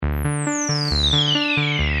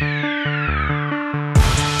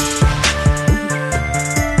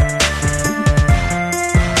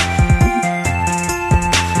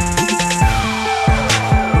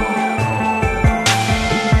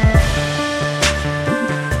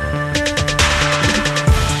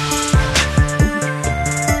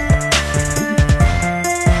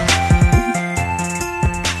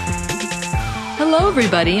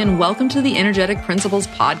Everybody, and welcome to the Energetic Principles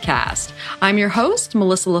Podcast. I'm your host,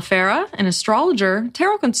 Melissa LaFera, an astrologer,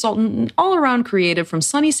 tarot consultant, and all-around creative from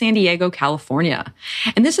sunny San Diego, California.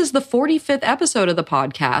 And this is the 45th episode of the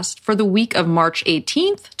podcast for the week of March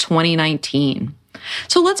 18th, 2019.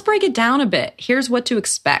 So let's break it down a bit. Here's what to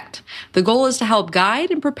expect. The goal is to help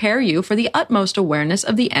guide and prepare you for the utmost awareness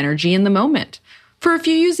of the energy in the moment. For if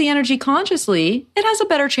you use the energy consciously, it has a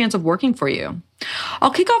better chance of working for you.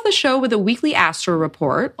 I'll kick off the show with a weekly astro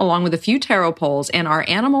report, along with a few tarot polls and our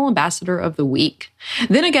animal ambassador of the week.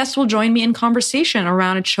 Then a guest will join me in conversation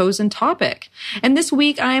around a chosen topic. And this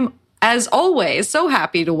week, I'm, as always, so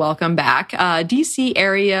happy to welcome back DC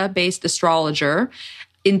area-based astrologer,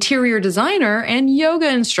 interior designer, and yoga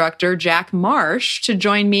instructor Jack Marsh to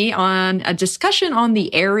join me on a discussion on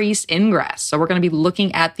the Aries ingress. So we're going to be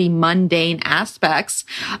looking at the mundane aspects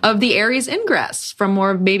of the Aries ingress from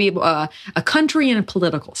more maybe a country and a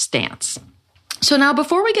political stance. So now,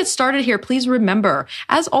 before we get started here, please remember,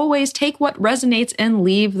 as always, take what resonates and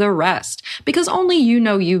leave the rest, because only you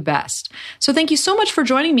know you best. So thank you so much for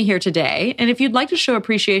joining me here today. And if you'd like to show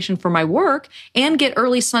appreciation for my work and get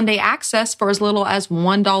early Sunday access for as little as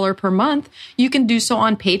 $1 per month, you can do so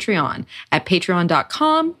on Patreon at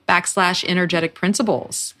patreon.com/energetic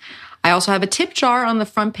principles. I also have a tip jar on the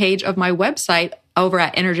front page of my website over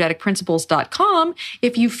at energeticprinciples.com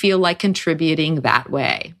if you feel like contributing that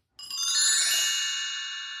way.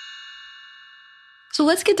 So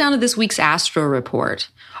let's get down to this week's astro report.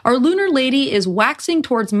 Our lunar lady is waxing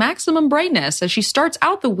towards maximum brightness as she starts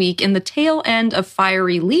out the week in the tail end of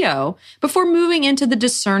fiery Leo before moving into the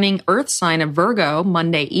discerning earth sign of Virgo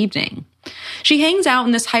Monday evening. She hangs out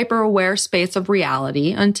in this hyper-aware space of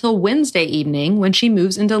reality until Wednesday evening when she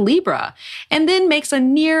moves into Libra and then makes a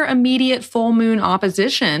near immediate full moon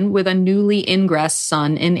opposition with a newly ingressed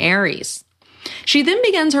sun in Aries. She then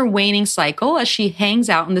begins her waning cycle as she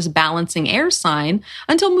hangs out in this balancing air sign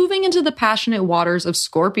until moving into the passionate waters of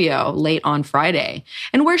Scorpio late on Friday,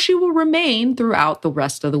 and where she will remain throughout the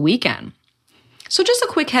rest of the weekend. So just a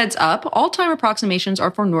quick heads up, all time approximations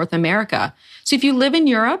are for North America. So if you live in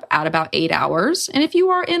Europe, add about 8 hours. And if you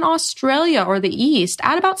are in Australia or the East,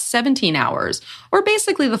 add about 17 hours, or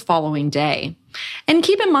basically the following day. And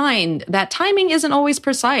keep in mind that timing isn't always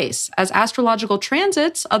precise, as astrological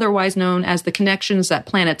transits, otherwise known as the connections that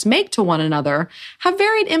planets make to one another, have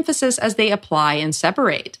varied emphasis as they apply and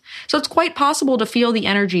separate. So it's quite possible to feel the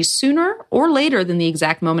energy sooner or later than the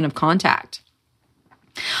exact moment of contact.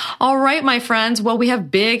 All right, my friends. Well, we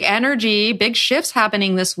have big energy, big shifts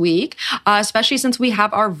happening this week, especially since we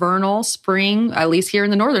have our vernal spring, at least here in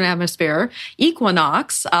the northern hemisphere,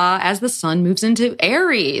 equinox, as the sun moves into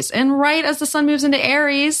Aries. And right as the sun moves into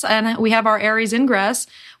Aries and we have our Aries ingress,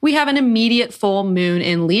 we have an immediate full moon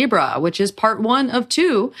in Libra, which is part 1 of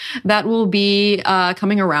 2 that will be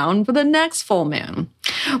coming around for the next full moon.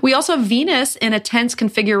 We also have Venus in a tense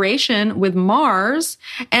configuration with Mars,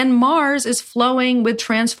 and Mars is flowing with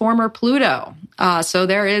transformer Pluto. So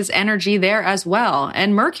there is energy there as well.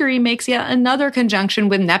 And Mercury makes yet another conjunction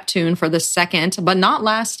with Neptune for the second, but not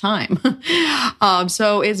last time.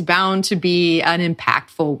 So it's bound to be an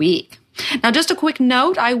impactful week. Now, just a quick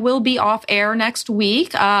note, I will be off air next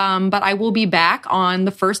week, but I will be back on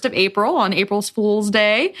the 1st of April, on April's Fool's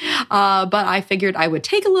Day. But I figured I would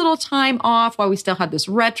take a little time off while we still had this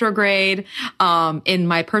retrograde in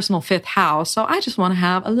my personal 5th house. So I just want to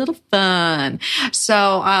have a little fun.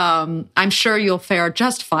 So I'm sure you'll fare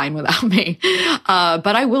just fine without me.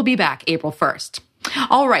 But I will be back April 1st.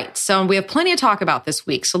 All right, so we have plenty to talk about this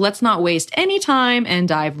week. So let's not waste any time and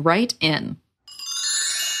dive right in.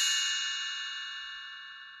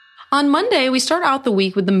 On Monday, we start out the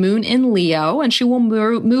week with the moon in Leo, and she will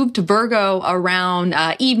move to Virgo around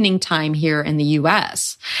evening time here in the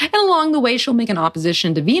U.S. And along the way, she'll make an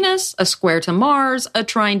opposition to Venus, a square to Mars, a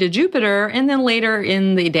trine to Jupiter, and then later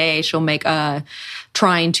in the day, she'll make a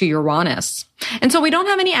trine to Uranus. And so we don't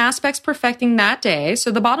have any aspects perfecting that day.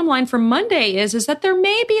 So the bottom line for Monday is that there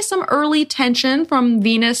may be some early tension from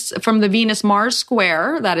the Venus-Mars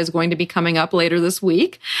square that is going to be coming up later this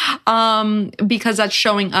week, because that's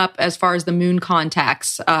showing up as far as the moon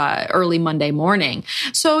contacts early Monday morning.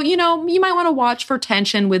 So, you might want to watch for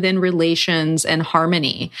tension within relations and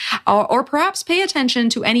harmony, or perhaps pay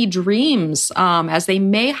attention to any dreams, as they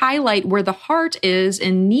may highlight where the heart is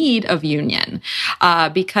in need of union,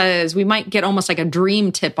 because we might get almost like a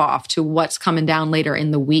dream tip off to what's coming down later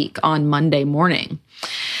in the week on Monday morning.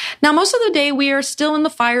 Now, most of the day, we are still in the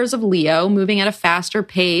fires of Leo, moving at a faster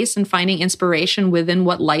pace and finding inspiration within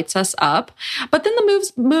what lights us up. But then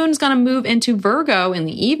the moon's going to move into Virgo in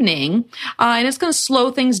the evening, and it's going to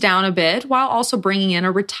slow things down a bit while also bringing in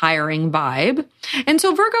a retiring vibe. And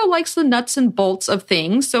so Virgo likes the nuts and bolts of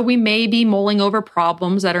things, so we may be mulling over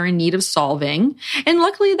problems that are in need of solving. And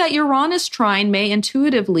luckily, that Uranus trine may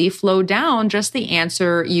intuitively flow down just the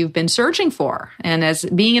answer you've been searching for. And as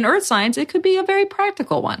being in earth signs, it could be a very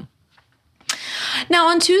practical one. Now,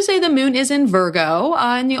 on Tuesday, the moon is in Virgo,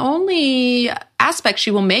 and the only aspect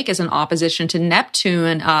she will make is an opposition to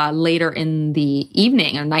Neptune later in the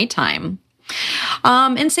evening or nighttime.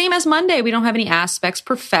 And same as Monday, we don't have any aspects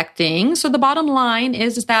perfecting. So the bottom line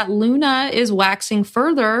is that Luna is waxing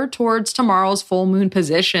further towards tomorrow's full moon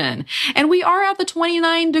position. And we are at the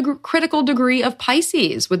 29 critical degree of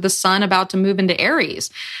Pisces with the sun about to move into Aries.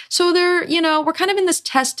 So we're kind of in this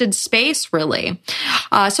tested space, really.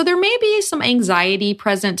 So there may be some anxiety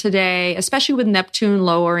present today, especially with Neptune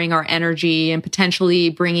lowering our energy and potentially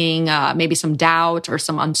bringing maybe some doubt or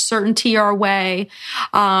some uncertainty our way.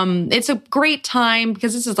 It's a great time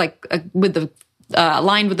because this is like with the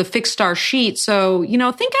aligned with the fixed star sheet. So,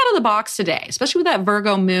 think out of the box today, especially with that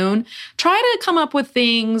Virgo moon. Try to come up with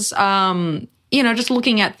things, just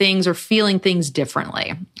looking at things or feeling things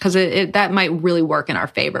differently, because that might really work in our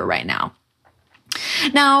favor right now.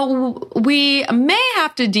 Now, we may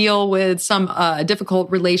have to deal with some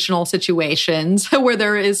difficult relational situations where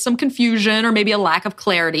there is some confusion or maybe a lack of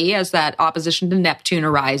clarity as that opposition to Neptune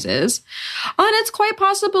arises. And it's quite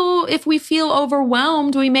possible if we feel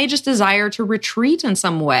overwhelmed, we may just desire to retreat in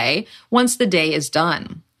some way once the day is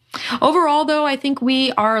done. Overall, though, I think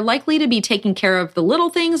we are likely to be taking care of the little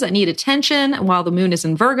things that need attention while the moon is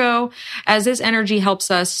in Virgo, as this energy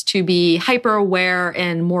helps us to be hyper aware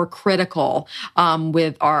and more critical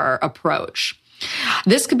with our approach.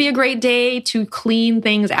 This could be a great day to clean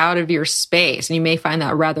things out of your space, and you may find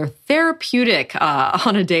that rather therapeutic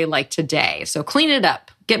on a day like today. So clean it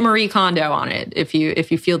up. Get Marie Kondo on it if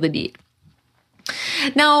you feel the need.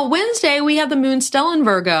 Now, Wednesday, we have the moon still in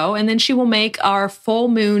Virgo, and then she will make our full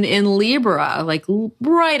moon in Libra, like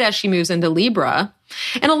right as she moves into Libra.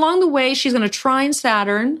 And along the way, she's going to trine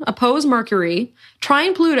Saturn, oppose Mercury,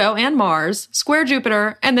 trine Pluto and Mars, square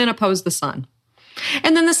Jupiter, and then oppose the sun.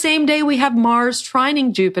 And then the same day, we have Mars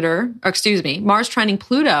trining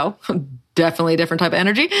Pluto, definitely a different type of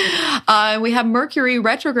energy. We have Mercury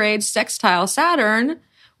retrograde sextile Saturn.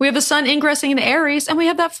 We have the sun ingressing into Aries, and we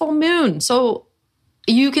have that full moon. So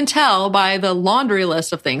you can tell by the laundry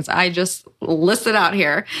list of things I just listed out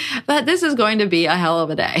here that this is going to be a hell of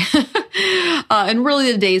a day. And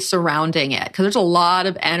really the days surrounding it, because there's a lot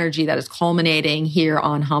of energy that is culminating here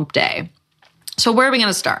on Hump Day. So where are we going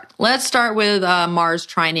to start? Let's start with Mars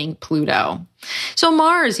trining Pluto. So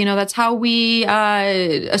Mars, that's how we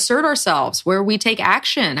assert ourselves, where we take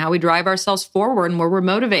action, how we drive ourselves forward and where we're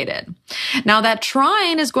motivated. Now that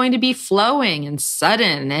trine is going to be flowing and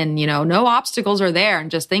sudden and, no obstacles are there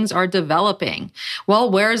and just things are developing.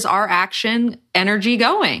 Well, where's our action energy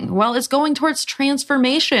going? Well, it's going towards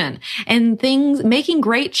transformation and making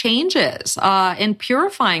great changes and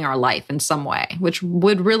purifying our life in some way, which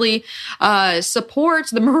would really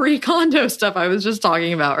support the Marie Kondo stuff I was just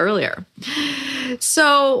talking about earlier.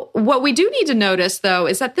 So what we do need to notice, though,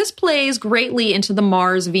 is that this plays greatly into the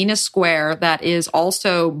Mars-Venus square that is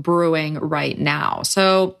also brewing right now.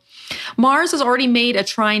 So Mars has already made a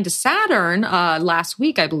trine to Saturn last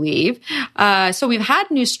week, I believe. So we've had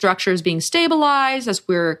new structures being stabilized as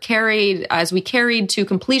we carried to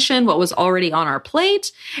completion what was already on our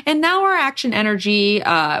plate. And now our action energy,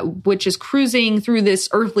 which is cruising through this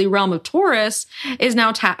earthly realm of Taurus, is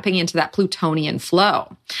now tapping into that Plutonian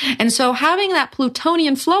flow. And so having that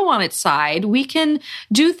Plutonian flow on its side, we can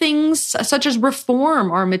do things such as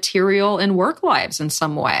reform our material and work lives in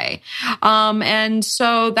some way. And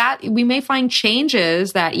so that we may find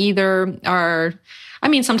changes that either are,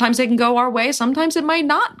 sometimes they can go our way, sometimes it might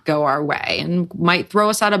not go our way and might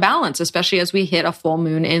throw us out of balance, especially as we hit a full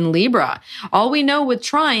moon in Libra. All we know with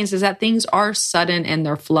trines is that things are sudden and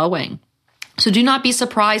they're flowing. So do not be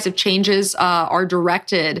surprised if changes are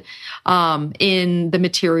directed in the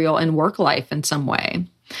material and work life in some way.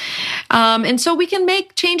 And so we can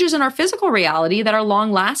make changes in our physical reality that are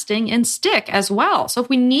long lasting and stick as well. So if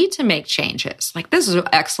we need to make changes, like this is an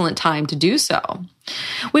excellent time to do so.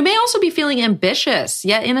 We may also be feeling ambitious,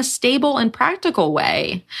 yet in a stable and practical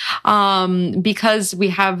way, because we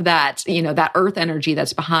have that, that earth energy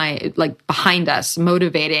that's behind us,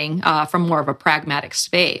 motivating from more of a pragmatic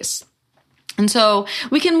space. And so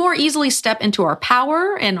we can more easily step into our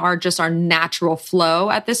power and our natural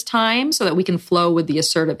flow at this time so that we can flow with the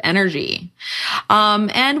assertive energy.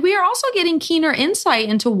 And we are also getting keener insight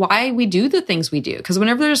into why we do the things we do. Because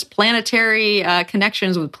whenever there's planetary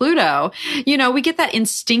connections with Pluto, we get that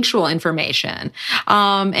instinctual information.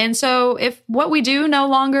 And so if what we do no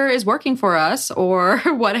longer is working for us or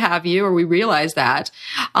what have you, or we realize that,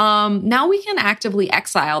 now we can actively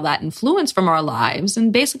exile that influence from our lives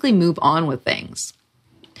and basically move on with things.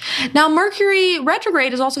 Now, Mercury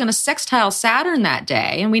retrograde is also going to sextile Saturn that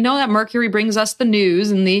day. And we know that Mercury brings us the news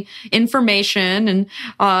and the information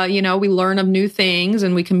and, we learn of new things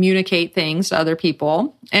and we communicate things to other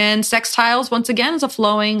people. And sextiles, once again, is a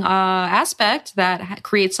flowing aspect that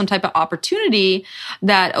creates some type of opportunity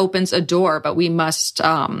that opens a door, but we must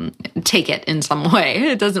take it in some way.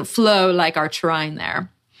 It doesn't flow like our trine there.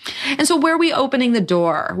 And so where are we opening the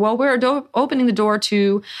door? Well, we're opening the door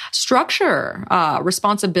to structure,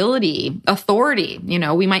 responsibility, authority.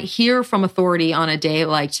 We might hear from authority on a day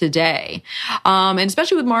like today. And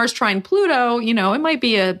especially with Mars trine Pluto, it might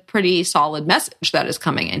be a pretty solid message that is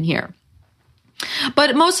coming in here.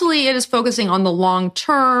 But mostly it is focusing on the long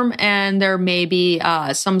term, and there may be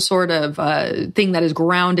some sort of thing that is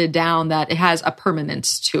grounded down that it has a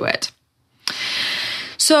permanence to it.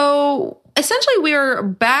 So essentially, we are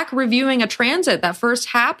back reviewing a transit that first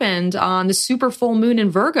happened on the super full moon in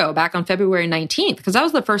Virgo back on February 19th, because that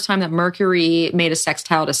was the first time that Mercury made a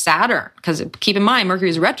sextile to Saturn. Because keep in mind, Mercury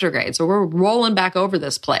is retrograde, so we're rolling back over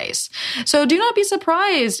this place. So do not be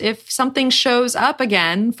surprised if something shows up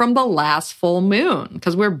again from the last full moon,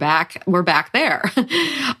 because we're back there.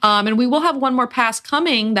 And we will have one more pass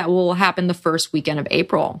coming that will happen the first weekend of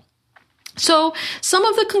April. So some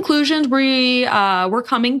of the conclusions we're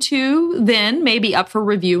coming to then may be up for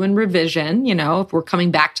review and revision, if we're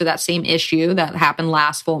coming back to that same issue that happened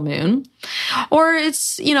last full moon. Or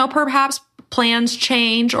it's, perhaps plans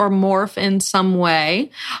change or morph in some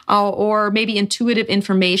way, or maybe intuitive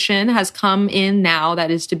information has come in now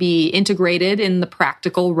that is to be integrated in the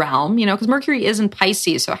practical realm, because Mercury is in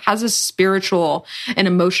Pisces, so it has a spiritual and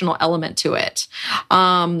emotional element to it.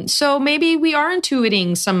 So maybe we are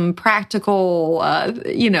intuiting some practical,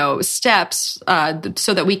 steps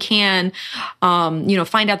so that we can,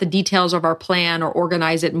 find out the details of our plan or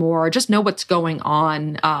organize it more, or just know what's going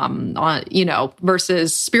on,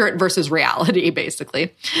 versus spirit versus reality.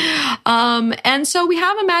 Basically. And so we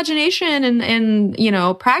have imagination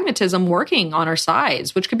and pragmatism working on our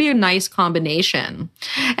sides, which could be a nice combination.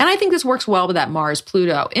 And I think this works well with that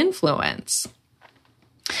Mars-Pluto influence.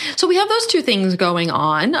 So we have those two things going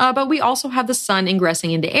on, but we also have the sun ingressing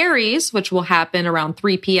into Aries, which will happen around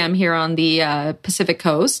 3 p.m. here on the Pacific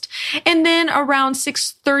coast. And then around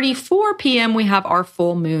 6:34 p.m., we have our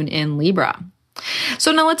full moon in Libra.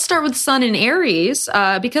 So now let's start with Sun in Aries,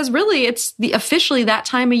 because really it's officially that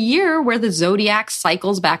time of year where the zodiac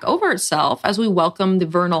cycles back over itself as we welcome the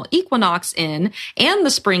vernal equinox in and the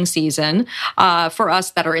spring season for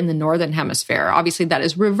us that are in the northern hemisphere. Obviously, that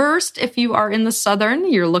is reversed if you are in the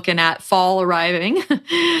southern. You're looking at fall arriving.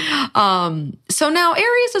 So now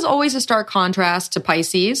Aries is always a stark contrast to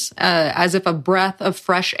Pisces, as if a breath of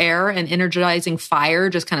fresh air and energizing fire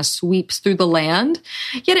just kind of sweeps through the land.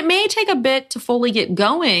 Yet it may take a bit to fully get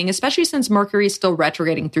going, especially since Mercury is still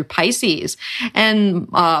retrograding through Pisces. And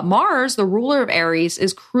Mars, the ruler of Aries,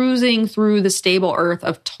 is cruising through the stable earth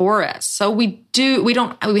of Taurus. So we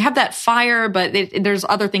have that fire, but there's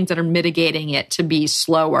other things that are mitigating it to be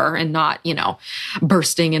slower and not,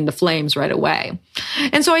 bursting into flames right away.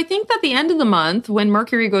 And so I think that the end of the month, when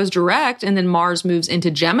Mercury goes direct and then Mars moves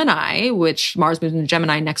into Gemini, which Mars moves into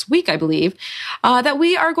Gemini next week, I believe, that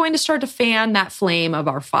we are going to start to fan that flame of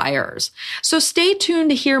our fires. So stay tuned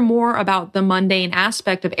to hear more about the mundane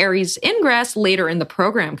aspect of Aries ingress later in the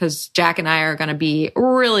program, because Jack and I are going to be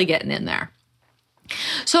really getting in there.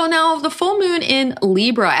 So now the full moon in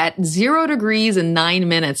Libra at 0 degrees and 9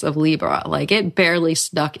 minutes of Libra, like it barely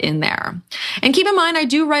stuck in there. And keep in mind, I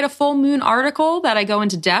do write a full moon article that I go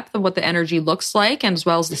into depth of what the energy looks like, and as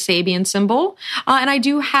well as the Sabian symbol. And I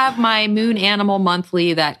do have my moon animal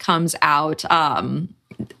monthly that comes out,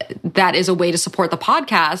 that is a way to support the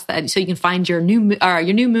podcast, so you can find your new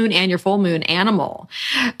moon and your full moon animal.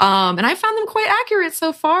 And I found them quite accurate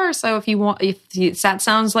so far. So if that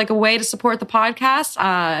sounds like a way to support the podcast,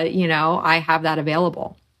 I have that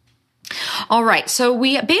available. All right. So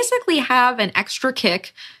we basically have an extra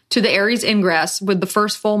kick to the Aries ingress with the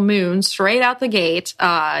first full moon straight out the gate,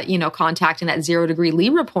 contacting that 0 degree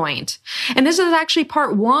Libra point. And this is actually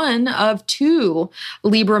part 1 of 2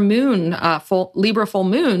 Libra full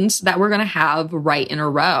moons that we're going to have right in a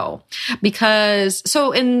row. Because,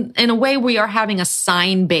 so in a way, we are having a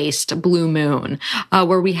sign-based blue moon,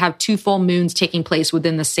 where we have 2 full moons taking place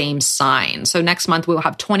within the same sign. So next month, we'll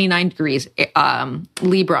have 29 degrees,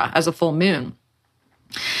 Libra as a full moon.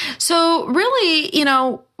 So really,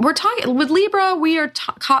 we're talking with Libra, we are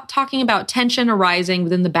talking about tension arising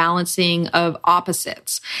within the balancing of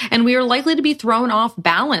opposites. And we are likely to be thrown off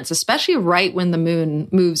balance, especially right when the moon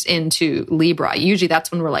moves into Libra. Usually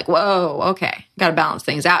that's when we're like, whoa, okay, got to balance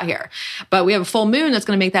things out here. But we have a full moon that's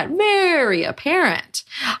going to make that very apparent.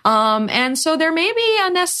 And so there may be a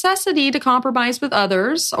necessity to compromise with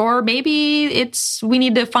others, or maybe we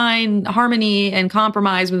need to find harmony and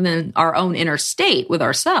compromise within our own inner state with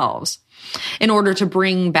ourselves in order to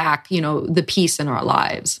bring back, the peace in our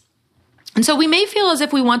lives. And so we may feel as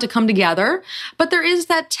if we want to come together, but there is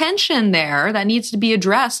that tension there that needs to be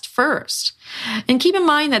addressed first. And keep in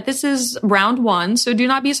mind that this is round 1, so do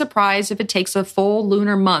not be surprised if it takes a full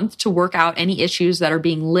lunar month to work out any issues that are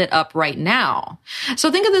being lit up right now. So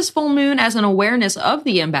think of this full moon as an awareness of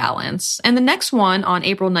the imbalance, and the next one on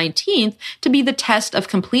April 19th to be the test of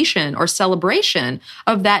completion or celebration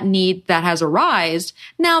of that need that has arisen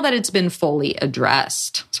now that it's been fully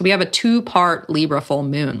addressed. So we have a 2-part Libra full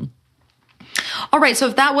moon. All right, so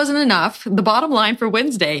if that wasn't enough, the bottom line for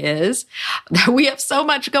Wednesday is that we have so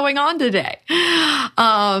much going on today.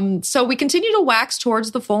 So we continue to wax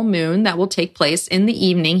towards the full moon that will take place in the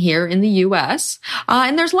evening here in the U.S.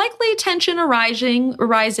 And there's likely tension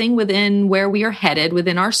arising within where we are headed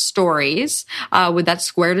within our stories with that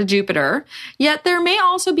square to Jupiter. Yet there may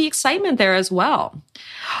also be excitement there as well.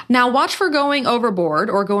 Now, watch for going overboard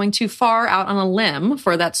or going too far out on a limb,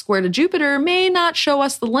 for that square to Jupiter may not show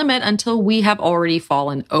us the limit until we have already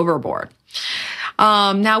fallen overboard.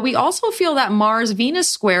 Now, we also feel that Mars-Venus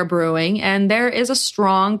square brewing, and there is a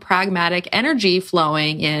strong pragmatic energy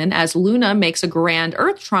flowing in as Luna makes a grand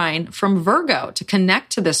Earth trine from Virgo to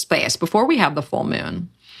connect to this space before we have the full moon.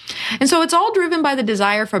 And so it's all driven by the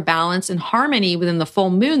desire for balance and harmony within the full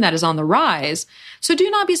moon that is on the rise. So do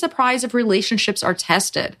not be surprised if relationships are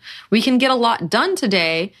tested. We can get a lot done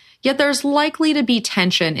today, yet there's likely to be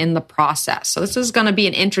tension in the process. So this is going to be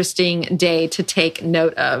an interesting day to take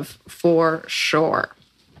note of for sure.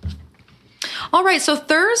 All right, so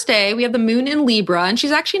Thursday, we have the moon in Libra, and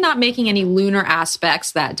she's actually not making any lunar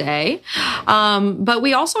aspects that day. But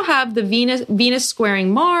we also have the Venus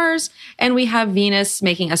squaring Mars, and we have Venus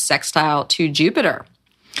making a sextile to Jupiter.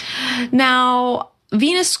 Now,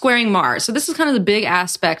 Venus squaring Mars. So this is kind of the big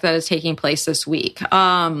aspect that is taking place this week.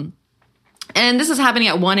 And this is happening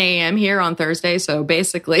at 1 a.m. here on Thursday. So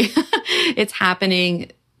basically, it's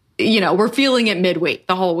happening, we're feeling it midweek,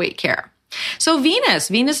 the whole week here. So Venus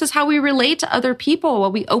is how we relate to other people,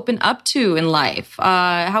 what we open up to in life,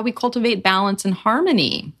 how we cultivate balance and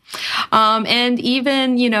harmony, and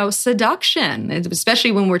even, seduction,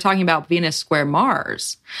 especially when we're talking about Venus square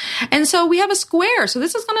Mars. And so we have a square. So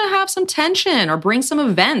this is going to have some tension or bring some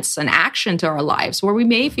events and action to our lives where we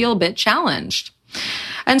may feel a bit challenged.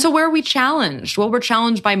 And so where are we challenged? Well, we're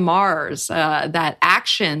challenged by Mars, that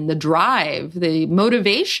action, the drive, the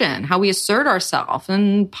motivation, how we assert ourselves,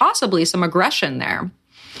 and possibly some aggression there.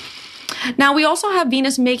 Now, we also have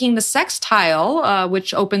Venus making the sextile,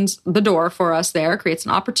 which opens the door for us there, creates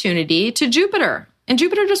an opportunity to Jupiter. And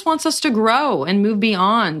Jupiter just wants us to grow and move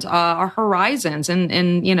beyond our horizons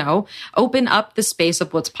and open up the space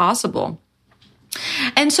of what's possible.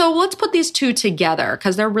 And so let's put these two together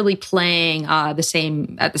because they're really playing at the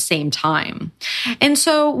same time. And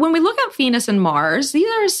so when we look at Venus and Mars,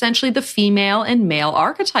 these are essentially the female and male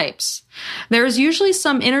archetypes. There is usually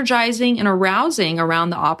some energizing and arousing around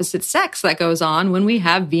the opposite sex that goes on when we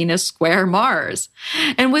have Venus square Mars.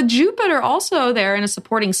 And with Jupiter also there in a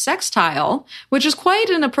supporting sextile, which is quite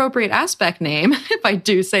an appropriate aspect name, if I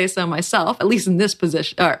do say so myself, at least in this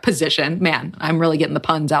position. Man, I'm really getting the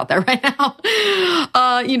puns out there right now.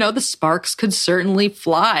 The sparks could certainly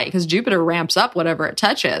fly because Jupiter ramps up whatever it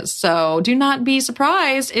touches. So do not be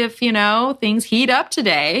surprised if, things heat up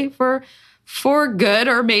today for for good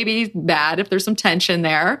or maybe bad if there's some tension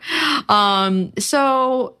there. Well,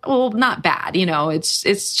 not bad,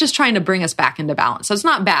 it's just trying to bring us back into balance. So it's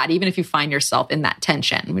not bad, even if you find yourself in that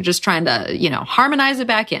tension. We're just trying to, harmonize it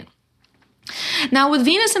back in. Now, with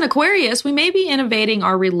Venus in Aquarius, we may be innovating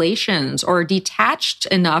our relations or detached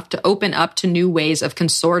enough to open up to new ways of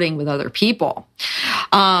consorting with other people.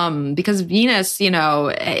 Because Venus,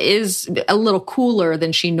 is a little cooler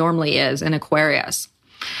than she normally is in Aquarius.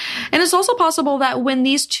 And it's also possible that when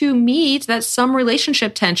these two meet, that some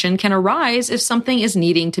relationship tension can arise if something is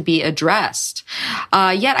needing to be addressed.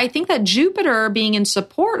 Yet I think that Jupiter being in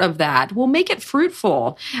support of that will make it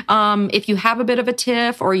fruitful. If you have a bit of a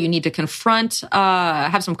tiff or you need to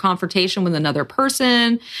have some confrontation with another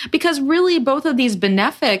person, because really both of these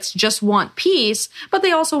benefics just want peace, but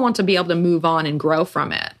they also want to be able to move on and grow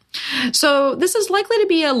from it. So this is likely to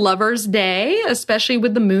be a lover's day, especially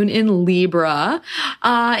with the moon in Libra.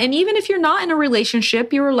 And even if you're not in a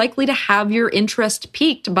relationship, you're likely to have your interest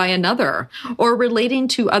piqued by another, or relating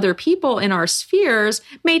to other people in our spheres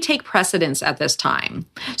may take precedence at this time.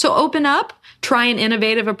 So open up, try an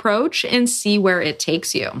innovative approach, and see where it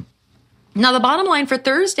takes you. Now, the bottom line for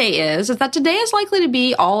Thursday is that today is likely to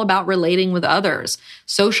be all about relating with others,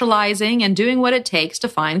 socializing, and doing what it takes to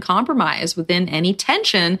find compromise within any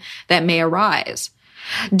tension that may arise.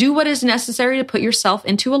 Do what is necessary to put yourself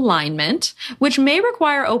into alignment, which may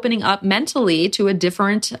require opening up mentally to a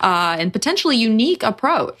different and potentially unique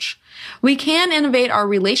approach. We can innovate our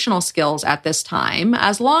relational skills at this time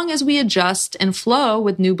as long as we adjust and flow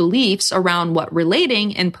with new beliefs around what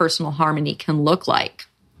relating and personal harmony can look like.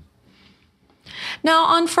 Now,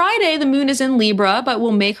 on Friday, the moon is in Libra, but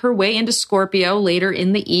will make her way into Scorpio later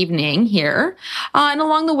in the evening here. And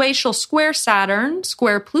along the way, she'll square Saturn,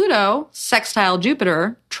 square Pluto, sextile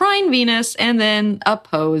Jupiter, trine Venus, and then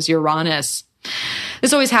oppose Uranus.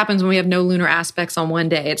 This always happens when we have no lunar aspects on one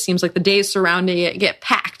day. It seems like the days surrounding it get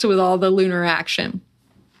packed with all the lunar action.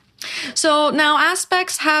 So now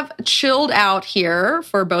aspects have chilled out here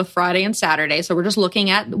for both Friday and Saturday. So we're just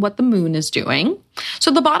looking at what the moon is doing.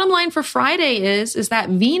 So the bottom line for Friday is that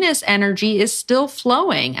Venus energy is still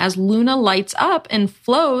flowing as Luna lights up and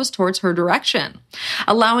flows towards her direction,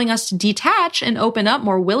 allowing us to detach and open up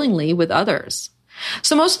more willingly with others.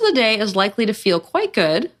 So most of the day is likely to feel quite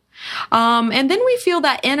good. And then we feel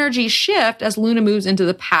that energy shift as Luna moves into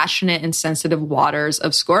the passionate and sensitive waters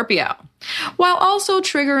of Scorpio, while also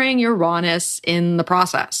triggering Uranus in the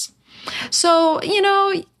process. So,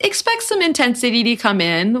 expect some intensity to come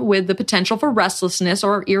in with the potential for restlessness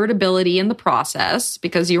or irritability in the process,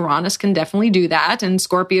 because Uranus can definitely do that, and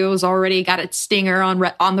Scorpio's already got its stinger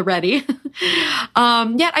on the ready.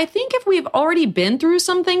 Yet I think if we've already been through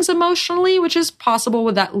some things emotionally, which is possible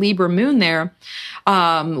with that Libra moon there,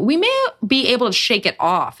 we may be able to shake it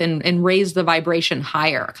off and raise the vibration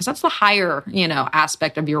higher, because that's the higher,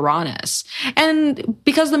 aspect of Uranus. And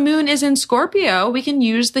because the moon is in Scorpio, we can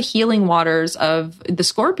use the healing waters of the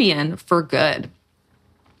Scorpion for good.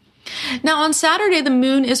 Now, on Saturday, the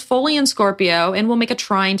moon is fully in Scorpio and will make a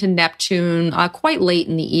trine to Neptune quite late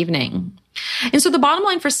in the evening. And so the bottom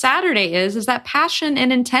line for Saturday is that passion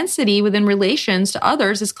and intensity within relations to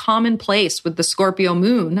others is commonplace with the Scorpio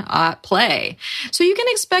moon at play. So you can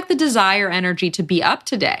expect the desire energy to be up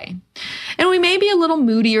today. And we may be a little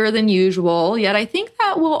moodier than usual, yet I think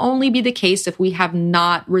that will only be the case if we have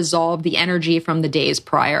not resolved the energy from the days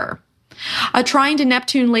prior. A trine to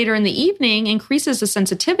Neptune later in the evening increases the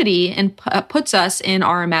sensitivity and puts us in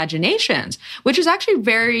our imaginations, which is actually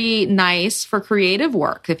very nice for creative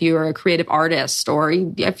work. If you're a creative artist or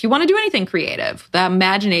if you want to do anything creative, the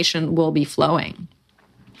imagination will be flowing.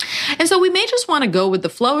 And so we may just want to go with the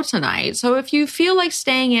flow tonight. So if you feel like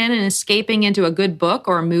staying in and escaping into a good book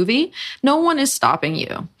or a movie, no one is stopping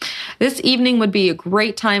you. This evening would be a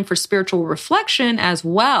great time for spiritual reflection as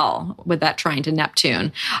well with that trine to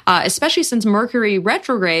Neptune, especially since Mercury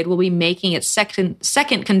retrograde will be making its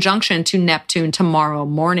second conjunction to Neptune tomorrow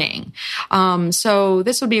morning. So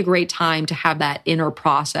this would be a great time to have that inner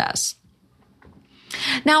process.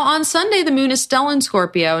 Now, on Sunday, the moon is still in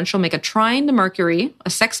Scorpio, and she'll make a trine to Mercury, a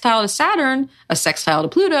sextile to Saturn, a sextile to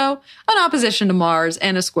Pluto, an opposition to Mars,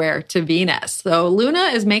 and a square to Venus. So Luna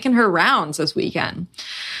is making her rounds this weekend.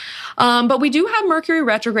 But we do have Mercury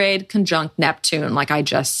retrograde conjunct Neptune, like I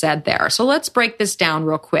just said there. So let's break this down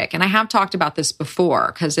real quick. And I have talked about this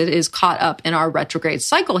before because it is caught up in our retrograde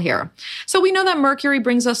cycle here. So we know that Mercury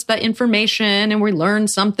brings us the information and we learn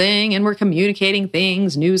something and we're communicating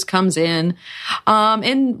things, news comes in.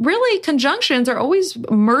 And really conjunctions are always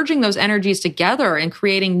merging those energies together and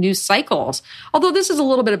creating new cycles. Although this is a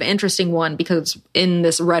little bit of an interesting one because in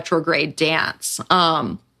this retrograde dance.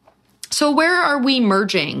 So where are we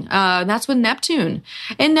merging? That's with Neptune.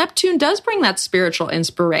 And Neptune does bring that spiritual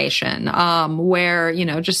inspiration, where,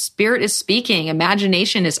 just spirit is speaking,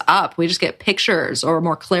 imagination is up. We just get pictures or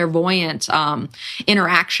more clairvoyant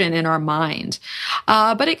interaction in our mind.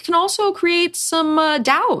 But it can also create some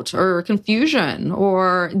doubt or confusion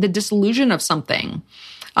or the disillusion of something.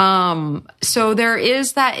 So there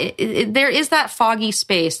is that foggy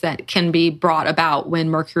space that can be brought about when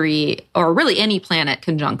Mercury, or really any planet,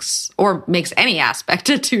 conjuncts or makes any aspect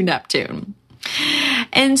to Neptune.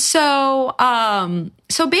 And so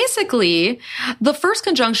basically, the first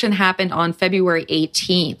conjunction happened on February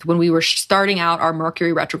 18th when we were starting out our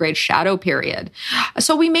Mercury retrograde shadow period.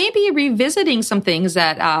 So we may be revisiting some things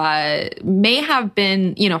that may have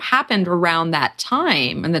been, happened around that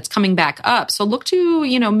time and that's coming back up. So look to,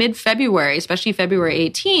 mid-February, especially February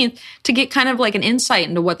 18th, to get kind of like an insight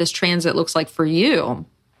into what this transit looks like for you.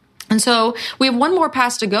 And so we have one more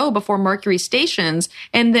pass to go before Mercury stations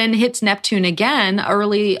and then hits Neptune again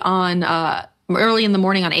early in the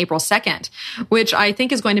morning on April 2nd, which I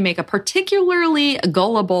think is going to make a particularly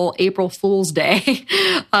gullible April Fool's Day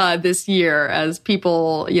this year, as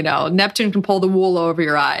people, Neptune can pull the wool over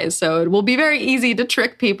your eyes. So it will be very easy to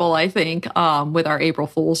trick people, I think, with our April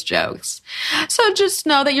Fool's jokes. So just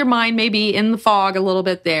know that your mind may be in the fog a little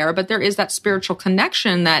bit there, but there is that spiritual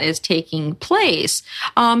connection that is taking place.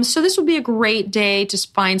 So this would be a great day to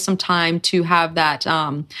find some time to have that,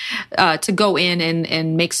 to go in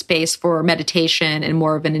and make space for meditation and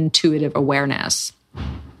more of an intuitive awareness.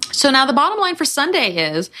 So now the bottom line for Sunday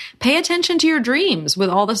is pay attention to your dreams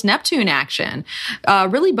with all this Neptune action,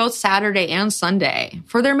 really both Saturday and Sunday,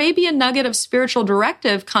 for there may be a nugget of spiritual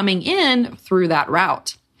directive coming in through that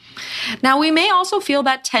route. Now, we may also feel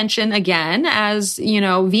that tension again as,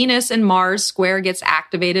 Venus and Mars square gets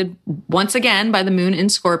activated once again by the moon in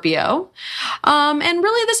Scorpio. And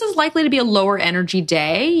really, this is likely to be a lower energy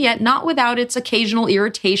day, yet not without its occasional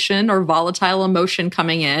irritation or volatile emotion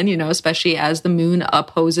coming in, especially as the moon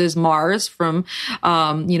opposes Mars from,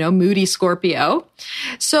 moody Scorpio.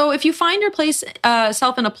 So if you find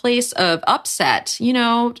yourself in a place of upset,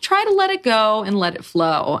 try to let it go and let it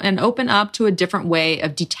flow and open up to a different way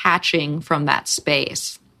of detaching from that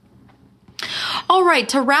space. All right,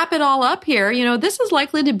 to wrap it all up here, this is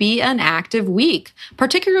likely to be an active week,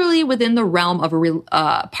 particularly within the realm of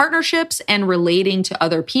partnerships and relating to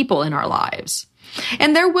other people in our lives.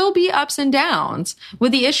 And there will be ups and downs,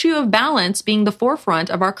 with the issue of balance being the forefront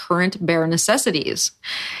of our current bare necessities.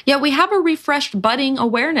 Yet we have a refreshed budding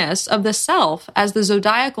awareness of the self as the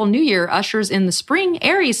zodiacal new year ushers in the spring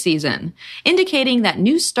Aries season, indicating that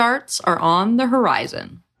new starts are on the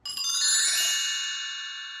horizon.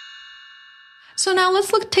 So now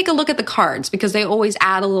let's take a look at the cards, because they always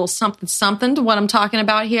add a little something to what I'm talking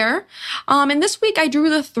about here. And this week I drew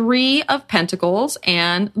the 3 of Pentacles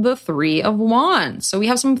and the 3 of Wands. So we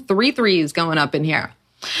have some 3-3s going up in here.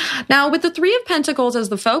 Now, with the 3 of Pentacles as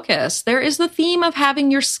the focus, there is the theme of having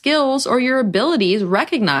your skills or your abilities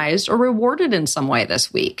recognized or rewarded in some way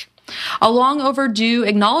this week. A long overdue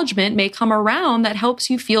acknowledgement may come around that helps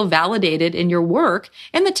you feel validated in your work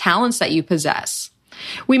and the talents that you possess.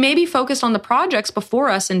 We may be focused on the projects before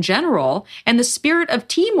us in general, and the spirit of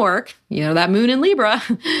teamwork, that moon in Libra,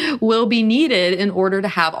 will be needed in order to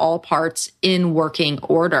have all parts in working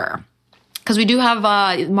order. Because we do have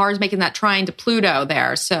Mars making that trine to Pluto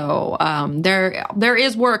there, so there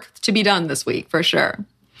is work to be done this week for sure.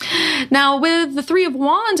 Now, with the 3 of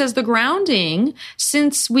Wands as the grounding,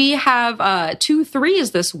 since we have 2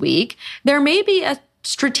 3s this week, there may be a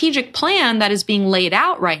strategic plan that is being laid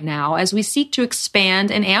out right now as we seek to expand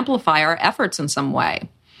and amplify our efforts in some way.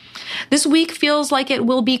 This week feels like it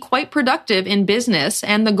will be quite productive in business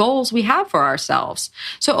and the goals we have for ourselves.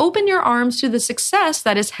 So open your arms to the success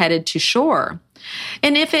that is headed to shore.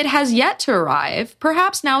 And if it has yet to arrive,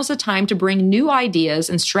 perhaps now is the time to bring new ideas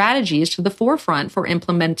and strategies to the forefront for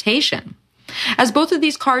implementation. As both of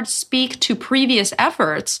these cards speak to previous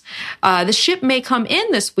efforts, the ship may come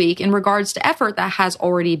in this week in regards to effort that has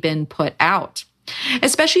already been put out.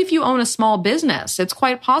 Especially if you own a small business, it's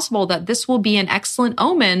quite possible that this will be an excellent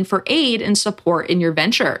omen for aid and support in your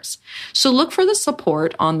ventures. So look for the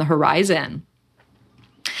support on the horizon.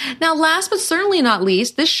 Now, last but certainly not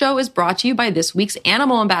least, this show is brought to you by this week's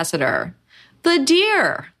animal ambassador, the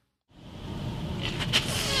deer.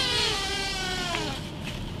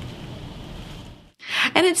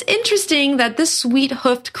 And it's interesting that this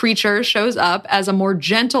sweet-hoofed creature shows up as a more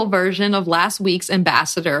gentle version of last week's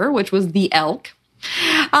ambassador, which was the elk.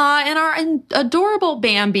 And our adorable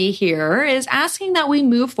Bambi here is asking that we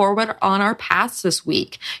move forward on our paths this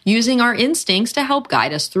week, using our instincts to help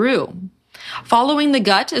guide us through. Following the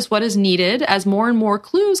gut is what is needed as more and more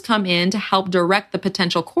clues come in to help direct the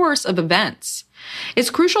potential course of events. It's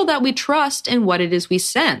crucial that we trust in what it is we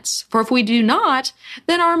sense, for if we do not,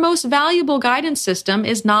 then our most valuable guidance system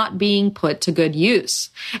is not being put to good use,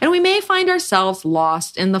 and we may find ourselves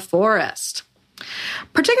lost in the forest.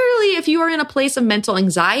 Particularly if you are in a place of mental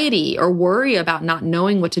anxiety or worry about not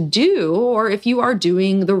knowing what to do, or if you are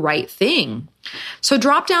doing the right thing. So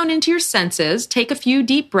drop down into your senses, take a few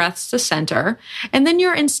deep breaths to center, and then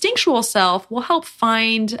your instinctual self will help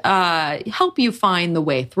you find the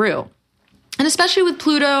way through. And especially with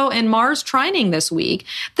Pluto and Mars trining this week,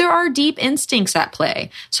 there are deep instincts at play.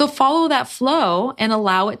 So follow that flow and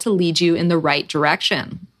allow it to lead you in the right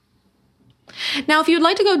direction. Now, if you'd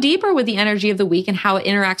like to go deeper with the energy of the week and how it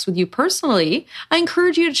interacts with you personally, I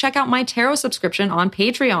encourage you to check out my tarot subscription on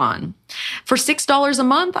Patreon. For $6 a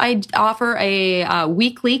month, I offer a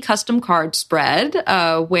weekly custom card spread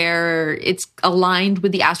where it's aligned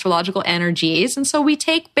with the astrological energies. And so we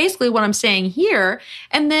take basically what I'm saying here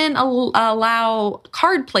and then allow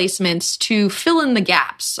card placements to fill in the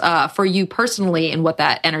gaps for you personally and what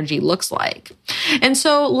that energy looks like. And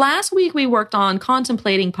so last week we worked on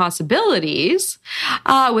contemplating possibilities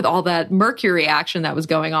with all that Mercury action that was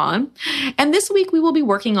going on. And this week we will be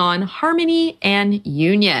working on harmony and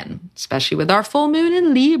union, especially with our full moon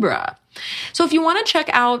in Libra. So if you want to check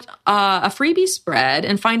out a freebie spread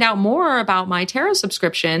and find out more about my tarot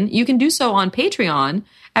subscription, you can do so on Patreon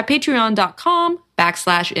at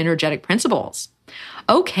patreon.com/energetic principles.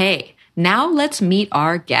 Okay, now let's meet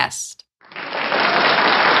our guest.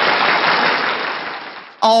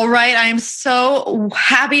 All right, I am so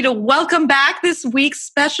happy to welcome back this week's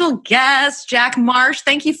special guest, Jack Marsh.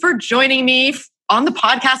 Thank you for joining me on the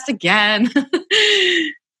podcast again.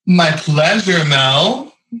 My pleasure,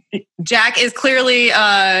 Mel. Jack is clearly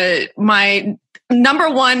my number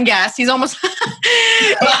one guest. He's almost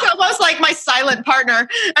like my silent partner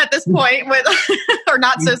at this point, with or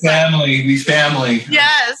not so family.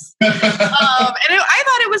 Yes, and I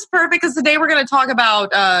thought it was perfect because today we're going to talk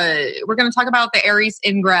about the Aries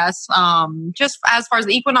ingress. Just as far as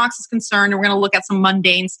the equinox is concerned, we're going to look at some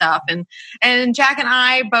mundane stuff, and Jack and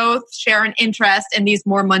I both share an interest in these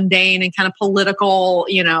more mundane and kind of political,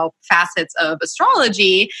 facets of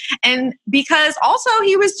astrology, and because also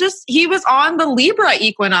he was on the Libra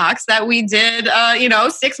equinox that we did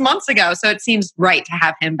 6 months ago, so it seems right to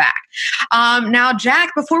have him back. Now,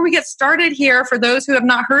 Jack, before we get started here, for those who have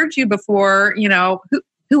not heard you before,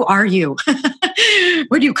 who are you?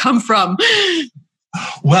 Where do you come from?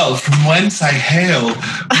 Well, from whence I hail,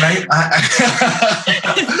 right?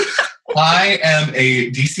 I am a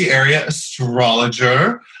DC area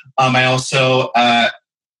astrologer. I also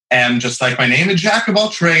am, just like my name, a jack of all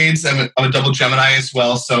trades. I'm a double Gemini as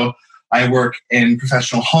well, so I work in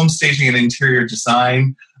professional home staging and interior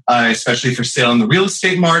design, especially for sale in the real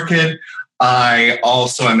estate market. I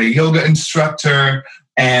also am a yoga instructor,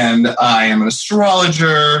 and I am an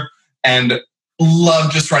astrologer, and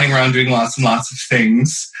love just running around doing lots and lots of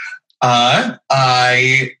things.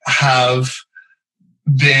 I have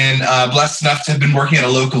been blessed enough to have been working at a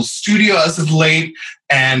local studio as of late,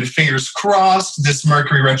 and fingers crossed, this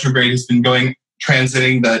Mercury retrograde has been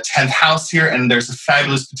transiting the 10th house here, and there's a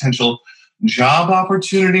fabulous potential job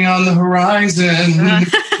opportunity on the horizon.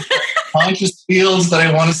 Conscious feels that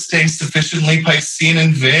I want to stay sufficiently Piscean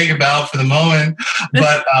and vague about for the moment.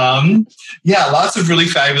 But lots of really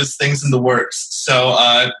fabulous things in the works. So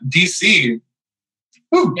DC.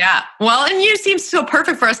 Woo. Yeah. Well, and you seem so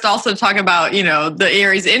perfect for us to also talk about, the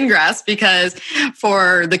Aries ingress, because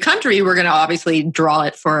for the country, we're going to obviously draw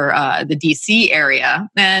it for the DC area.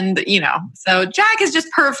 And, so Jack is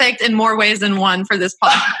just perfect in more ways than one for this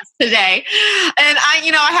podcast today. And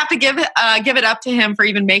I have to give it up to him for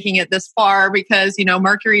even making it this far, because,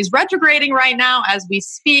 Mercury is retrograding right now as we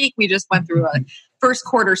speak. We just went through a first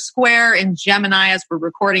quarter square in Gemini as we're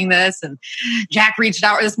recording this. And Jack reached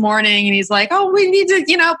out this morning and he's like, oh, we need to,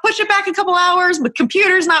 push it back a couple hours. The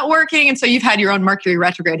computer's not working. And so you've had your own Mercury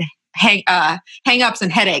retrograde hang-ups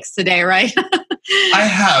and headaches today, right? I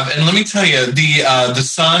have. And let me tell you, the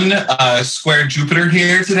sun squared Jupiter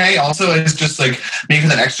here today also is just like maybe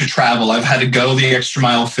that extra travel. I've had to go the extra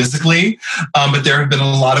mile physically, but there have been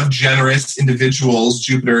a lot of generous individuals,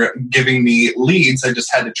 Jupiter giving me leads. I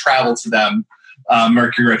just had to travel to them.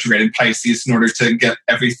 Mercury retrograde in Pisces in order to get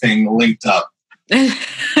everything linked up.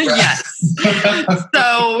 Yes.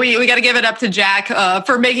 So we got to give it up to Jack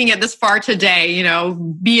for making it this far today,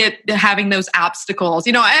 be it having those obstacles,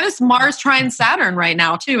 and it's Mars trine Saturn right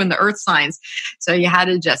now too in the Earth signs. So you had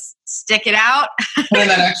to just stick it out. Put in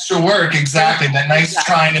that extra work. Exactly. That nice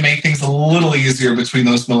trying to make things a little easier between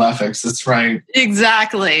those malefics. That's right.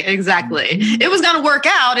 Exactly. It was going to work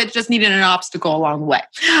out. It just needed an obstacle along the way.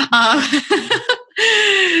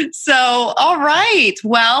 So, all right.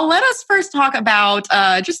 Well, let us first talk about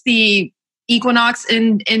just the equinox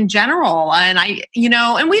in general. And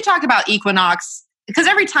and we talked about equinox because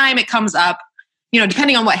every time it comes up,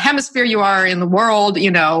 depending on what hemisphere you are in the world,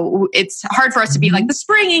 it's hard for us to be like the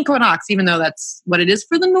spring equinox, even though that's what it is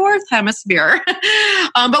for the North Hemisphere.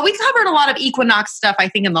 But we covered a lot of equinox stuff, I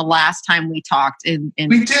think, in the last time we talked.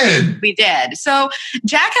 We did. So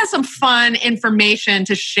Jack has some fun information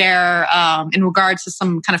to share in regards to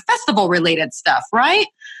some kind of festival-related stuff, right?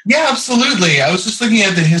 Yeah, absolutely. I was just looking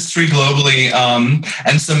at the history globally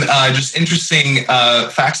and some just interesting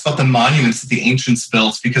facts about the monuments that the ancients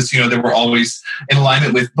built because, they were always in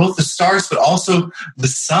alignment with both the stars, but also the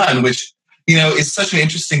sun, which, is such an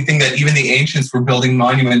interesting thing that even the ancients were building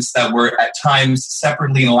monuments that were at times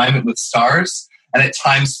separately in alignment with stars and at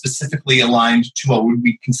times specifically aligned to what would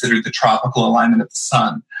be considered the tropical alignment of the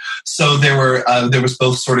sun. So there was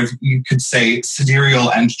both sort of, you could say,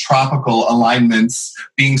 sidereal and tropical alignments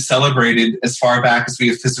being celebrated as far back as we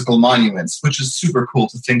have physical monuments, which is super cool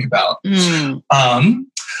to think about.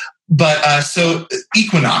 So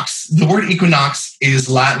equinox, the word equinox is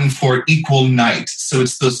Latin for equal night. So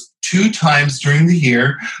it's those 2 times during the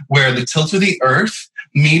year where the tilt of the earth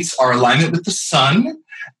meets our alignment with the sun.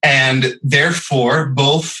 And therefore,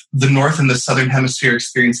 both the north and the southern hemisphere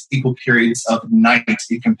experience equal periods of night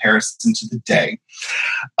in comparison to the day.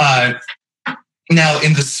 Now,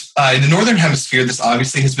 in the northern hemisphere, this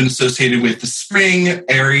obviously has been associated with the spring.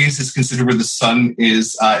 Aries is considered where the sun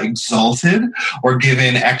is exalted or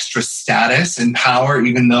given extra status and power,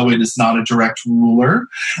 even though it is not a direct ruler.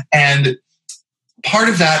 And part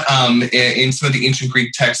of that in some of the ancient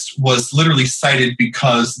Greek texts was literally cited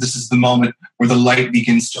because this is the moment where the light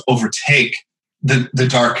begins to overtake the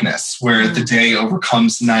darkness, where the day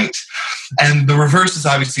overcomes night. And the reverse is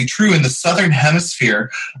obviously true in the southern hemisphere.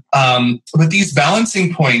 But these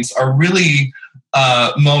balancing points are really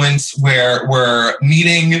moments where we're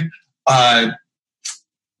meeting,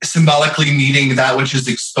 symbolically meeting that which is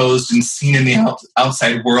exposed and seen in the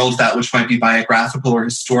outside world, that which might be biographical or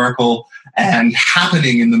historical and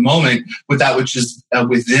happening in the moment with that which is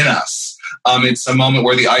within us. It's a moment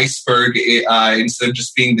where the iceberg, instead of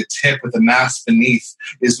just being the tip with the mass beneath,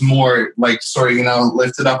 is more like sort of,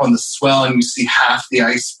 lifted up on the swell and you see half the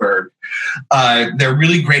iceberg. They're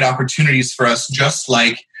really great opportunities for us, just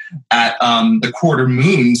like at the quarter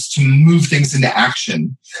moons, to move things into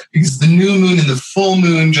action. Because the new moon and the full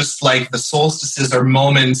moon, just like the solstices, are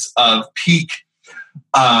moments of peak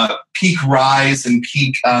rise and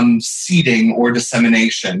peak seeding or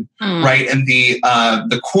dissemination, right? And the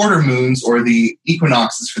quarter moons or the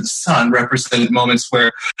equinoxes for the sun represent moments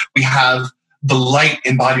where we have the light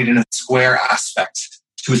embodied in a square aspect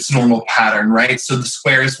to its normal pattern, right? So the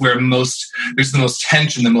square is where there's the most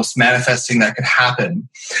tension, the most manifesting that could happen.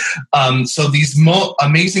 So these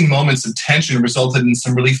amazing moments of tension resulted in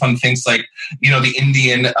some really fun things like, the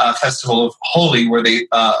Indian festival of Holi, where they,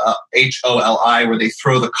 Holi, where they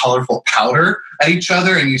throw the colorful powder at each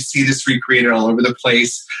other. And you see this recreated all over the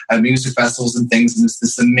place at music festivals and things. And it's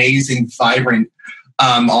this amazing, vibrant,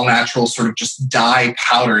 all natural sort of just dye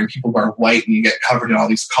powder, and people wear white and you get covered in all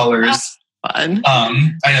these colors. Fun.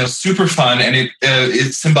 I know, super fun, and it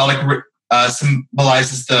symbolizes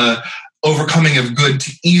the overcoming of good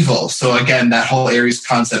to evil. So again, that whole Aries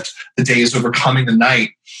concept, the day is overcoming the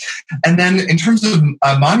night. And then in terms of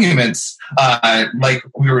monuments, like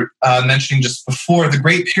we were mentioning just before, the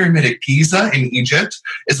Great Pyramid at Giza in Egypt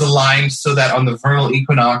is aligned so that on the vernal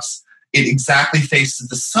equinox, it exactly faces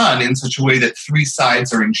the sun in such a way that 3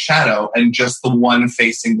 sides are in shadow and just the one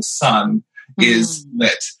facing the sun is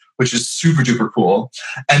lit, which is super duper cool.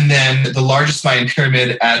 And then the largest Mayan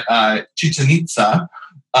pyramid at Chichen Itza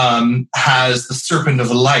has the Serpent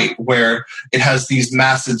of Light, where it has these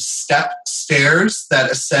massive stairs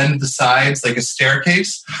that ascend the sides like a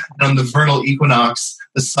staircase. And on the vernal equinox,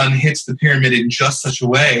 the sun hits the pyramid in just such a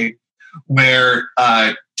way where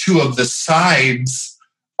 2 of the sides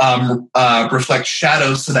reflect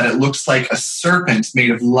shadows so that it looks like a serpent made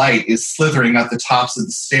of light is slithering up the tops of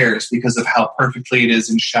the stairs because of how perfectly it is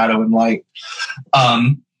in shadow and light.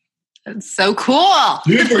 That's so cool.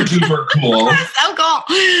 Super duper cool. So cool.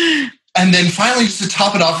 And then finally, just to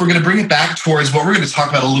top it off, we're going to bring it back towards what we're going to talk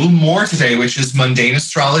about a little more today, which is mundane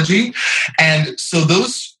astrology. And so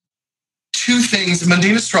those two things,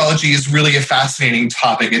 mundane astrology is really a fascinating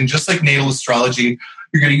topic. And just like natal astrology,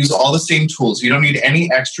 you're going to use all the same tools. You don't need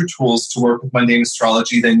any extra tools to work with mundane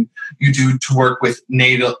astrology than you do to work with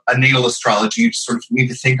natal astrology. You just sort of need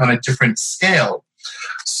to think on a different scale.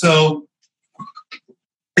 So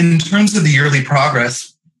in terms of the yearly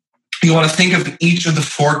progress, you want to think of each of the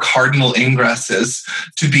 4 cardinal ingresses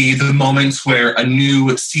to be the moments where a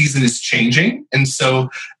new season is changing. And so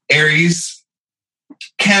Aries,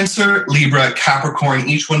 Cancer, Libra, Capricorn,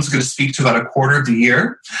 each one's going to speak to about a quarter of the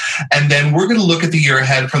year. And then we're going to look at the year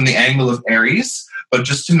ahead from the angle of Aries. But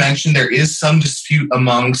just to mention, there is some dispute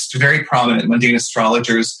amongst very prominent mundane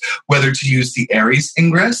astrologers whether to use the Aries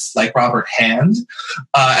ingress, like Robert Hand,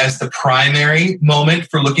 as the primary moment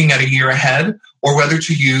for looking at a year ahead, or whether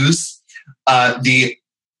to use the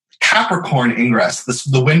Capricorn ingress,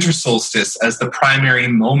 the winter solstice, as the primary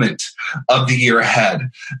moment of the year ahead.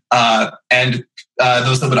 And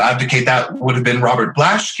those that would advocate that would have been Robert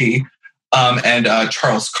Blaschke and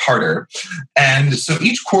Charles Carter. And so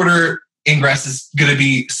each quarter ingress is going to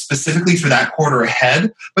be specifically for that quarter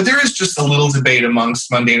ahead, but there is just a little debate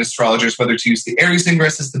amongst mundane astrologers whether to use the Aries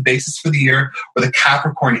ingress as the basis for the year or the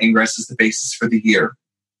Capricorn ingress as the basis for the year.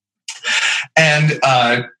 And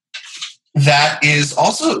that is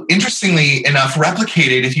also, interestingly enough,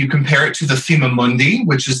 replicated if you compare it to the Thema Mundi,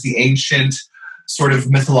 which is the ancient sort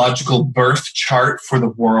of mythological birth chart for the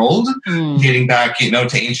world, dating back,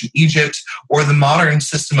 to ancient Egypt, or the modern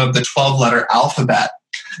system of the 12-letter alphabet.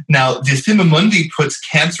 Now, the Thema Mundi puts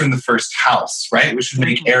Cancer in the first house, right? Which would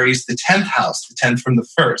make Aries the 10th house, the 10th from the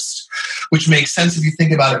first, which makes sense if you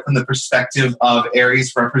think about it from the perspective of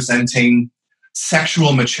Aries representing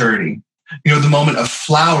sexual maturity. The moment of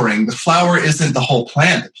flowering. The flower isn't the whole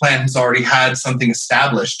plant. The plant has already had something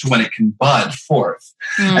established to when it can bud forth.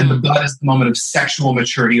 And the bud is the moment of sexual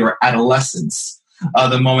maturity or adolescence,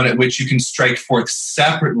 the moment at which you can strike forth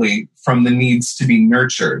separately from the needs to be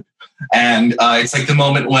nurtured. And it's like the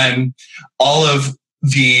moment when all of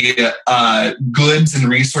the goods and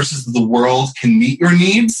resources of the world can meet your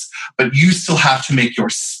needs, but you still have to make your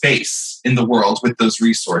space in the world with those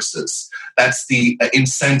resources. That's the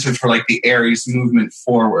incentive for like the Aries movement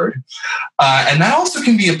forward. And that also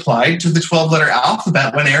can be applied to the 12-letter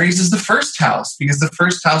alphabet when Aries is the first house, because the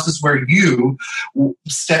first house is where you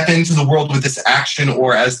step into the world with this action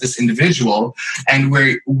or as this individual, and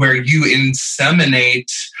where you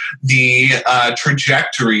inseminate the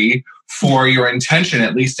trajectory for your intention,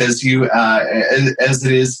 at least as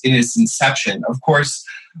it is in its inception. Of course,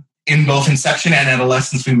 in both inception and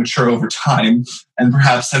adolescence, we mature over time and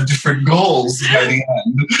perhaps have different goals by the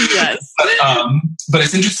end. Yes. But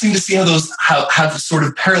it's interesting to see how those have sort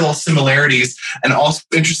of parallel similarities, and also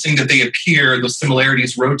interesting that those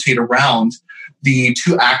similarities rotate around the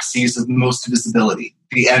 2 axes of most visibility,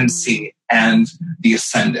 the NC and the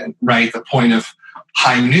ascendant, right? The point of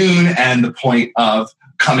high noon and the point of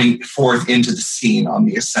coming forth into the scene on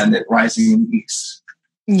the ascendant, rising in the east.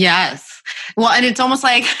 Yes. Well, and it's almost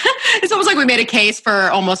like we made a case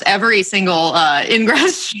for almost every single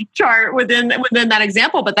ingress chart within that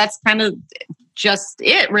example, but that's kind of just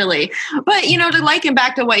it, really. But, to liken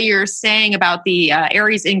back to what you're saying about the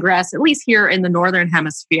Aries ingress, at least here in the Northern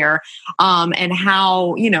Hemisphere, and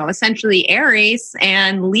how, essentially Aries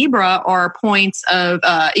and Libra are points of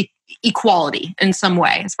equality in some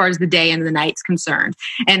way as far as the day and the night's concerned,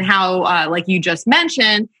 and how like you just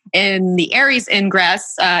mentioned, in the Aries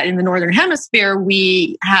ingress in the Northern Hemisphere,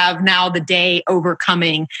 we have now the day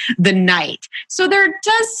overcoming the night. So there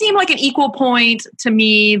does seem like an equal point to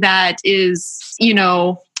me that is,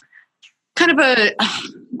 kind of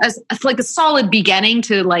a solid beginning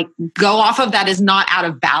to like go off of that is not out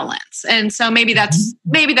of balance. And so maybe that's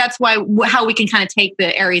how we can kind of take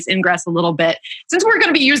the Aries ingress a little bit, since we're going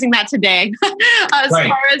to be using that today as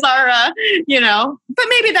far as our, but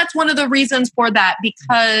maybe that's one of the reasons for that,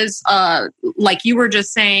 because like you were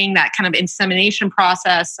just saying, that kind of insemination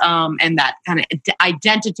process and that kind of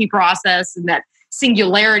identity process and that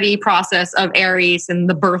singularity process of Aries and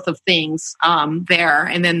the birth of things there,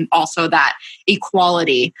 and then also that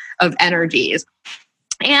equality of energies.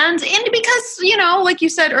 And because, like you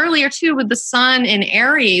said earlier too, with the sun in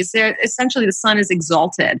Aries, essentially the sun is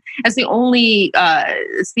exalted as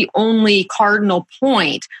it's the only cardinal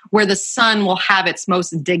point where the sun will have its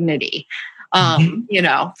most dignity.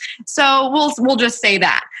 So we'll just say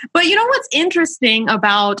that. But what's interesting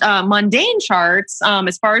about mundane charts,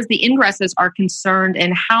 as far as the ingresses are concerned,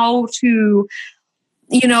 and how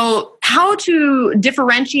how to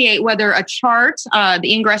differentiate whether a chart,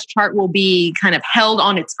 the ingress chart, will be kind of held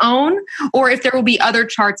on its own, or if there will be other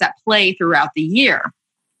charts at play throughout the year.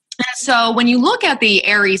 So when you look at the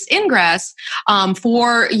Aries ingress,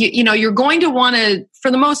 you're going to want to,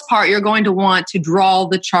 for the most part, you're going to want to draw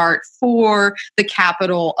the chart for the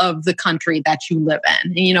capital of the country that you live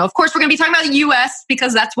in. And, of course, we're going to be talking about the U.S.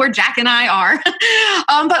 because that's where Jack and I are.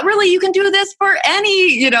 But really, you can do this for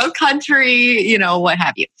any, country, what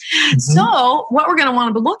have you. Mm-hmm. So what we're going to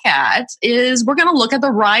want to look at is we're going to look at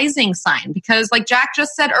the rising sign because, like Jack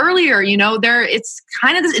just said earlier, it's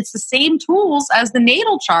the same tools as the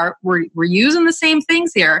natal chart. We're using the same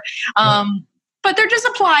things here. But they're just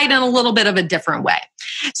applied in a little bit of a different way.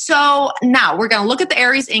 So now we're going to look at the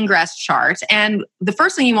Aries ingress chart. And the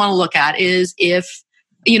first thing you want to look at is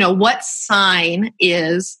what sign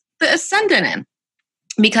is the ascendant in,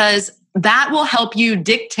 because that will help you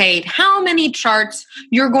dictate how many charts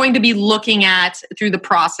you're going to be looking at through the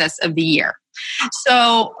process of the year.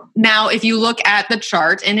 So now if you look at the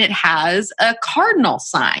chart and it has a cardinal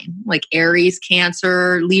sign like Aries,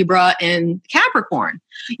 Cancer, Libra, and Capricorn,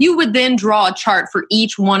 you would then draw a chart for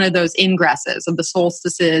each one of those ingresses of the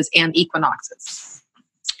solstices and equinoxes.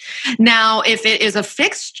 Now, if it is a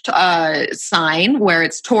fixed sign where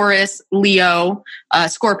it's Taurus, Leo,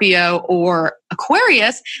 Scorpio, or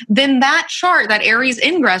Aquarius, then that chart, that Aries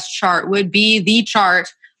ingress chart, would be the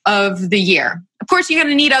chart of the year. Of course, you're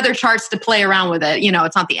going to need other charts to play around with it.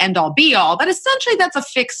 It's not the end all be all, but essentially that's a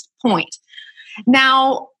fixed point.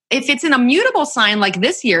 Now, if it's an immutable sign like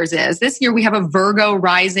this year's is, this year we have a Virgo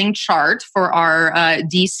rising chart for our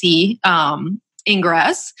DC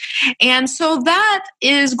ingress. And so that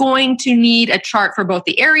is going to need a chart for both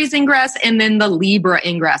the Aries ingress and then the Libra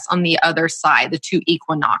ingress on the other side, the two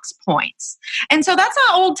equinox points. And so that's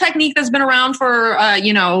an old technique that's been around for,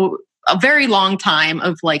 a very long time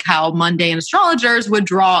of like how mundane astrologers would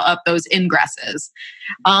draw up those ingresses.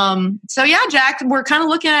 So yeah, Jack, we're kind of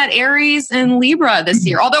looking at Aries and Libra this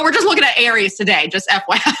year, although we're just looking at Aries today, just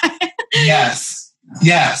FYI. Yes.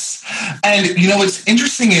 And what's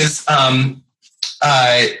interesting is that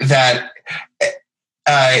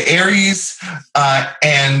Aries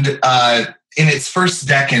and in its first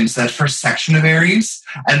decans, that first section of Aries,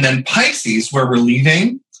 and then Pisces, where we're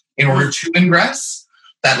leaving in order to ingress,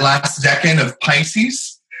 that last decan of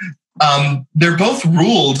Pisces, they're both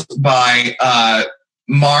ruled by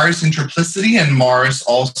Mars in triplicity and Mars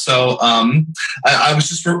also. I was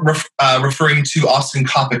just referring to Austin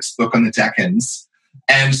Coppock's book on the decans.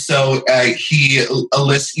 And so he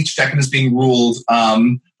lists each decan as being ruled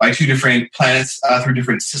by two different planets through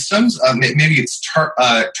different systems. Maybe it's term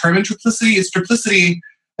and triplicity. It's triplicity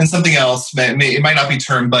and something else. It might not be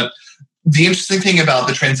term, but the interesting thing about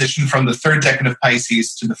the transition from the third decan of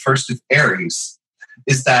Pisces to the first of Aries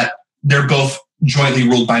is that they're both jointly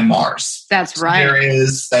ruled by Mars. That's right.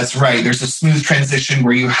 That's right. There's a smooth transition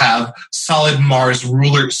where you have solid Mars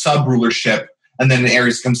sub-rulership, and then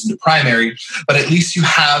Aries comes into primary. But at least you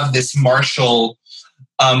have this martial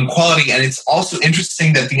quality. And it's also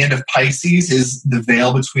interesting that the end of Pisces is the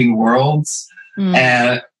veil between worlds.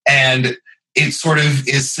 And it sort of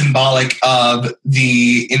is symbolic of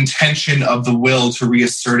the intention of the will to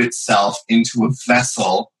reassert itself into a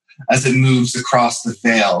vessel as it moves across the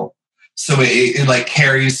veil. So it like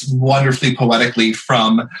carries wonderfully poetically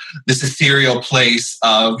from this ethereal place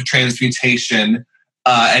of transmutation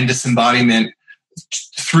and disembodiment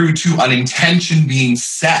through to an intention being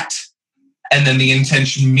set. And then the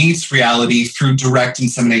intention meets reality through direct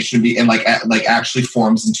insemination and like actually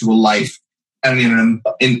forms into a life and in an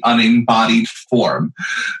unembodied form.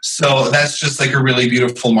 So that's just like a really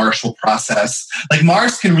beautiful martial process. Like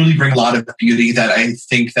Mars can really bring a lot of beauty that I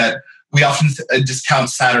think that we often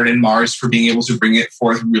discount Saturn and Mars for being able to bring it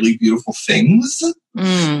forth really beautiful things.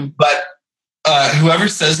 But whoever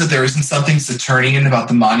says that there isn't something Saturnian about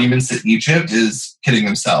the monuments in Egypt is kidding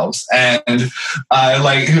themselves. And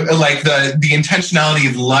like the intentionality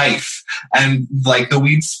of life and like the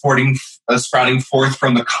weeds sprouting forth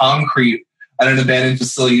from the concrete at an abandoned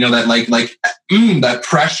facility, that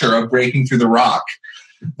pressure of breaking through the rock,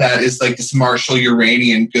 that is like this martial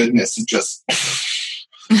Uranian goodness of just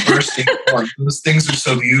bursting forth. Those things are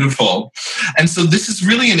so beautiful. And so this is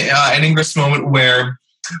really an ingress moment where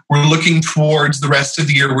we're looking towards the rest of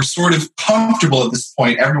the year. We're sort of comfortable at this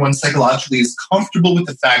point. Everyone psychologically is comfortable with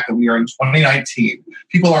the fact that we are in 2019.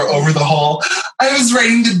 People are over the whole, I was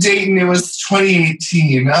writing to date and it was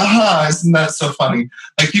 2018. Isn't that so funny?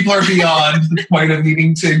 Like people are beyond the point of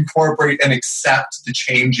needing to incorporate and accept the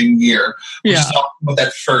changing year, which is all what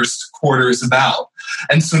that first quarter is about.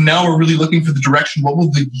 And so now we're really looking for the direction. What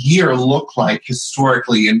will the year look like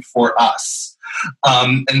historically and for us?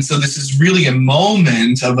 And so this is really a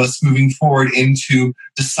moment of us moving forward into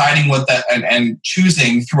deciding what that and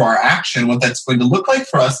choosing through our action what that's going to look like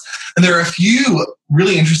for us. And there are a few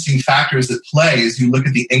really interesting factors at play as you look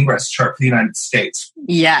at the ingress chart for the United States.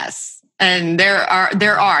 Yes. And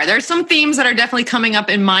there's some themes that are definitely coming up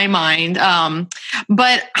in my mind.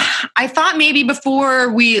 But I thought maybe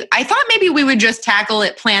we would just tackle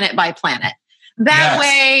it planet by planet. That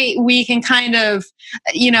way we can kind of,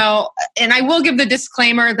 and I will give the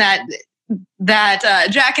disclaimer that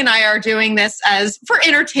Jack and I are doing this as for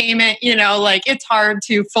entertainment, like it's hard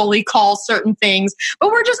to fully call certain things, but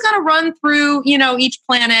we're just going to run through, each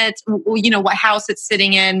planet, what house it's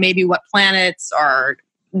sitting in, maybe what planets are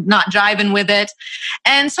not jiving with it.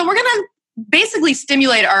 And so we're going to basically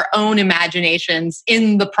stimulate our own imaginations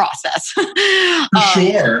in the process.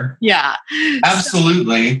 Sure. Yeah.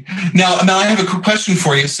 Absolutely. Now, I have a quick question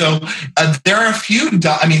for you. So there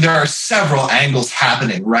are several angles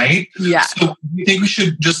happening, right? Yeah. So you think we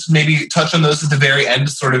should just maybe touch on those at the very end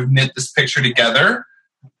to sort of knit this picture together?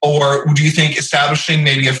 Or do you think establishing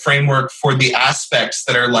maybe a framework for the aspects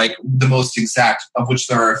that are like the most exact, of which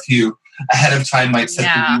there are a few, ahead of time might set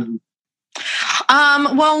the mood?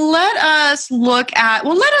 Let us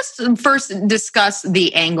first discuss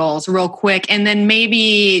the angles real quick, and then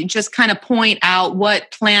maybe just kind of point out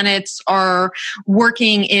what planets are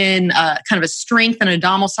working in kind of a strength and a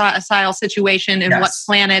domicile situation, and what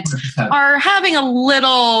planets 100%. Are having a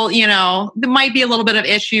little, there might be a little bit of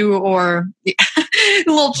issue or a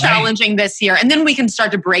little challenging this year, and then we can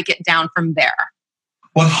start to break it down from there.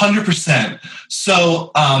 100%.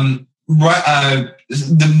 So,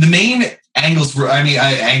 the main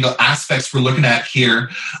aspects we're looking at here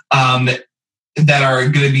that are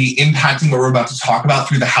going to be impacting what we're about to talk about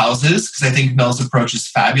through the houses, because I think Mel's approach is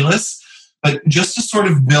fabulous. But just to sort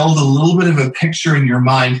of build a little bit of a picture in your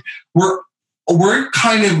mind, we're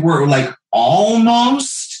like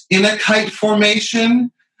almost in a kite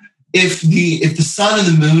formation. If the sun and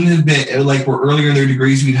the moon had been like were earlier in their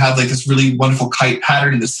degrees, we'd have like this really wonderful kite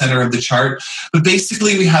pattern in the center of the chart. But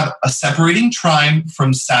basically, we have a separating trine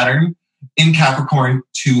from Saturn in Capricorn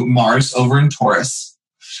to Mars over in Taurus.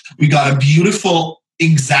 We got a beautiful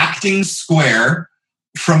exacting square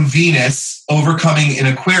from Venus overcoming in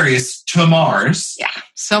Aquarius to Mars. Yeah,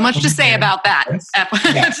 so much to say about that.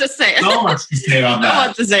 Just say it. So much to say about that. So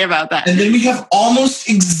much to say about that. And then we have almost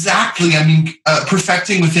exactly,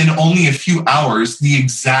 perfecting within only a few hours, the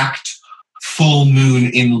exact full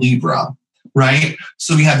moon in Libra, right?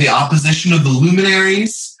 So we have the opposition of the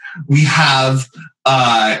luminaries. We have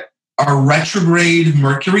our retrograde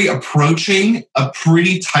Mercury approaching a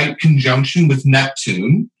pretty tight conjunction with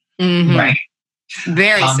Neptune, right?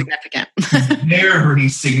 Very significant. Very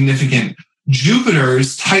significant.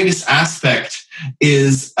 Jupiter's tightest aspect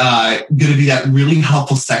is going to be that really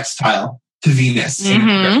helpful sextile to Venus.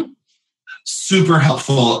 Super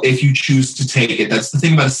helpful if you choose to take it. That's the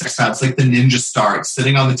thing about a sextile. It's like the ninja star. It's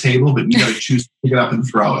sitting on the table, but you got to choose to pick it up and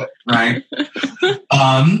throw it, right?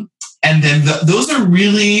 And then those are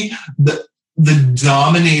really the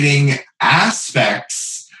dominating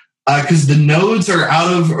aspects because the nodes are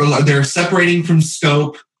they're separating from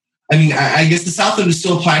scope. I guess the South Node is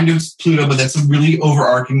still applying to Pluto, but that's a really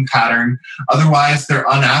overarching pattern. Otherwise, they're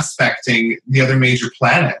unaspecting the other major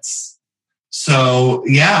planets. So,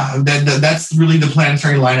 yeah, that's really the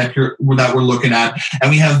planetary lineup here that we're looking at.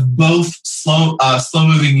 And we have both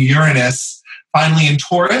slow-moving Uranus finally in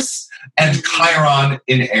Taurus and Chiron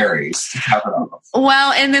in Aries to cap it off.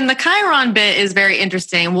 Well, and then the Chiron bit is very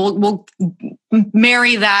interesting. We'll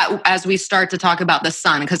marry that as we start to talk about the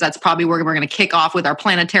sun, because that's probably where we're going to kick off with our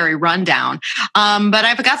planetary rundown. But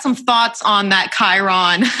I've got some thoughts on that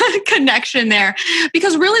Chiron connection there,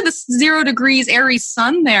 because really the 0 degrees Aries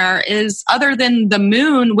sun there is, other than the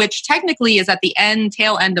moon, which technically is at the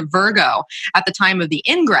tail end of Virgo at the time of the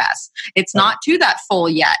ingress. It's not to that full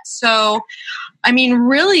yet. So,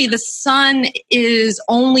 really the sun is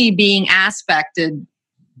only being aspected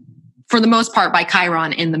for the most part by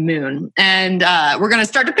Chiron in the moon. And we're going to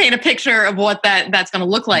start to paint a picture of what that's going to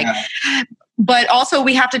look like. Yeah. But also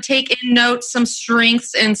we have to take in note some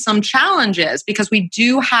strengths and some challenges, because we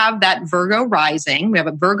do have that Virgo rising. We have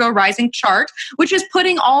a Virgo rising chart, which is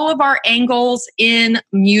putting all of our angles in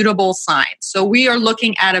mutable signs. So we are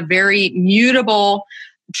looking at a very mutable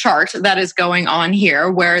chart that is going on here,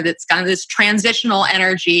 where it's kind of this transitional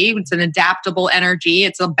energy. It's an adaptable energy.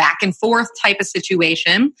 It's a back and forth type of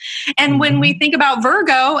situation. And when we think about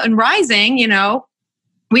Virgo and rising,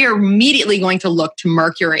 we are immediately going to look to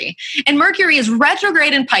Mercury. And Mercury is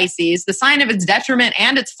retrograde in Pisces, the sign of its detriment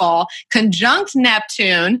and its fall, conjunct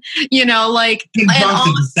Neptune, conjunct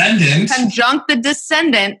the descendant. Conjunct the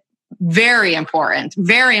descendant. Very important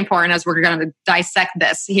as we're going to dissect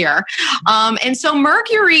this here. And so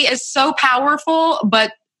Mercury is so powerful,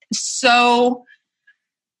 but so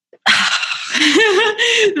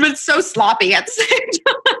but so sloppy at the same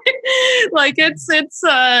time. Like it's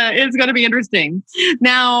going to be interesting.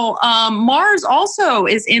 Now, Mars also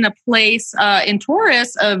is in a place in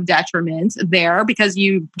Taurus of detriment there, because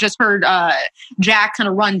you just heard Jack kind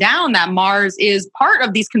of run down that Mars is part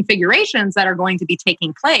of these configurations that are going to be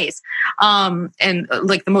taking place, and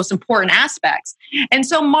like the most important aspects. And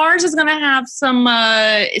so Mars is going to have some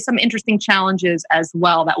interesting challenges as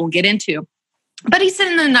well that we'll get into. But he's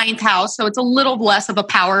sitting in the 9th house, so it's a little less of a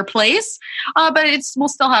power place, but will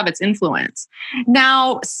still have its influence.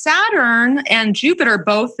 Now, Saturn and Jupiter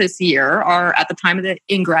both this year are, at the time of the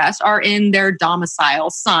ingress, are in their domicile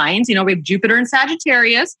signs. We have Jupiter in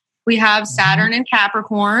Sagittarius, we have Saturn in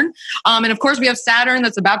Capricorn, and of course we have Saturn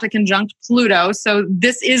that's about to conjunct Pluto. So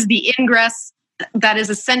this is the ingress that is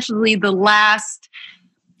essentially the last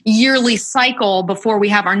yearly cycle before we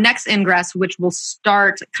have our next ingress, which will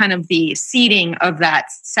start kind of the seeding of that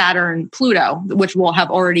Saturn-Pluto, which will have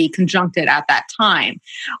already conjuncted at that time.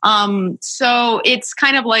 So it's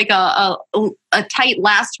kind of like a tight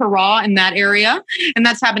last hurrah in that area, and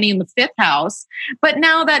that's happening in the 5th house. But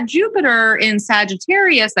now that Jupiter in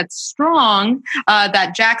Sagittarius, that's strong,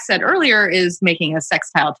 that Jack said earlier is making a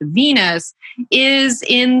sextile to Venus, is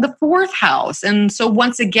in the 4th house. And so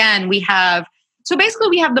once again, we have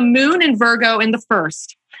the moon in Virgo in the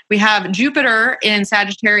 1st. We have Jupiter in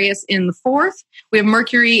Sagittarius in the 4th. We have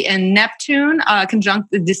Mercury and Neptune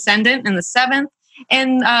conjunct the descendant in the 7th.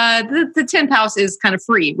 And the 10th house is kind of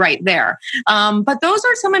free right there. But those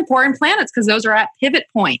are some important planets because those are at pivot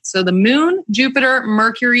points. So the moon, Jupiter,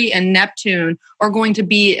 Mercury, and Neptune are going to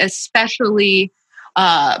be especially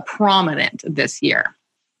prominent this year.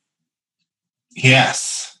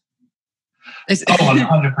 Yes.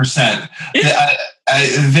 100%.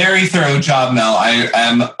 Very thorough job, Mel.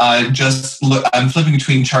 I'm flipping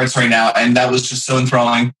between charts right now, and that was just so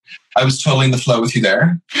enthralling. I was totally in the flow with you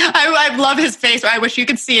there. I love his face. I wish you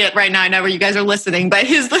could see it right now. I know you guys are listening, but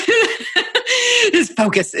his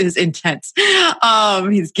focus is intense.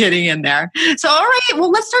 He's getting in there. So, all right.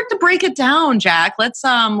 Well, let's start to break it down, Jack. Let's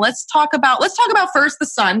talk about first the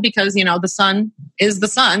sun, because the sun is the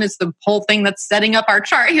sun. It's the whole thing that's setting up our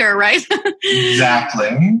chart here, right?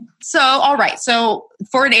 Exactly. So, all right. So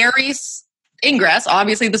for an Aries ingress,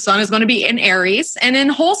 obviously the sun is going to be in Aries, and in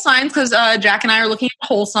whole signs, because Jack and I are looking at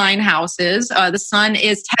whole sign houses, the sun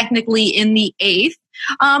is technically in the 8th.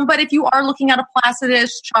 But if you are looking at a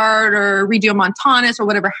Placidus chart or Regiomontanus or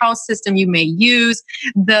whatever house system you may use,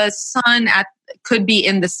 the sun could be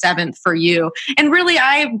in the 7th for you. And really,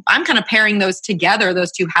 I'm kind of pairing those together,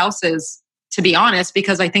 those two houses, to be honest,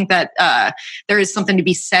 because I think that there is something to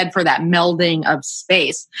be said for that melding of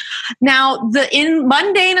space. Now, in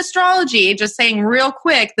mundane astrology, just saying real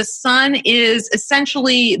quick, the sun is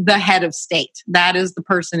essentially the head of state. That is the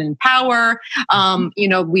person in power.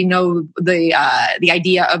 We know the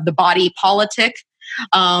idea of the body politic.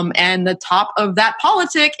 And the top of that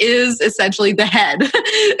politic is essentially the head,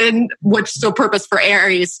 and which so purpose for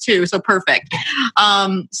Aries too. So perfect.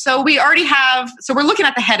 So we're looking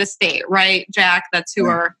at the head of state, right, Jack? That's who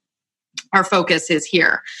our focus is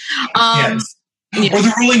here. Yes. Or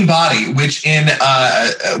the ruling body, which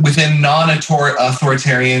within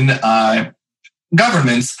non-authoritarian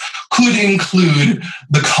governments could include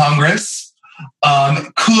the Congress,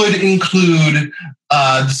 could include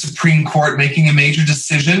the Supreme Court making a major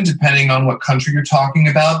decision, depending on what country you're talking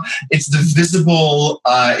about. It's the visible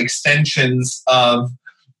extensions of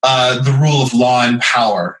the rule of law and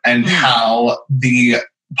power, and how the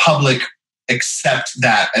public accept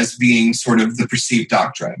that as being sort of the perceived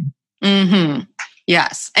doctrine. Mm-hmm.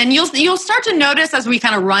 Yes. And you'll start to notice as we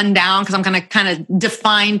kind of run down, because I'm going to kind of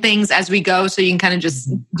define things as we go, so you can kind of just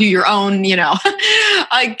do your own,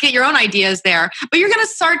 get your own ideas there. But you're going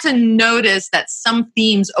to start to notice that some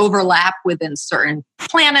themes overlap within certain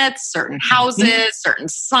planets, certain houses, certain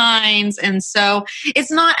signs. And so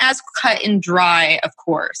it's not as cut and dry, of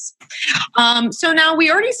course. So now we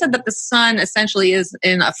already said that the sun essentially is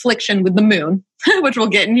in affliction with the moon, which we'll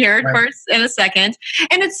get in here first in a second.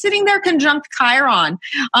 And it's sitting there conjunct Chiron.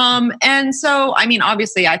 And so,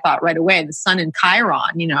 obviously I thought right away, the sun in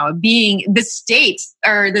Chiron, being this state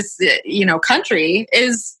or this, country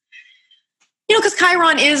is, because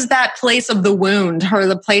Chiron is that place of the wound, or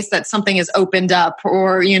the place that something is opened up,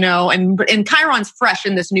 or, and Chiron's fresh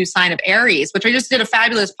in this new sign of Aries, which I just did a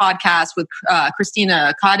fabulous podcast with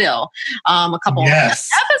Christina Caudill a couple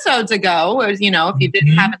episodes ago. If you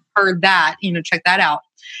haven't heard that, check that out.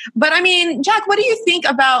 But I mean, Jack, what do you think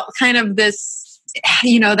about kind of this,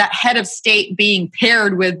 that head of state being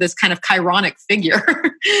paired with this kind of Chironic figure?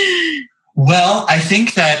 Well, I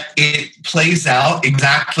think that it plays out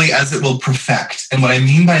exactly as it will perfect. And what I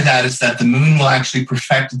mean by that is that the moon will actually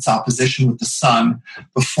perfect its opposition with the sun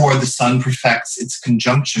before the sun perfects its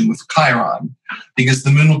conjunction with Chiron, because the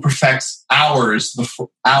moon will perfect hours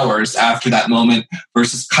after that moment,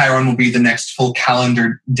 versus Chiron will be the next full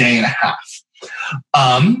calendar day and a half.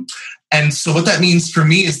 And so what that means for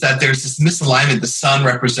me is that there's this misalignment, the sun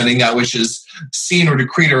representing that which is seen or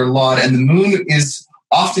decreed or laud, and the moon is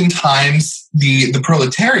oftentimes the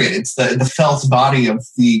proletariat. It's the felt body of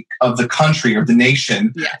the country or the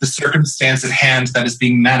nation, the circumstance at hand that is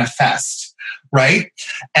being manifest, right?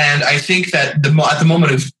 And I think that at the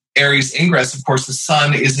moment of Aries ingress, of course, the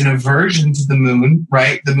sun is in aversion to the moon,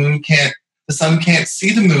 right? The sun can't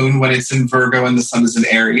see the moon when it's in Virgo and the sun is in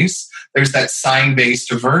Aries. There's that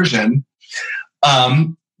sign-based aversion,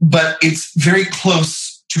 but it's very close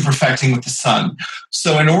to perfecting with the sun.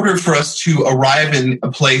 So in order for us to arrive in a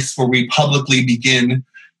place where we publicly begin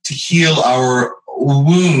to heal our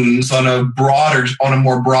wounds on a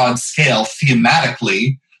more broad scale,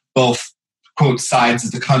 thematically, both quote sides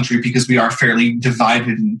of the country, because we are fairly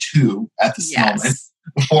divided in two at this moment,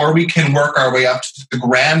 before we can work our way up to the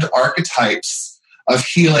grand archetypes of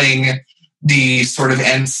healing the sort of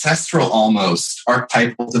ancestral almost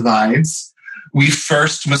archetypal divides, we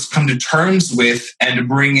first must come to terms with and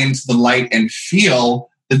bring into the light and feel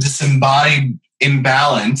the disembodied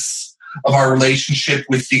imbalance of our relationship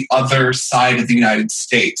with the other side of the United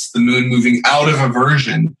States, the moon moving out of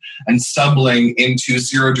aversion and stumbling into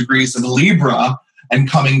 0 degrees of Libra and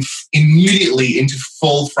coming immediately into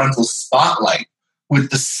full frontal spotlight with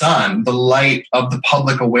the sun, the light of the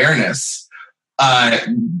public awareness.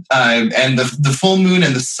 And the full moon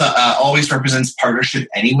and the sun always represents partnership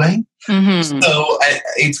anyway. Mm-hmm. So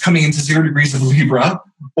it's coming into 0 degrees of Libra,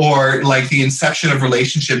 or like the inception of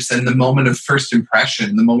relationships and the moment of first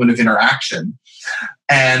impression, the moment of interaction.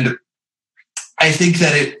 And I think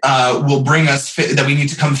that it will bring us, that we need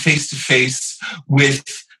to come face to face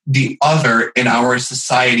with the other in our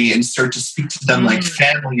society and start to speak to them like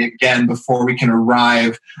family again before we can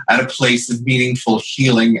arrive at a place of meaningful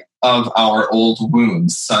healing of our old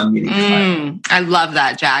wounds. Sun meeting fire. I love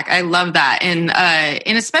that, Jack. I love that. And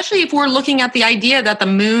especially if we're looking at the idea that the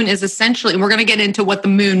moon is essentially, we're going to get into what the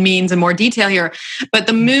moon means in more detail here, but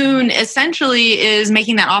the moon essentially is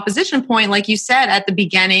making that opposition point, like you said, at the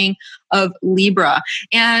beginning of Libra.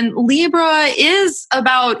 And Libra is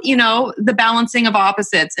about, the balancing of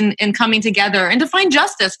opposites and coming together and to find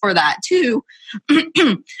justice for that too.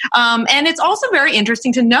 And it's also very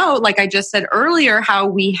interesting to note, like I just said earlier, how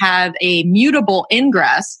we have a mutable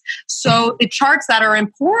ingress. So the charts that are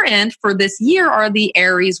important for this year are the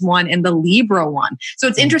Aries one and the Libra one. So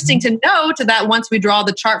it's interesting to note that once we draw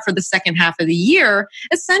the chart for the second half of the year,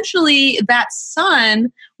 essentially that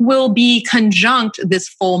sun will be conjunct this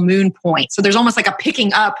full moon point. So there's almost like a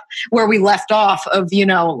picking up where we left off of,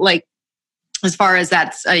 as far as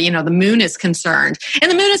that's, the moon is concerned.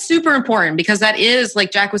 And the moon is super important because that is,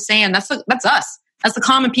 like Jack was saying, that's us. That's the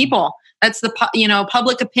common people. That's the,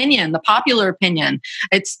 public opinion, the popular opinion.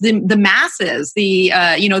 It's the masses, the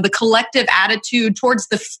collective attitude towards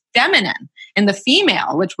the feminine and the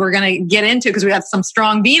female, which we're going to get into because we have some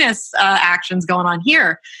strong Venus actions going on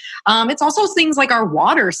here. It's also things like our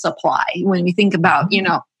water supply when we think about,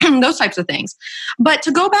 those types of things. But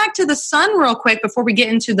to go back to the sun real quick before we get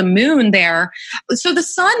into the moon there. So the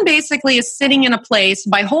sun basically is sitting in a place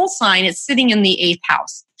by whole sign, it's sitting in the 8th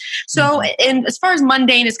house. So and as far as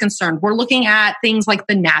mundane is concerned, we're looking at things like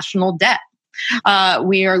the national debt.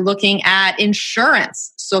 We are looking at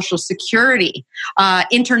insurance, Social Security,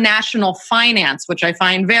 international finance, which I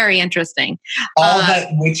find very interesting. All that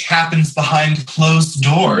which happens behind closed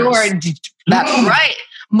doors. That's right.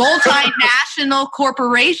 Multinational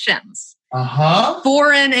corporations,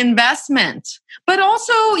 foreign investment, but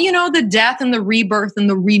also, the death and the rebirth and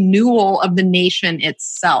the renewal of the nation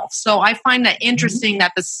itself. So I find that interesting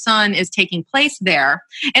that the sun is taking place there.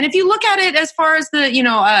 And if you look at it as far as the,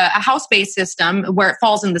 a house-based system where it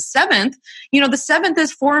falls in the 7th, the 7th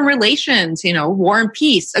is foreign relations, war and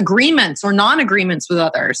peace, agreements or non-agreements with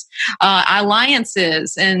others,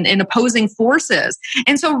 alliances and opposing forces.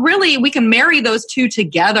 And so really we can marry those two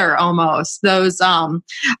together almost. Those,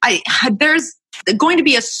 going to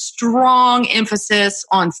be a strong emphasis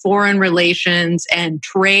on foreign relations and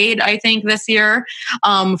trade, I think, this year,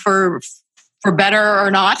 for better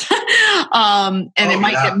or not. And it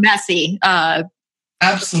might get messy.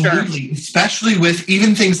 Absolutely, sure. Especially with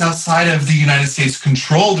even things outside of the United States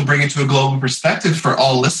control, to bring it to a global perspective for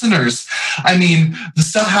all listeners. I mean, the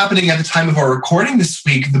stuff happening at the time of our recording this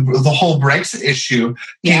week, the whole Brexit issue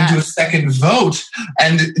came to a second vote,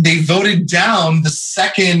 and they voted down the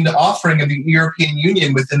second offering of the European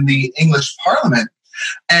Union within the English Parliament.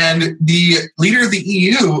 And the leader of the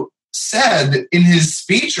EU said in his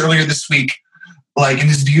speech earlier this week, like in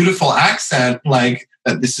his beautiful accent, like,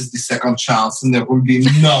 that this is the second chance and there will be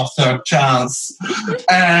no third chance.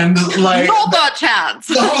 And like... No third chance.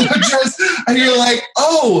 And you're like,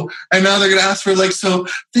 oh, and now they're going to ask for like, so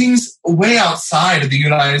things way outside of the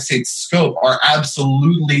United States scope are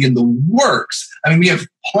absolutely in the works. I mean, we have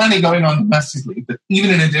plenty going on domestically, but even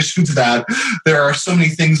in addition to that, there are so many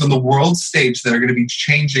things on the world stage that are going to be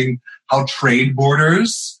changing how trade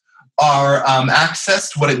borders are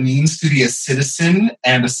accessed, what it means to be a citizen,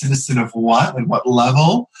 and a citizen of what and what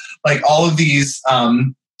level. Like all of these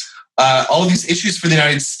issues for the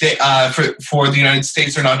United States, for the United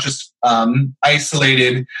States, are not just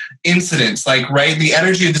isolated incidents. Like, right, the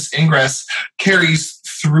energy of this ingress carries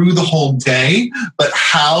through the whole day, but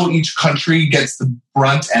how each country gets the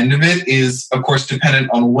brunt end of it is, of course, dependent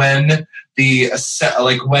on when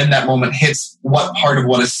when that moment hits, what part of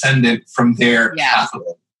what ascendant from there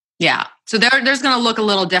capital. Yeah. So there's going to look a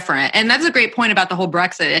little different. And that's a great point about the whole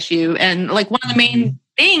Brexit issue. And like one of the main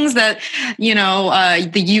things that,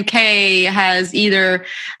 the UK has either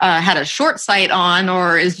had a short sight on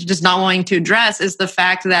or is just not wanting to address is the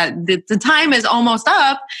fact that the time is almost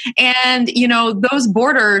up. And, those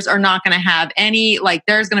borders are not going to have any, like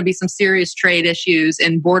there's going to be some serious trade issues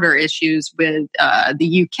and border issues with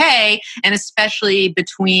the UK, and especially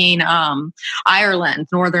between Ireland,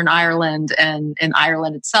 Northern Ireland and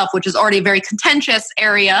Ireland itself, which is already a very contentious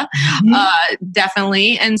area,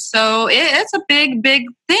 definitely. And so it's a big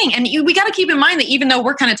thing. And we got to keep in mind that even though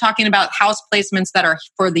we're kind of talking about house placements that are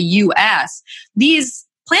for the U.S., these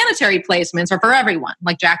planetary placements are for everyone,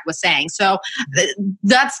 like Jack was saying. So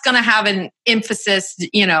that's going to have an emphasis,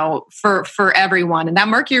 for everyone. And that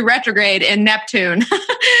Mercury retrograde in Neptune,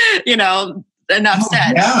 enough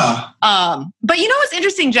said. Yeah. But what's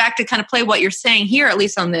interesting, Jack, to kind of play what you're saying here, at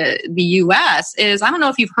least on the U.S., is I don't know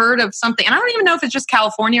if you've heard of something, and I don't even know if it's just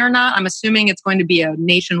California or not. I'm assuming it's going to be a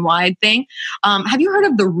nationwide thing. Have you heard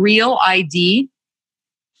of the Real ID?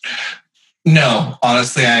 No,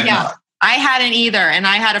 honestly, I have not. I hadn't either. And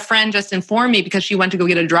I had a friend just inform me because she went to go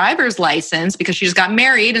get a driver's license because she just got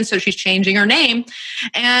married. And so she's changing her name.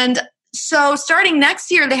 And so starting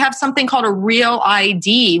next year, they have something called a Real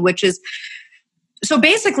ID, which is, so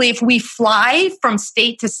basically, if we fly from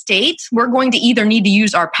state to state, we're going to either need to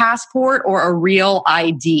use our passport or a Real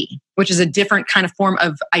ID, which is a different kind of form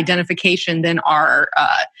of identification than our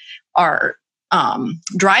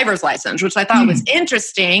driver's license, which I thought was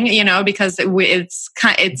interesting, because it's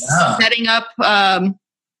setting up.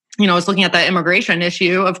 I was looking at that immigration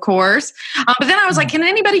issue, of course. But then I was like, can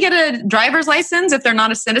anybody get a driver's license if they're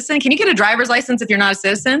not a citizen? Can you get a driver's license if you're not a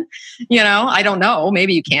citizen? I don't know.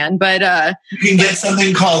 Maybe you can, but... you can get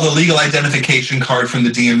something called a legal identification card from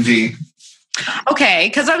the DMV. Okay,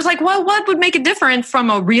 because I was like, well, what would make it different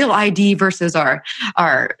from a Real ID versus our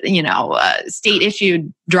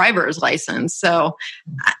state-issued driver's license? So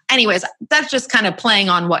anyways, that's just kind of playing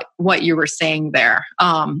on what you were saying there,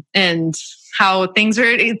 and how things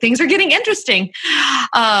are getting interesting.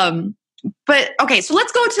 But okay, so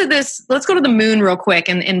let's go to the moon real quick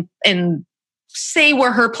and say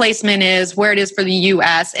where her placement is, where it is for the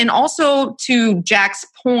US. And also to Jack's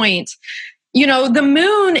point, the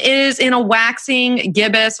moon is in a waxing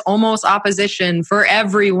gibbous, almost opposition for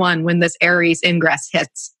everyone when this Aries ingress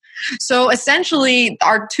hits. So essentially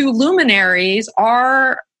our two luminaries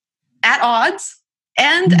are at odds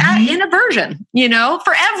and in aversion,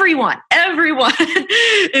 for everyone. Everyone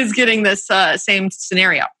is getting this same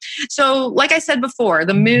scenario. So like I said before,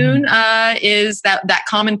 the moon is that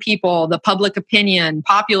common people, the public opinion,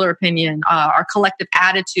 popular opinion, our collective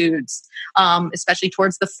attitudes, especially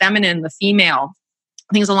towards the feminine, the female,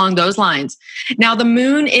 things along those lines. Now, the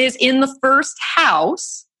moon is in the first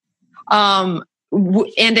house,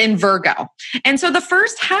 and in Virgo. And so the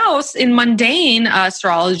first house in mundane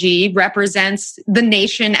astrology represents the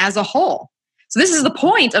nation as a whole. So this is the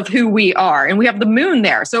point of who we are. And we have the moon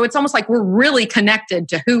there. So it's almost like we're really connected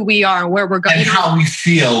to who we are and where we're going. And how we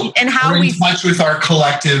feel. And how we're in touch with our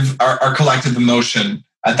collective emotion.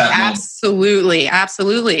 at that moment. Absolutely,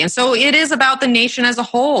 absolutely. And so it is about the nation as a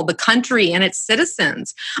whole, the country and its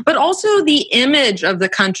citizens, but also the image of the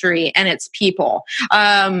country and its people.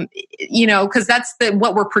 Because that's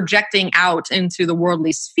what we're projecting out into the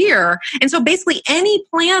worldly sphere. And so basically any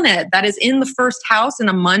planet that is in the first house in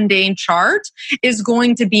a mundane chart is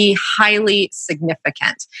going to be highly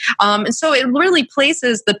significant. And so it really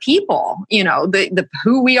places the people, the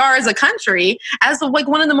who we are as a country as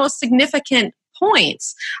one of the most significant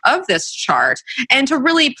points of this chart. And to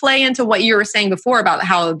really play into what you were saying before about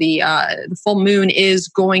how the full moon is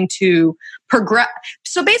going to progress.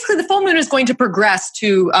 So basically the full moon is going to progress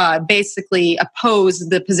to basically oppose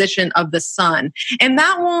the position of the sun. And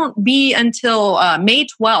that won't be until May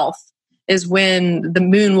 12th is when the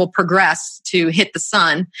moon will progress to hit the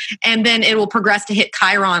sun. And then it will progress to hit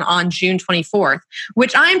Chiron on June 24th,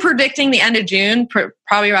 which I'm predicting the end of June,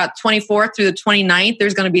 probably about 24th through the 29th,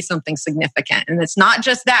 there's going to be something significant. And it's not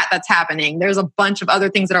just that's happening. There's a bunch of other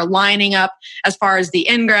things that are lining up as far as the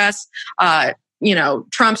ingress,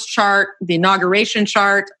 Trump's chart, the inauguration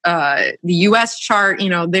chart, the US chart,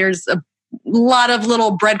 there's a lot of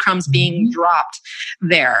little breadcrumbs being dropped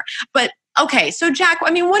there. But okay, so Jack,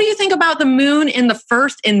 what do you think about the moon in the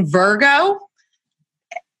first in Virgo?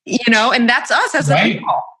 And that's us as a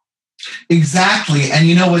people. Exactly. And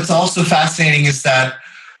what's also fascinating is that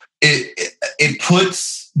it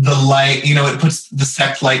puts the light, it puts the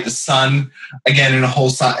sect light, the sun, again in a whole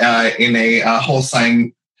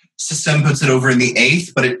sign system, puts it over in the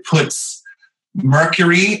 8th, but it puts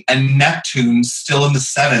Mercury and Neptune still in the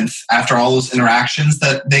 7th after all those interactions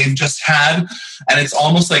that they've just had. And it's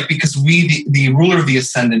almost like because the ruler of the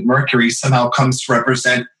ascendant, Mercury, somehow comes to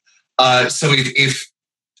represent. So if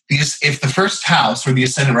the first house or the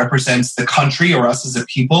ascendant represents the country or us as a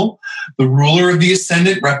people, the ruler of the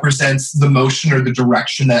ascendant represents the motion or the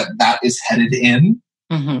direction that is headed in.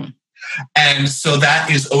 Mm-hmm. And so that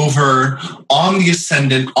is over on the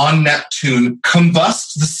ascendant, on Neptune,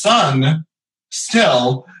 combusts the sun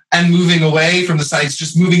still and moving away from the sun. It's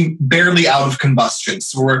just moving barely out of combustion.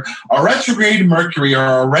 So we're a retrograde Mercury or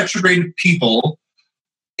a retrograde people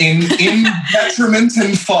in detriment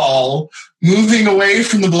and fall, moving away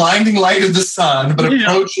from the blinding light of the sun, but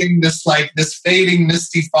approaching this fading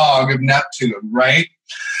misty fog of Neptune, right?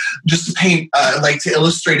 Just to paint, to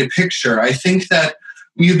illustrate a picture, I think that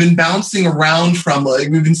we have been bouncing around from,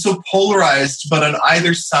 we've been so polarized, but on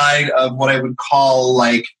either side of what I would call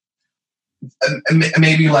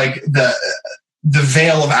maybe the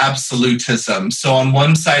veil of absolutism. So on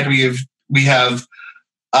one side we have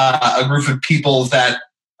a group of people that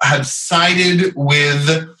have sided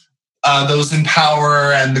with those in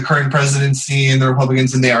power and the current presidency and the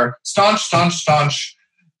Republicans, and they are staunch.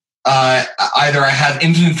 Either I have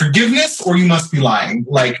infinite forgiveness, or you must be lying,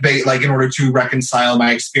 in order to reconcile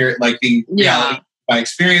my experience, the reality of my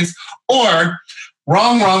experience, or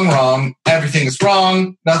wrong, everything is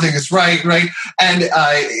wrong, nothing is right. And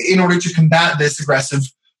in order to combat this aggressive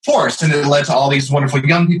force, and it led to all these wonderful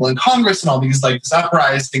young people in Congress and all these this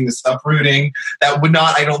uprising, this uprooting that would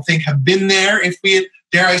not, I don't think, have been there if we had,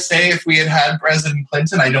 dare I say, if we had President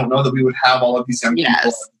Clinton. I don't know that we would have all of these young people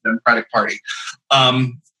in the Democratic Party.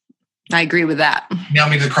 I agree with that. Nail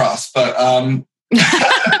me to the cross, but no,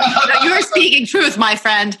 you are speaking truth, my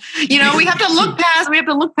friend. We have to look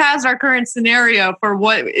past our current scenario for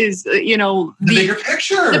what is, the bigger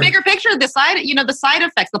picture. The bigger picture, the side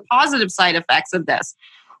effects, the positive side effects of this.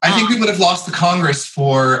 I think we would have lost the Congress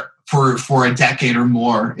for a decade or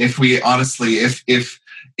more if we honestly, if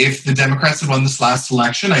the Democrats had won this last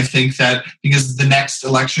election. I think that because the next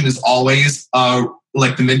election is always the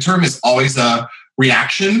midterm is always a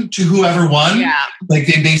reaction to whoever won. Yeah. They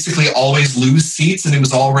basically always lose seats, and it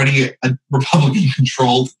was already a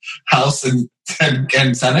Republican-controlled House and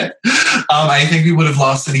Senate. I think we would have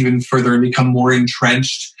lost it even further and become more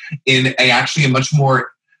entrenched in a much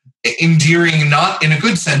more endearing, not in a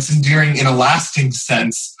good sense, endearing in a lasting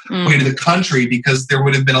sense, way to the country, because there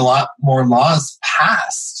would have been a lot more laws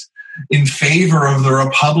passed in favor of the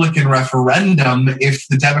Republican referendum if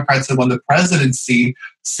the Democrats had won the presidency,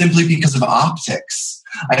 simply because of optics.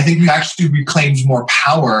 I think we actually reclaimed more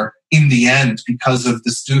power in the end because of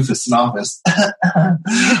the doofus in office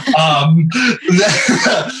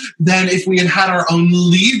than if we had our own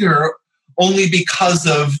leader, only because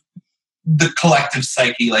of the collective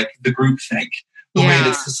psyche, the groupthink, the way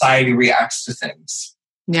that society reacts to things.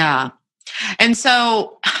 Yeah. And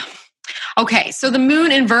so... Okay, so the moon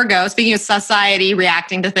in Virgo, speaking of society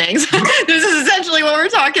reacting to things, this is essentially what we're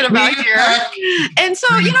talking about here. And so,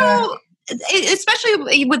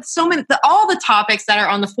 especially with so many, all the topics that are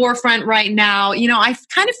on the forefront right now, I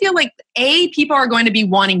kind of feel like people are going to be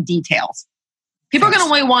wanting details. People are going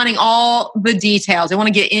to be wanting all the details. They want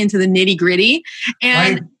to get into the nitty gritty.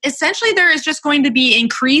 And essentially there is just going to be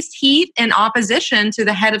increased heat and opposition to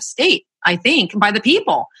the head of state, I think, by the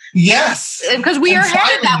people. Yes. Because we are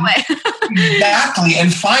headed that way. Exactly.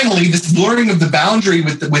 And finally, this blurring of the boundary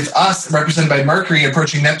with us, represented by Mercury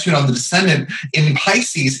approaching Neptune on the descendant in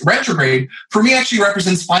Pisces retrograde, for me actually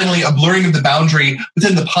represents finally a blurring of the boundary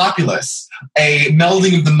within the populace, a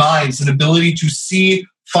melding of the minds, an ability to see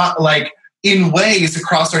in ways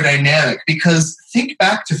across our dynamic. Because think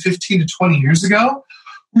back to 15 to 20 years ago,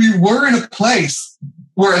 we were in a place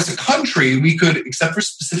where as a country, we could, except for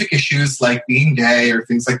specific issues like being gay or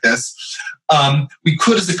things like this, we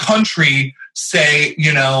could as a country say,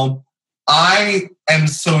 I am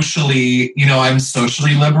socially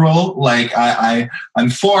liberal. Like I'm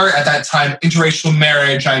for, at that time, interracial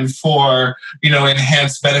marriage. I'm for,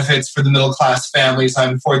 enhanced benefits for the middle class families.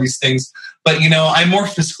 I'm for these things. But, I'm more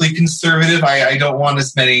fiscally conservative. I don't want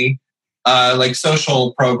as many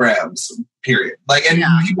social programs, period.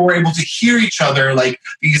 People were able to hear each other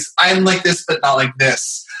I'm like this, but not like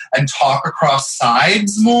this, and talk across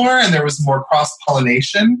sides more. And there was more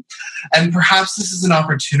cross-pollination. And perhaps this is an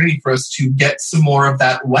opportunity for us to get some more of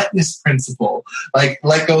that wetness principle,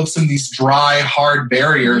 let go of some of these dry, hard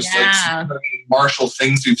barriers, some very martial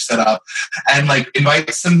things we've set up, and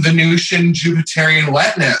invite some Venusian, Jupiterian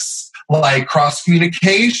wetness.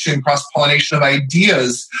 Cross-communication, cross-pollination of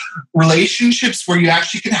ideas, relationships where you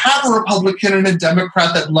actually can have a Republican and a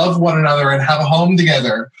Democrat that love one another and have a home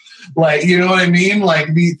together. You know what I mean?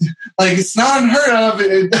 It's not unheard of.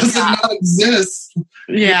 It does not exist.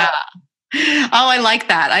 Yeah. Oh, I like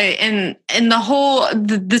that. And the whole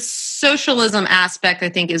the socialism aspect, I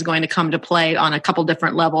think, is going to come to play on a couple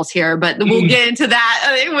different levels here. But we'll get into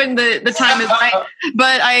that when the time is right.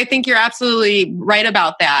 But I think you're absolutely right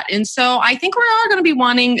about that. And so I think we are going to be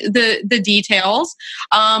wanting the details.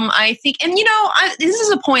 I think, and this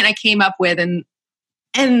is a point I came up with, and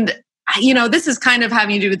this is kind of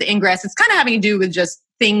having to do with the ingress. It's kind of having to do with just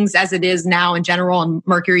things as it is now in general, and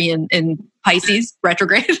Mercury in Pisces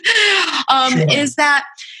retrograde, is that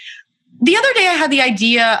the other day I had the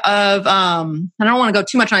idea of, I don't want to go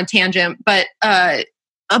too much on a tangent, but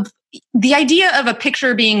of the idea of a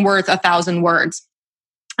picture being worth 1,000 words,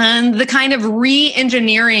 and the kind of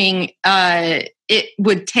re-engineering it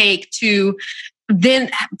would take to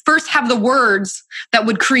then first have the words that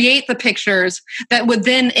would create the pictures that would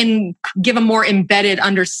then give a more embedded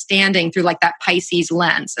understanding through that Pisces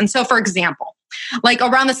lens. And so, for example,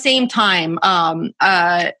 around the same time,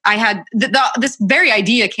 I had this very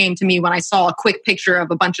idea came to me when I saw a quick picture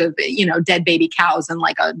of a bunch of dead baby cows in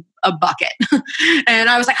a bucket, and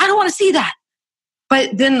I was like, I don't want to see that.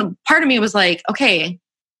 But then part of me was like, okay,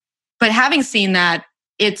 but having seen that,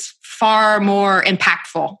 it's far more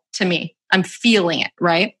impactful to me. I'm feeling it,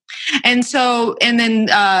 right? And so, and then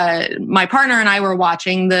my partner and I were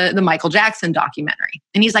watching the Michael Jackson documentary.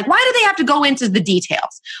 And he's like, why do they have to go into the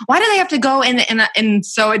details? Why do they have to go in? And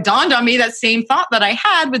so it dawned on me that same thought that I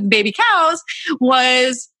had with baby cows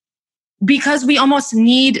was because we almost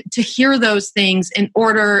need to hear those things in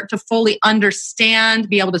order to fully understand,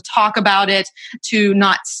 be able to talk about it, to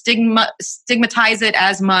not stigmatize it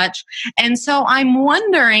as much. And so I'm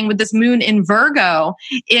wondering with this moon in Virgo,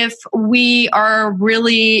 if we are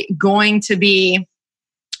really going to be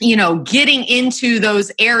getting into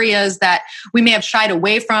those areas that we may have shied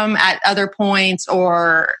away from at other points,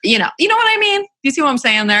 or, you know what I mean? Do you see what I'm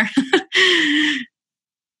saying there?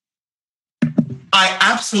 I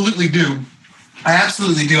absolutely do.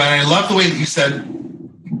 And I love the way that you said,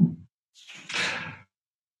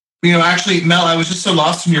 actually, Mel, I was just so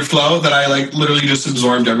lost in your flow that I literally just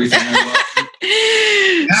absorbed everything.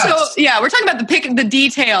 Yes. So yeah, we're talking about the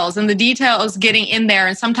details, and the details getting in there.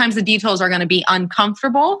 And sometimes the details are going to be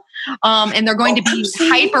uncomfortable, and they're going to be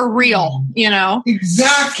hyper real,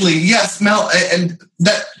 Exactly. Yes, Mel. And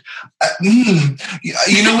that, when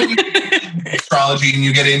you astrology and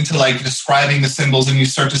you get into describing the symbols and you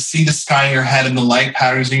start to see the sky in your head and the light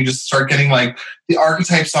patterns, and you just start getting the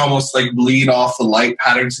archetypes almost bleed off the light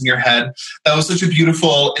patterns in your head. That was such a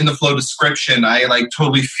beautiful in the flow description. I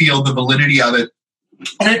totally feel the validity of it.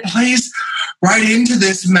 And it plays right into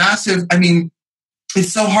this massive,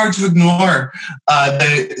 it's so hard to ignore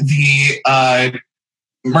the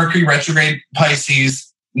Mercury retrograde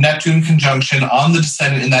Pisces, Neptune conjunction on the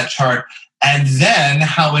descendant in that chart, and then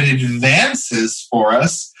how it advances for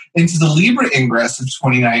us into the Libra ingress of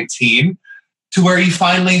 2019, to where you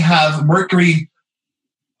finally have Mercury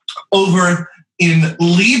over in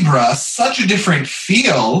Libra, such a different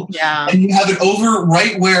feel. Yeah. And you have it over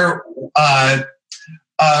right where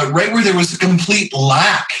there was a complete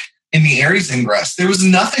lack in the Aries ingress. There was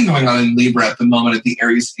nothing going on in Libra at the moment at the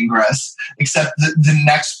Aries ingress, except the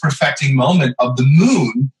next perfecting moment of the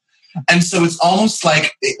moon. And so it's almost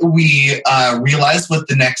like we realize what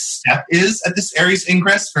the next step is at this Aries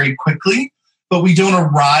ingress very quickly, but we don't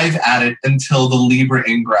arrive at it until the Libra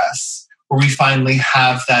ingress, where we finally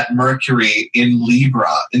have that Mercury in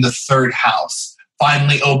Libra in the third house,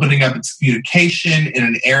 finally opening up its communication in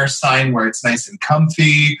an air sign where it's nice and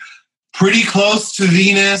comfy, pretty close to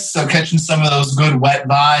Venus, so catching some of those good wet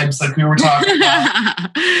vibes like we were talking about.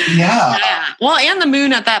 Yeah. Well, and the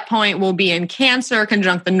moon at that point will be in Cancer,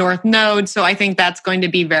 conjunct the North Node. So I think that's going to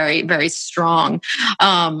be very, very strong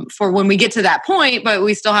for when we get to that point. But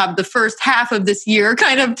we still have the first half of this year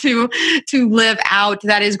kind of to live out.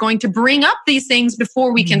 That is going to bring up these things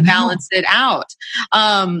before we can balance it out.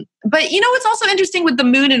 But it's also interesting with the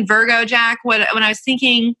moon in Virgo, Jack, when I was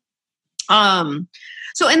thinking,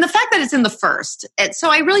 so in the fact that it's in the first, so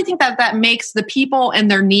I really think that makes the people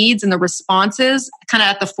and their needs and the responses kind of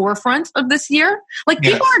at the forefront of this year. Like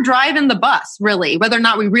people are driving the bus, really, whether or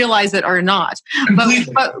not we realize it or not.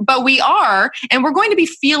 But we are, and we're going to be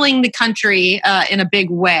feeling the country in a big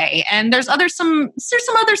way. And there's some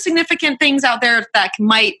other significant things out there that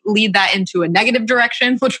might lead that into a negative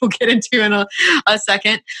direction, which we'll get into in a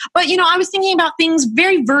second. But I was thinking about things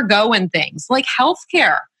very Virgoan things like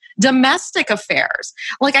healthcare, domestic affairs.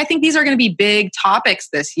 Like, I think these are going to be big topics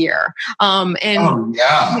this year. And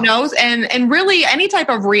really any type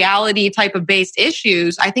of reality type of based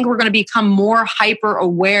issues, I think we're going to become more hyper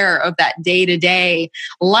aware of that day-to-day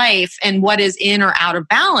life and what is in or out of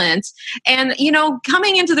balance. And,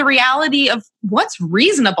 coming into the reality of what's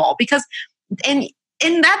reasonable, because,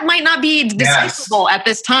 and that might not be decipherable at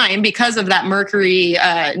this time because of that Mercury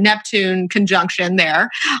Neptune conjunction there.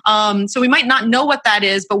 So we might not know what that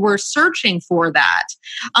is, but we're searching for that.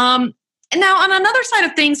 And now on another side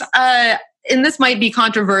of things, and this might be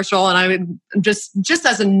controversial, and I would just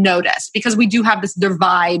as a notice, because we do have this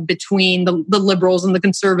divide between the liberals and the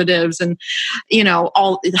conservatives, and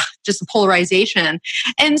all just the polarization.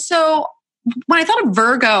 And so when I thought of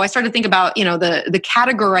Virgo, I started to think about the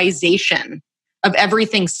categorization of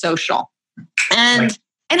everything social, and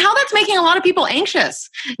how that's making a lot of people anxious,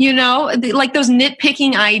 like those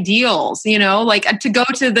nitpicking ideals, like to go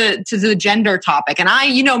to the gender topic. And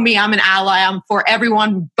me, I'm an ally. I'm for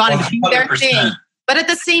everyone wanting to do their thing. But at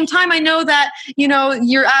the same time, I know that,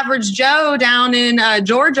 your average Joe down in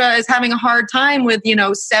Georgia is having a hard time with,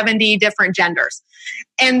 70 different genders.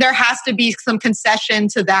 And there has to be some concession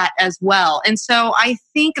to that as well. And so I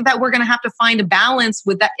think that we're going to have to find a balance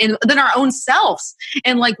with that within our own selves,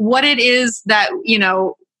 and like what it is that, you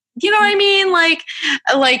know what I mean? Like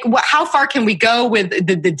how far can we go with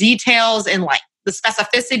the details and like the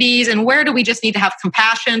specificities, and where do we just need to have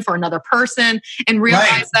compassion for another person and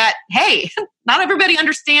realize that, hey, not everybody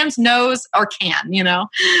understands, knows, or can,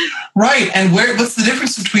 Right. And what's the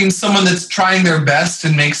difference between someone that's trying their best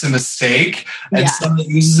and makes a mistake and someone that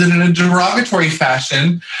uses it in a derogatory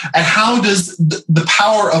fashion? And how does the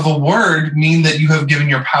power of a word mean that you have given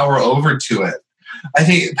your power over to it? I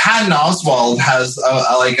think Patton Oswalt has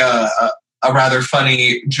a rather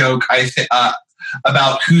funny joke,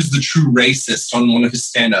 about who's the true racist on one of his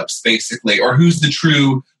stand-ups, basically, or who's the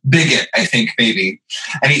true bigot, I think, maybe.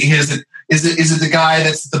 And is it the guy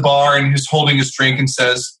that's at the bar and who's holding his drink and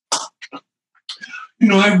says,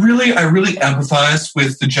 I really empathize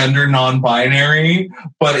with the gender non-binary,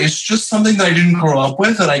 but it's just something that I didn't grow up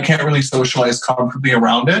with and I can't really socialize comfortably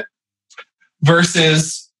around it.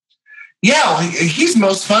 Versus, he's the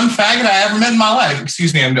most fun faggot I ever met in my life.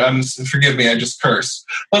 Excuse me, forgive me, I just cursed.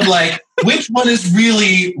 But which one is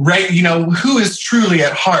really right? Who is truly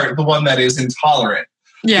at heart the one that is intolerant?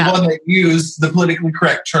 Yeah. The one that used the politically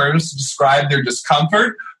correct terms to describe their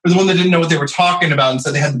discomfort, or the one that didn't know what they were talking about and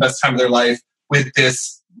said they had the best time of their life with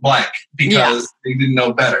this blank because they didn't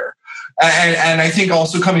know better. And I think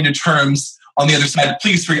also coming to terms on the other side,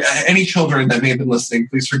 please forgive any children that may have been listening,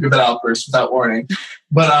 please forgive that outburst without warning.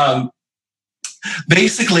 But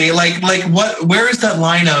basically, where is that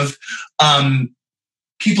line of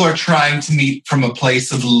people are trying to meet from a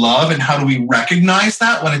place of love, and how do we recognize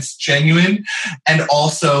that when it's genuine? And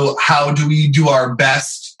also, how do we do our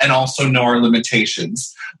best and also know our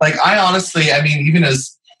limitations? I honestly, even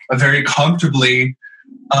as a very comfortably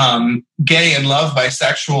gay and love,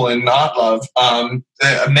 bisexual and not love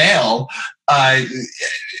a male,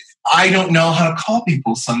 I don't know how to call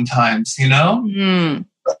people sometimes, And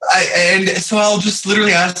so I'll just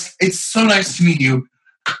literally ask, it's so nice to meet you.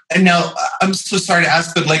 and now I'm so sorry to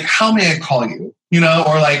ask, but like, how may I call you?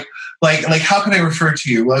 Or like, how can I refer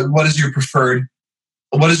to you? What is your preferred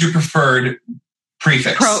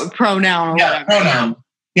prefix? Pronoun. Yeah, pronoun.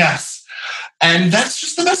 Yes. And that's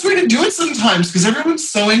just the best way to do it sometimes, because everyone's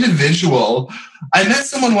so individual. I met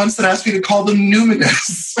someone once that asked me to call them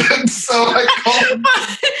numinous. And so I called them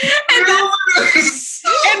numinous.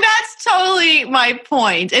 And that's totally my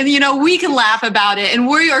point. And, we can laugh about it. And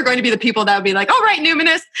we are going to be the people that would be like, all right,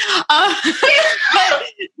 numinous.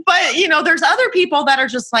 But there's other people that are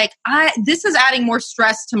just like, this is adding more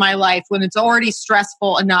stress to my life when it's already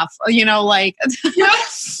stressful enough,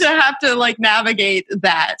 yes. to have to like navigate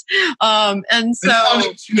that. And so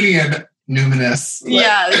numinous.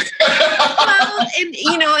 Yes. Well, and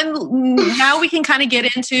now we can kind of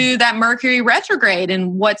get into that Mercury retrograde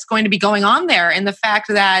and what's going to be going on there. And the fact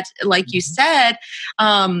that, like you said,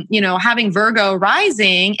 having Virgo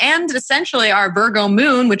rising and essentially our Virgo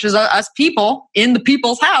moon, which is us people in the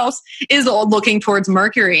people's house, is looking towards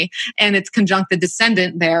Mercury, and it's conjunct the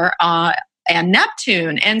descendant there, and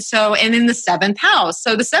Neptune. And in the 7th house.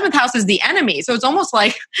 So the 7th house is the enemy. So it's almost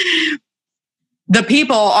like the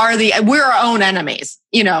people we're our own enemies,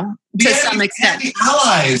 to some extent. And the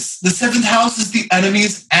allies. The 7th house is the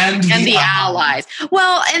enemies and the allies.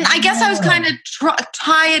 Well, and I guess I was kind of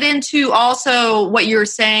tie it into also what you're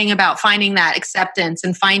saying about finding that acceptance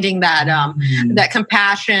and finding that that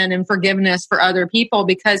compassion and forgiveness for other people,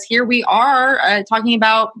 because here we are talking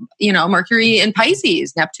about, Mercury in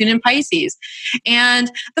Pisces, Neptune in Pisces.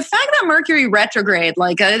 And the fact that Mercury retrograde,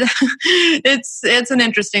 it's an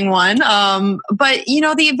interesting one. But,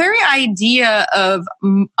 the very idea of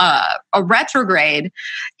a retrograde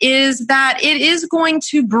is that it is going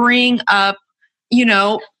to bring up,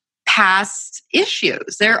 past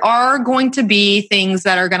issues. There are going to be things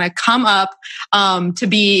that are going to come up to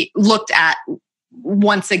be looked at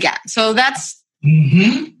once again. So that's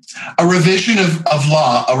a revision of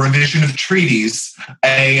law, a revision of treaties,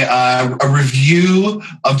 a review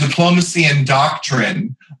of diplomacy and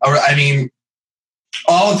doctrine.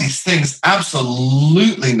 All of these things,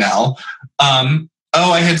 absolutely, Mel.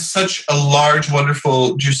 I had such a large,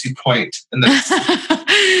 wonderful, juicy point. And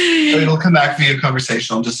it'll come back via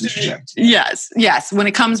conversation. I'll just interject. Yes. When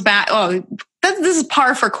it comes back, this is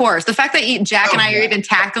par for course. The fact that Jack and I are even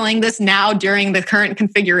tackling this now during the current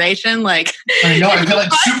configuration, I know, I feel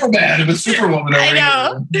like Superman and a Superwoman over here.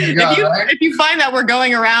 I know. If you find that we're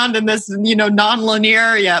going around in this,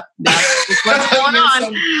 non-linear, yep, that's what's going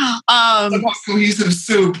on. Some cohesive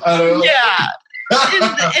soup. Yeah.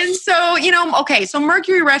 and so, so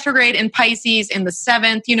Mercury retrograde in Pisces in the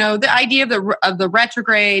 7th, the idea of the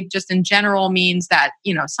retrograde just in general means that,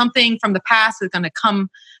 something from the past is going to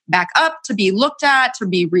come back up to be looked at, to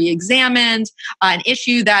be re-examined, an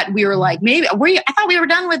issue that we were like, I thought we were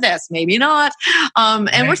done with this, maybe not.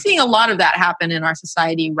 And we're seeing a lot of that happen in our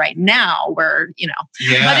society right now where,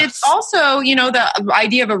 yes. But it's also, the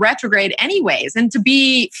idea of a retrograde anyways. And to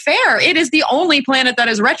be fair, it is the only planet that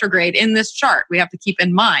is retrograde in this chart. We have to keep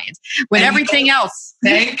in mind when everything else.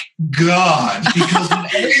 Thank God, because when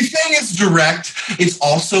everything is direct, it's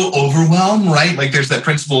also overwhelmed, right? Like there's that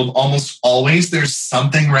principle of almost always there's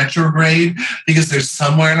something retrograde, because there's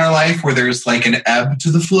somewhere in our life where there's like an ebb to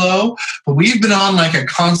the flow. But we've been on like a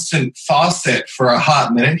constant faucet for a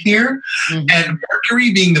hot minute here. Mm-hmm. And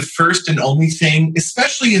Mercury being the first and only thing,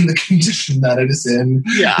 especially in the condition that it is in,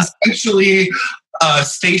 especially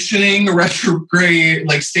stationing retrograde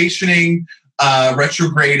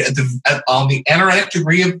on the anaretic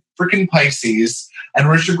degree of freaking Pisces and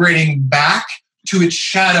retrograding back to its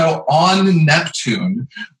shadow on Neptune.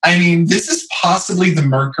 This is possibly the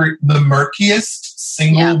murkiest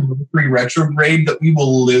single Mercury retrograde that we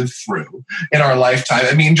will live through in our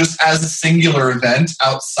lifetime. Just as a singular event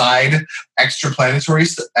outside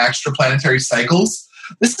extraplanetary cycles,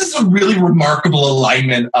 this is a really remarkable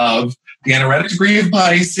alignment of the anaretic degree of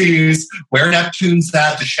Pisces, where Neptune's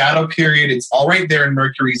at, the shadow period. It's all right there in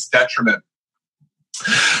Mercury's detriment.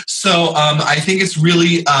 So I think it's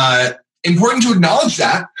really important to acknowledge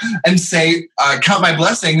that and say, count my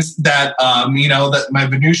blessings that, that my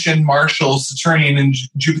Venusian, Martial, Saturnian, and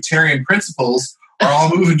Jupiterian principles are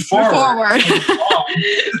all moving forward.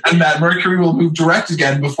 And that Mercury will move direct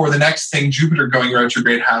again before the next thing, Jupiter going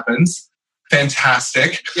retrograde, happens.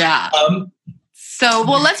 Fantastic. Yeah. So,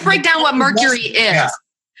 let's break down what Mercury is.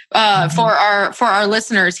 for our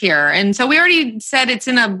listeners here. And so we already said it's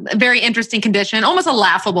in a very interesting condition, almost a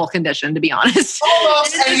laughable condition, to be honest.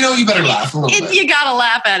 Almost, and you better laugh a little bit. You gotta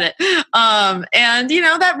laugh at it. And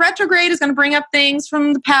that retrograde is going to bring up things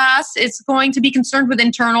from the past. It's going to be concerned with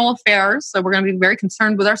internal affairs, so we're going to be very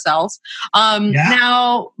concerned with ourselves.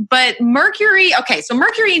 Now, but Mercury. Okay, so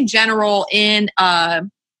Mercury in general and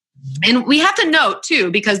we have to note,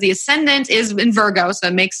 too, because the ascendant is in Virgo, so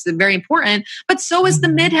it makes it very important, but so is the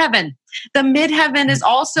midheaven. The midheaven is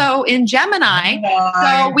also in Gemini,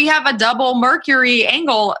 so we have a double Mercury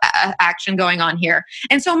angle action going on here.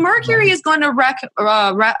 And so Mercury is going to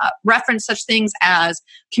reference such things as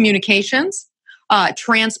communications,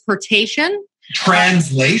 transportation,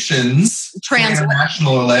 translations,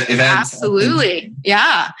 international events. Absolutely,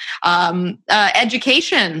 yeah.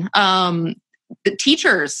 Education, the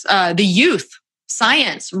teachers, the youth,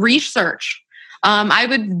 science, research. I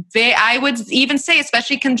would even say,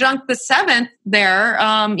 especially conjunct the 7th there,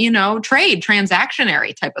 trade,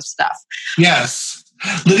 transactionary type of stuff. Yes.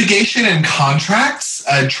 Litigation and contracts,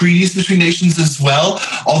 treaties between nations as well,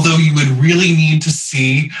 although you would really need to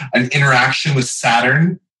see an interaction with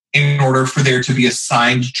Saturn in order for there to be a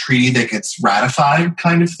signed treaty that gets ratified,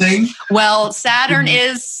 kind of thing. Well, Saturn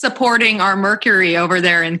is supporting our Mercury over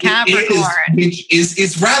there in Capricorn, which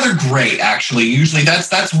is rather great, actually. Usually,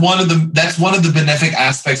 that's one of the benefic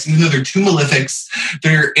aspects. Even though they're two malefics,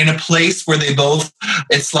 they're in a place where they both.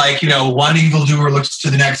 It's like one evildoer looks to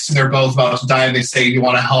the next, and they're both about to die, and they say, "You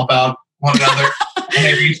want to help out one another?" And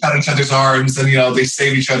they reach out each other's arms, and they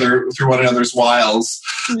save each other through one another's wiles.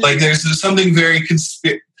 Like there's something very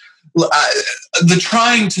the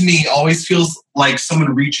trine to me always feels like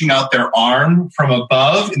someone reaching out their arm from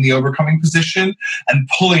above in the overcoming position and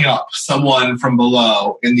pulling up someone from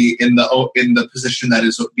below in the position that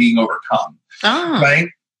is being overcome. Right?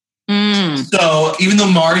 So even though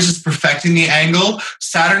Mars is perfecting the angle,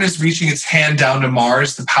 Saturn is reaching its hand down to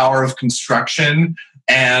Mars, the power of construction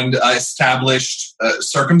and established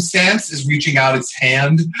circumstance is reaching out its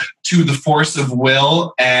hand to the force of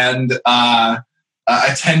will and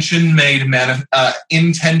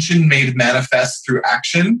intention made manifest through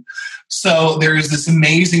action. So there is this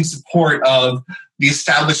amazing support of the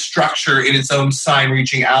established structure in its own sign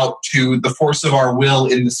reaching out to the force of our will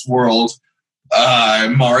in this world,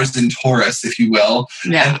 Mars in Taurus, if you will,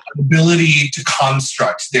 and the ability to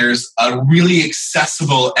construct. There's a really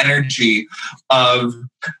accessible energy of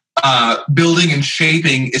building and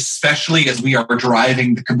shaping, especially as we are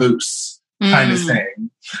driving the caboose kind of thing.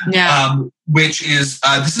 Which is,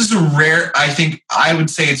 this is a rare, I would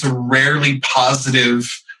say it's a rarely positive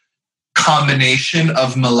combination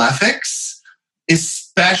of malefics,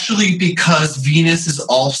 especially because Venus is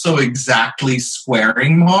also exactly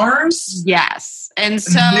squaring Mars. Yes. And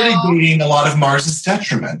so mitigating a lot of Mars's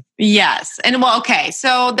detriment. Yes. And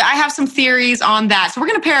so I have some theories on that. So we're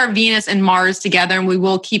going to pair Venus and Mars together, and we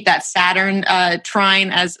will keep that Saturn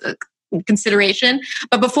trine as a consideration.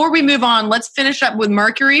 But before we move on, let's finish up with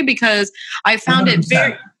Mercury, because I found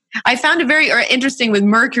 100%. I found it very interesting with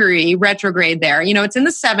Mercury retrograde there. It's in the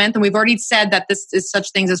 7th, and we've already said that this is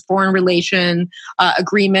such things as foreign relation,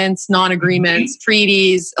 agreements, non-agreements,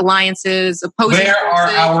 treaties, alliances, opposing Where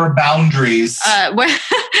forces. Are our boundaries? Well,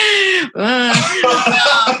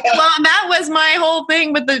 that was my whole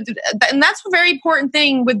thing with and that's a very important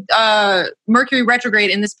thing with Mercury retrograde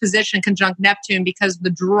in this position conjunct Neptune, because the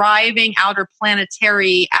driving outer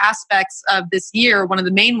planetary aspects of this year, one of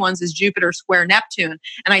the main ones is Jupiter square Neptune.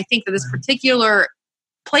 And I think that this particular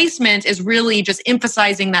placement is really just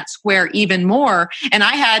emphasizing that square even more. And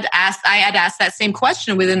I had asked that same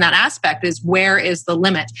question within that aspect, is where is the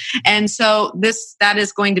limit? And so that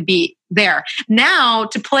is going to be there. Now,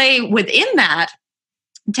 to play within that,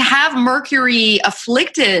 to have Mercury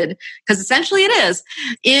afflicted, because essentially it is,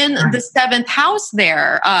 in the 7th house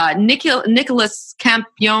there, Nicholas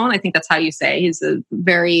Campion, I think that's how you say, he's a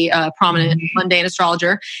very prominent mundane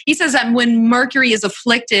astrologer. He says that when Mercury is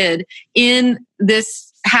afflicted in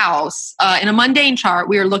this house, in a mundane chart,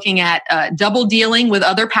 we are looking at double dealing with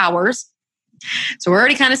other powers. So we're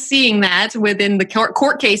already kind of seeing that within the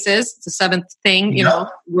court cases. It's the 7th thing,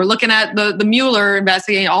 we're looking at the Mueller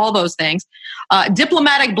investigating all those things.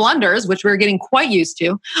 Diplomatic blunders, which we're getting quite used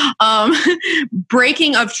to.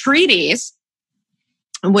 Breaking of treaties,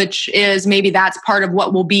 which is maybe that's part of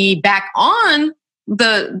what will be back on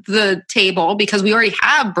the table because we already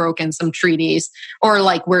have broken some treaties, or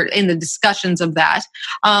like we're in the discussions of that,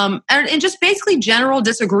 and just basically general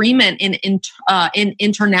disagreement in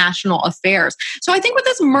international affairs. So I think with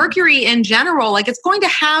this Mercury in general, like it's going to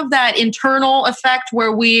have that internal effect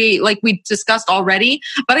where we discussed already,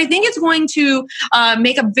 but I think it's going to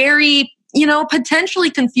make a very potentially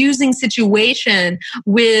confusing situation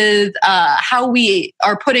with how we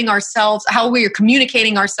are how we are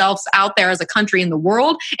communicating ourselves out there as a country in the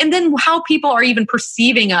world, and then how people are even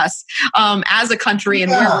perceiving us as a country and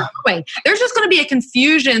where we're going. There's just going to be a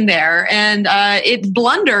confusion there, and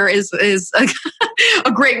blunder is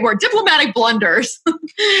a great word. Diplomatic blunders.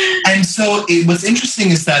 And so what's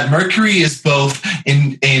interesting is that Mercury is both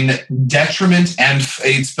in detriment and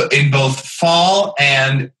it's in both fall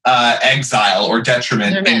and exile or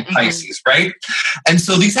detriment in Pisces, right? And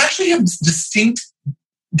so these actually have distinct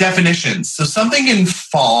definitions. So something in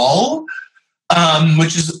fall,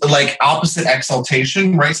 which is like opposite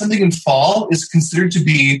exaltation, right? Something in fall is considered to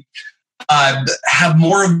be have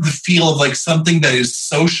more of the feel of like something that is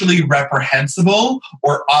socially reprehensible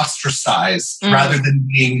or ostracized rather than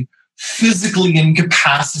being physically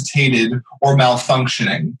incapacitated or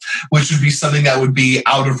malfunctioning, which would be something that would be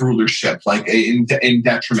out of rulership, like in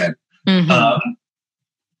detriment.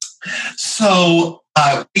 So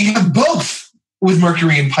we have both with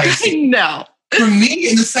Mercury and Pisces. I know. For me,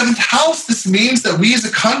 in the 7th house, this means that we as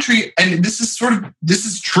a country, and this is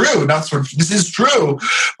true,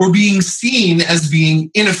 we're being seen as being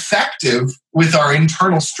ineffective with our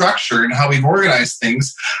internal structure and how we've organized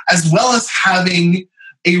things, as well as having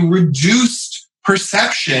a reduced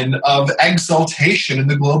perception of exaltation in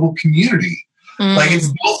the global community. Like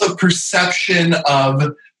it's both a perception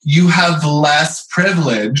of you have less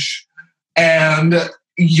privilege and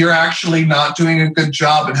you're actually not doing a good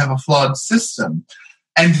job and have a flawed system.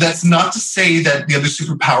 And that's not to say that the other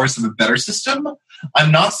superpowers have a better system.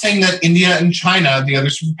 I'm not saying that India and China, the other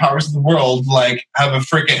superpowers of the world, like have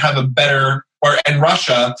a better, and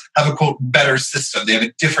Russia have a quote better system. They have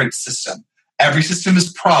a different system. Every system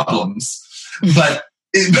has problems, but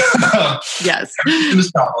yes, every system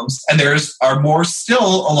has problems, and there's are more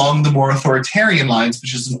still along the more authoritarian lines,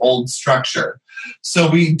 which is an old structure. So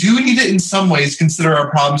we do need to, in some ways, consider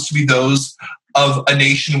our problems to be those of a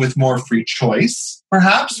nation with more free choice,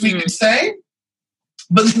 perhaps we could say.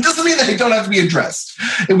 But it doesn't mean that they don't have to be addressed.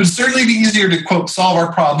 It would certainly be easier to, quote, solve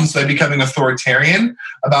our problems by becoming authoritarian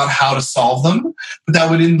about how to solve them. But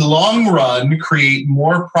that would, in the long run, create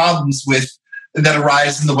more problems that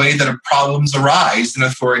arise in the way that problems arise in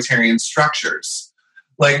authoritarian structures.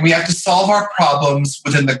 Like, we have to solve our problems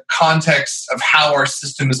within the context of how our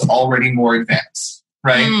system is already more advanced,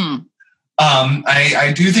 right?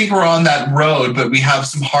 I do think we're on that road, but we have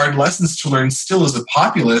some hard lessons to learn still as a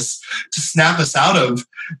populace to snap us out of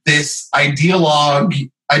this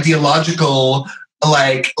ideological,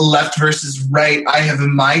 like, left versus right. I have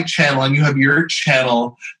my channel and you have your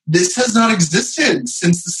channel. This has not existed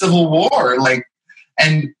since the Civil War,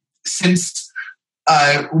 and since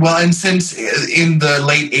in the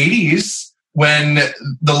late 80s, when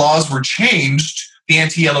the laws were changed, the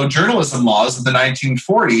anti-yellow journalism laws of the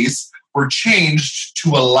 1940s were changed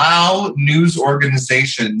to allow news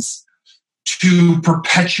organizations to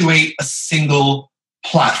perpetuate a single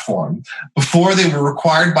platform. Before, they were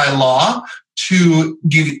required by law to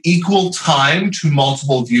give equal time to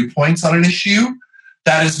multiple viewpoints on an issue.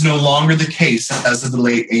 That is no longer the case as of the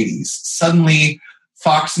late 80s. Suddenly,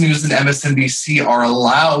 Fox News and MSNBC are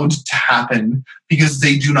allowed to happen because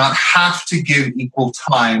they do not have to give equal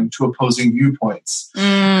time to opposing viewpoints.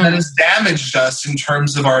 That has damaged us in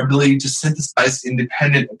terms of our ability to synthesize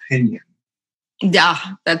independent opinion. Yeah,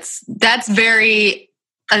 that's very.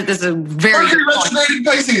 This is a very Mercury retrograde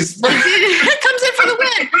Pisces. It comes in for the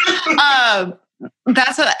win.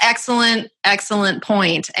 That's an excellent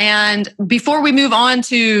point. And before we move on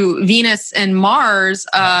to Venus and Mars,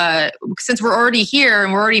 since we're already here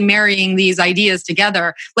and we're already marrying these ideas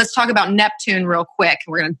together, let's talk about Neptune real quick.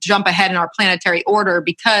 We're going to jump ahead in our planetary order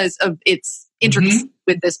because of its intricacy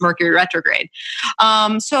with this Mercury retrograde.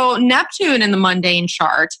 So Neptune in the mundane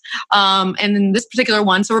chart, and in this particular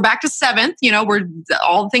one, so we're back to 7th, we're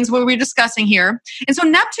all the things we were discussing here. And so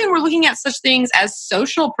Neptune, we're looking at such things as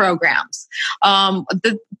social programs,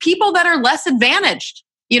 the people that are less advantaged,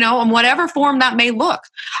 in whatever form that may look.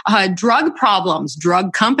 Drug problems,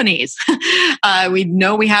 drug companies. We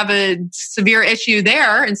know we have a severe issue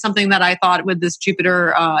there, and something that I thought with this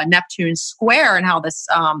Jupiter Neptune square and how this,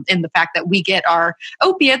 in the fact that we get our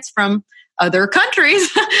opiates from other countries.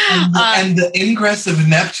 And the ingress of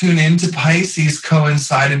Neptune into Pisces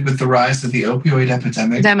coincided with the rise of the opioid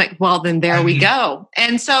epidemic. Well, then there we go.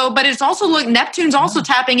 And so, but it's also, look, Neptune's also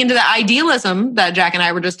tapping into the idealism that Jack and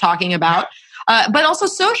I were just talking about, but also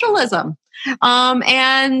socialism,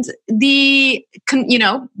 and the,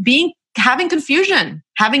 having confusion,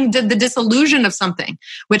 having the disillusion of something,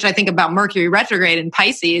 which I think about Mercury retrograde in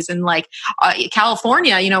Pisces and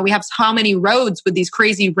California, we have how many roads with these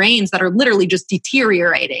crazy rains that are literally just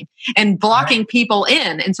deteriorating and blocking people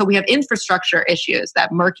in. And so we have infrastructure issues,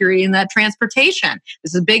 that Mercury and that transportation.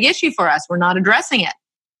 This is a big issue for us. We're not addressing it.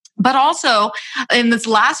 But also in this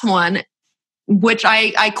last one, which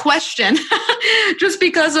I question just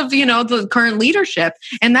because of, the current leadership,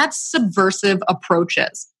 and that's subversive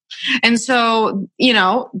approaches. And so,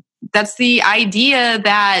 that's the idea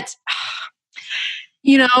that,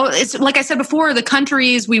 it's like I said before, the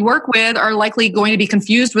countries we work with are likely going to be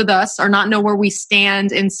confused with us or not know where we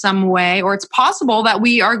stand in some way, or it's possible that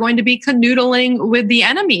we are going to be canoodling with the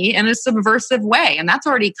enemy in a subversive way. And that's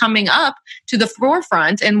already coming up to the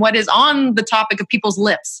forefront. And what is on the topic of people's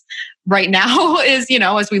lips right now is,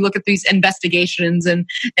 as we look at these investigations and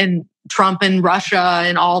Trump and Russia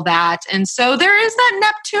and all that. And so there is that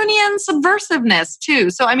Neptunian subversiveness too.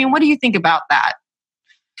 So, what do you think about that?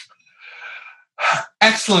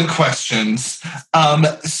 Excellent questions.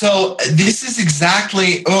 So this is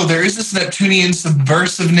exactly, there is this Neptunian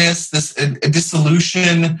subversiveness, this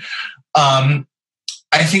dissolution. I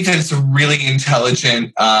think that it's a really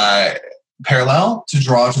intelligent parallel to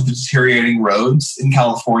draw to the deteriorating roads in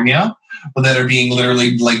California that are being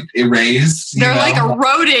literally erased. They're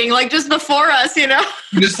eroding, just before us, You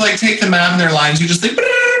just take the map and their lines, you just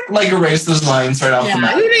erase those lines right off the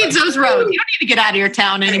map. Who needs those roads? You don't need to get out of your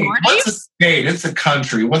town anymore. What's a state? It's a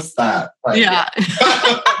country. What's that? Yeah.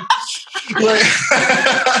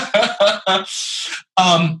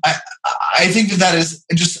 I think that is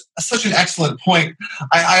just such an excellent point.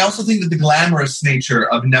 I also think that the glamorous nature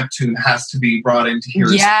of Neptune has to be brought into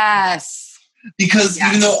here. Yes. Because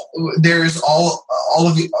even though there's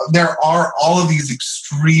there are all of these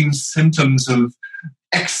extreme symptoms of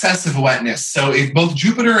excessive wetness. So if both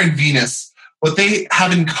Jupiter and Venus, what they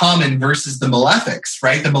have in common versus the malefics,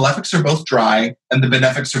 right? The malefics are both dry and the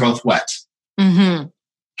benefics are both wet. Mm-hmm.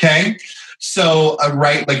 Okay. So,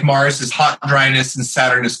 Mars is hot dryness and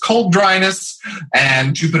Saturn is cold dryness,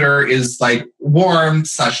 and Jupiter is warm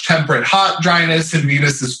 / temperate hot dryness, and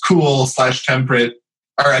Venus is cool / temperate,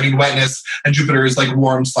 wetness, and Jupiter is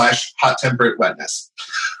warm / hot temperate wetness.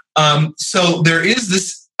 So there is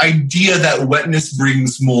this idea that wetness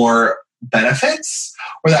brings more benefits,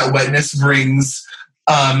 or that wetness brings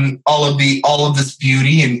all of this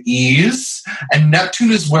beauty and ease, and Neptune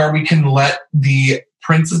is where we can let the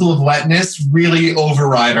principle of wetness really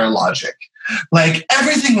override our logic.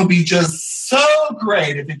 Everything will be just so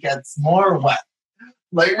great if it gets more wet.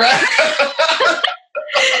 Right?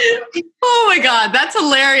 Oh my God, that's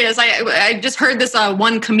hilarious. I just heard this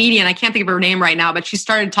one comedian, I can't think of her name right now, but she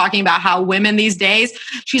started talking about how women these days,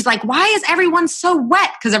 she's like, why is everyone so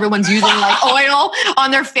wet? Because everyone's using oil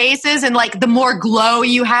on their faces and the more glow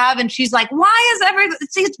you have. And she's like, why is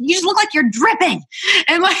you just look like you're dripping.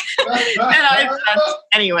 And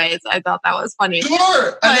anyways, I thought that was funny.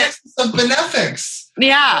 Sure, an excess of benefics.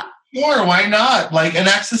 Yeah. Sure, why not? An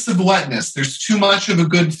excess of wetness. There's too much of a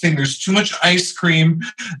good thing. There's too much ice cream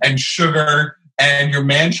and sugar, and your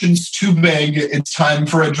mansion's too big. It's time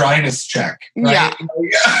for a dryness check. Right? Yeah.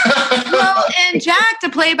 Well, and Jack, to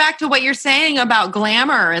play back to what you're saying about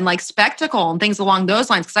glamour and spectacle and things along those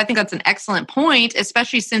lines, because I think that's an excellent point,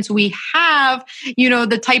 especially since we have,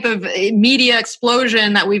 the type of media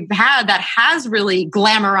explosion that we've had that has really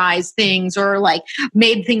glamorized things or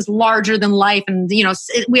made things larger than life. And,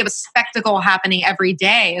 we have a spectacle happening every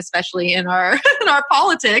day, especially in our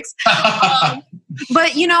politics.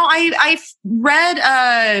 But, I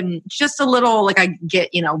read just a little, I get,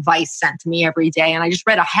 Vice sent to me every day, and I just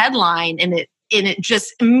read a headline, and it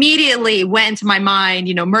just immediately went into my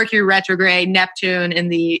mind, Mercury retrograde, Neptune in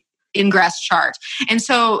the ingress chart. And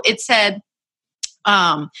so it said,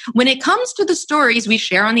 when it comes to the stories we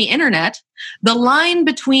share on the internet, the line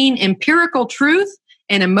between empirical truth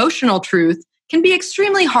and emotional truth can be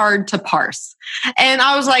extremely hard to parse. And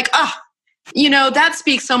I was like, that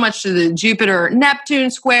speaks so much to the Jupiter-Neptune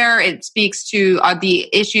square. It speaks to the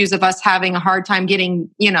issues of us having a hard time getting,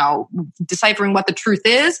 deciphering what the truth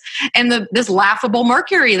is, and this laughable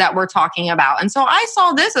Mercury that we're talking about. And so I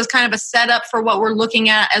saw this as kind of a setup for what we're looking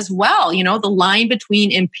at as well. The line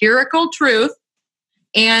between empirical truth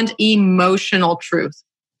and emotional truth,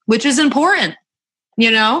 which is important.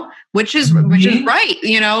 which is right,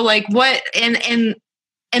 like what, and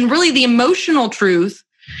really the emotional truth,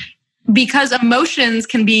 because emotions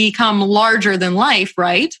can become larger than life,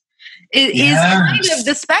 right? It is kind of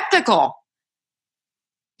the spectacle.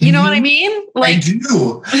 You know what I mean? Like, I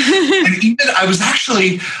do. And even I was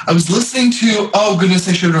listening to, oh goodness,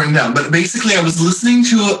 I should have written down. But basically I was listening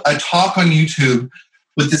to a talk on YouTube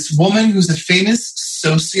with this woman who's a famous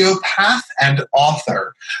sociopath and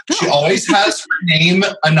author. She always has her name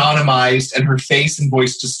anonymized and her face and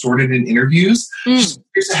voice distorted in interviews.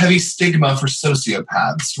 There's a heavy stigma for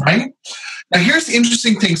sociopaths, right? Now, here's the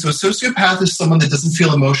interesting thing. So a sociopath is someone that doesn't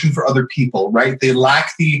feel emotion for other people, right? They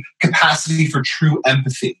lack the capacity for true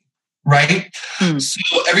empathy, right? So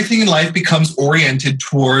everything in life becomes oriented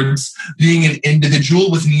towards being an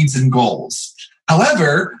individual with needs and goals.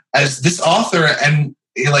 However, as this author and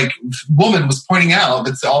woman was pointing out,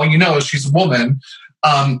 that's all is she's a woman,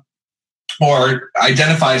 or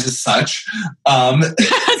identifies as such.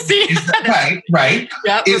 Is that, right?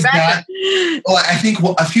 Yep, is that? Well, I think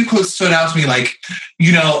a few quotes stood out to me. Like,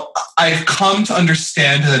 I've come to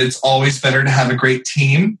understand that it's always better to have a great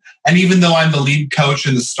team, and even though I'm the lead coach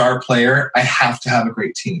and the star player, I have to have a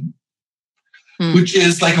great team. Which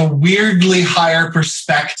is like a weirdly higher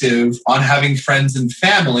perspective on having friends and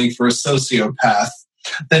family for a sociopath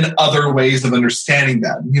than other ways of understanding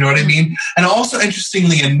them. You know what I mean? And also,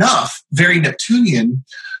 interestingly enough, very Neptunian,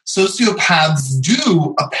 sociopaths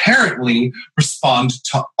do apparently respond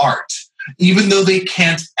to art. Even though they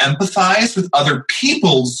can't empathize with other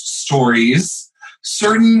people's stories,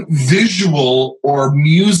 certain visual or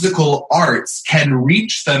musical arts can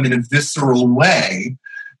reach them in a visceral way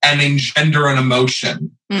and engender an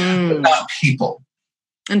emotion, but not people.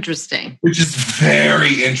 Interesting. Which is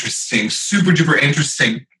very interesting, super duper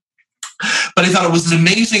interesting. But I thought it was an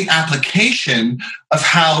amazing application of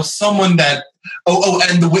how someone that,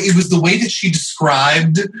 and it was the way that she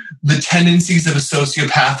described the tendencies of a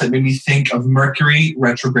sociopath that made me think of Mercury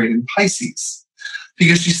retrograde in Pisces.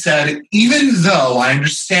 Because she said, even though I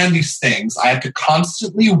understand these things, I have to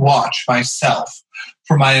constantly watch myself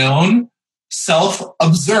for my own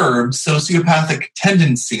self-observed sociopathic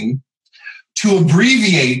tendency to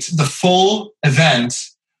abbreviate the full event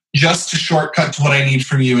just to shortcut to what I need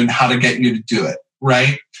from you and how to get you to do it,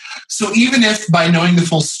 right? So even if by knowing the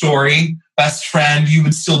full story, best friend, you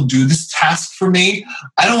would still do this task for me,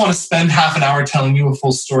 I don't want to spend half an hour telling you a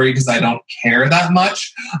full story because I don't care that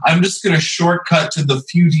much. I'm just going to shortcut to the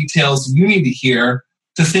few details you need to hear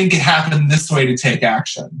to think it happened this way to take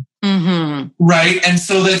action. Right? And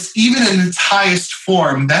so that's even in its highest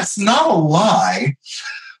form, that's not a lie,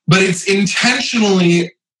 but it's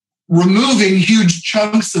intentionally removing huge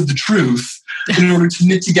chunks of the truth in order to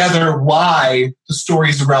knit together why the story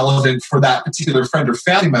is relevant for that particular friend or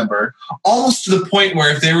family member, almost to the point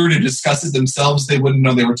where if they were to discuss it themselves, they wouldn't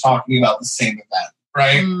know they were talking about the same event,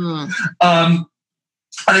 right? And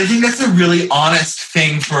I think that's a really honest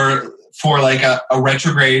thing for like a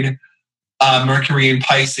retrograde Mercury in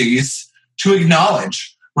Pisces to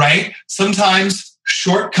acknowledge, right? Sometimes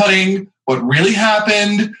shortcutting what really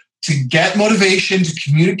happened to get motivation, to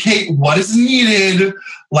communicate what is needed,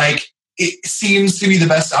 like it seems to be the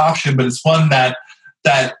best option, but it's one that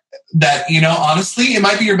honestly, it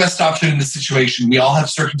might be your best option in this situation. We all have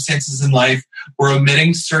circumstances in life where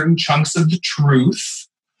omitting certain chunks of the truth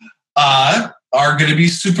are going to be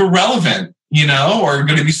super relevant, or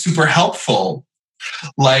going to be super helpful.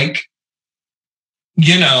 Like,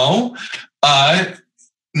 no,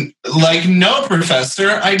 professor,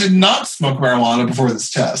 I did not smoke marijuana before this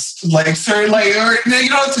test. Like, sir, you don't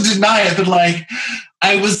have to deny it, but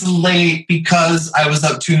I was late because I was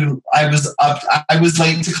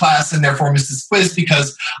late to class and therefore missed this quiz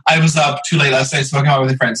because I was up too late last night smoking out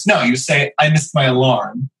with my friends. No, you say, I missed my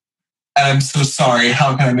alarm and I'm so sorry.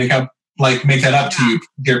 How can I make that up to you,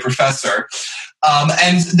 dear professor?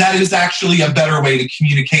 And that is actually a better way to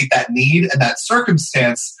communicate that need and that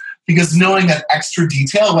circumstance, because knowing that extra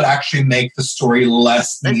detail would actually make the story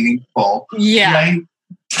less meaningful. Yeah. Right?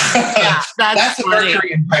 Yeah, that's a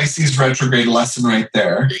Mercury in Pisces retrograde lesson right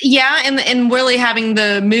there. Yeah, and really having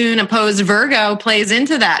the moon opposed Virgo plays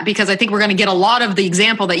into that, because I think we're going to get a lot of the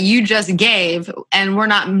example that you just gave, and we're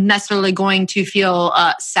not necessarily going to feel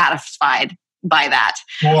satisfied by that.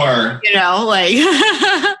 Or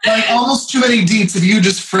like almost too many deets. If you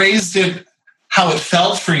just phrased it how it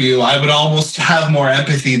felt for you, I would almost have more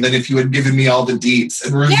empathy than if you had given me all the deets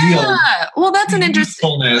and revealed well, that's an interesting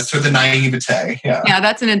or the naivete. Yeah,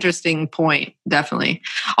 that's an interesting point, definitely.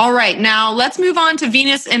 All right, now let's move on to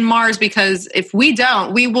Venus and Mars, because if we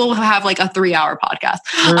don't, we will have like a 3-hour podcast.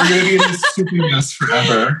 We're going to be in this stupidness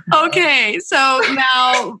forever. Okay, so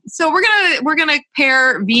we're gonna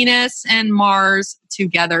pair Venus and Mars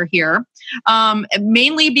together here,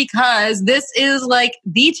 mainly because this is like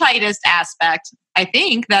the tightest aspect, I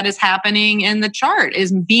think, that is happening in the chart.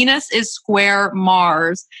 Is Venus is square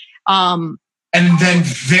Mars. And then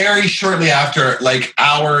very shortly after, like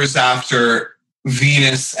hours after,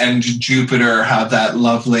 Venus and Jupiter have that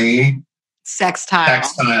lovely sextile.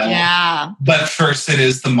 Yeah. But first it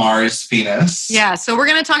is the Mars-Venus. Yeah, so we're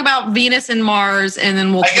going to talk about Venus and Mars, and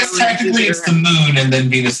then we'll... I guess technically it's the moon and then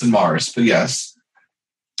Venus and Mars, but yes.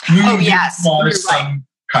 Moon, yes. Mars, Sun,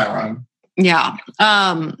 Chiron. Yeah.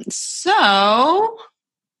 The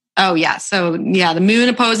moon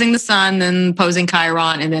opposing the sun, then opposing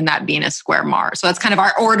Chiron, and then that Venus square Mars. So that's kind of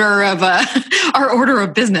our order of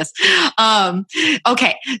business.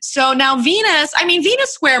 Okay, so now Venus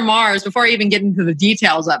square Mars. Before I even get into the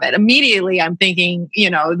details of it, immediately I'm thinking,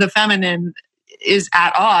 the feminine is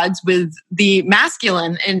at odds with the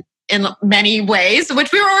masculine in many ways,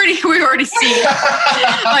 which we already see.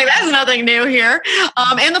 Like, that's nothing new here.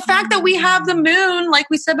 And the fact that we have the moon, like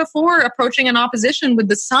we said before, approaching an opposition with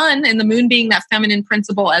the sun, and the moon being that feminine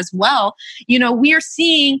principle as well. We are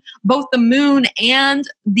seeing both the moon and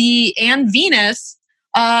Venus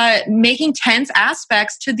making tense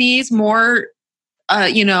aspects to these more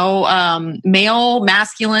male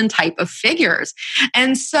masculine type of figures.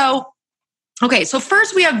 And so, okay, so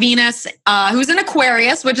first we have Venus, who's in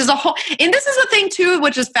Aquarius, which is and this is the thing too,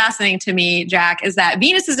 which is fascinating to me, Jack, is that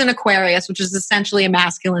Venus is in Aquarius, which is essentially a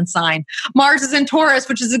masculine sign. Mars is in Taurus,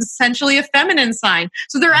 which is essentially a feminine sign.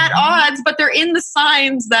 So they're at odds, but they're in the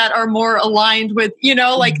signs that are more aligned with,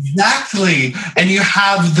 Exactly. And you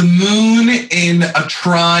have the moon in a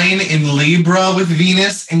trine in Libra with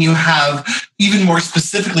Venus, and you have, even more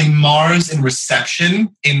specifically, Mars in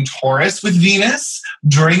reception in Taurus with Venus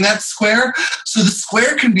during that square. So the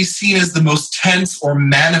square can be seen as the most tense or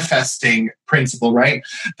manifesting principle, right?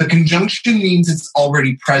 The conjunction means it's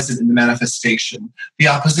already present in the manifestation. The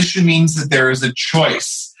opposition means that there is a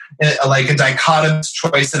choice, like a dichotomous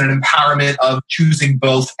choice and an empowerment of choosing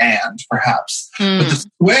both and, perhaps. But the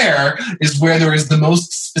square is where there is the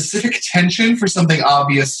most specific tension for something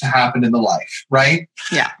obvious to happen in the life, right?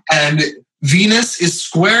 Yeah. And Venus is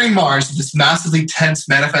squaring Mars, this massively tense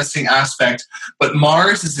manifesting aspect, but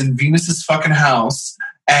Mars is in Venus's fucking house,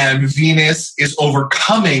 and Venus is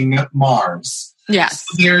overcoming Mars. Yes.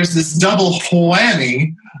 So there's this double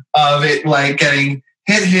whammy of it, like getting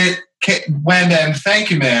hit, wham, bam, thank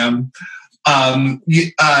you, ma'am,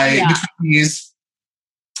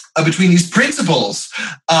 between these principles.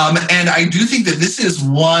 And I do think that this is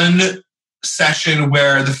one session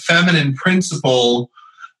where the feminine principle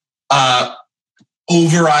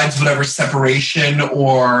overrides whatever separation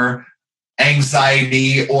or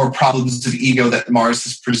anxiety or problems of ego that Mars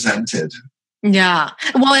has presented. Yeah.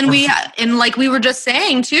 Well, and like we were just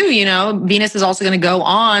saying too, Venus is also going to go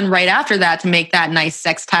on right after that to make that nice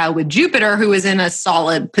sextile with Jupiter, who is in a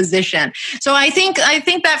solid position. So I think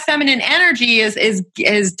that feminine energy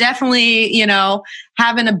is definitely,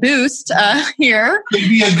 having a boost here. Could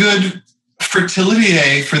be a good fertility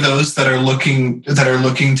day for those that are looking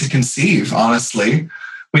to conceive, honestly.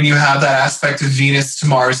 When you have that aspect of Venus to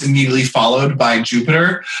Mars immediately followed by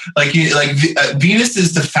Jupiter, Venus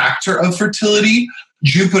is the factor of fertility.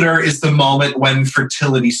 Jupiter is the moment when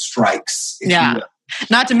fertility strikes. Yeah.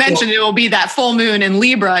 Not to mention, it will be that full moon in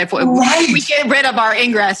Libra. If we get rid of our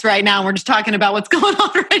ingress right now, we're just talking about what's going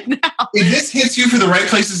on right now. If this hits you for the right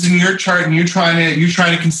places in your chart and you're trying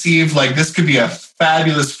to conceive, like, this could be a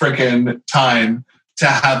fabulous freaking time to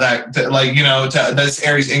have that, this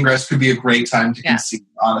Aries ingress could be a great time to conceive,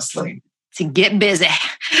 honestly. To get busy.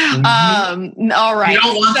 Mm-hmm. All right. You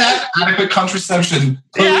don't want that? Adequate contraception,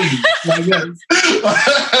 please. Yeah.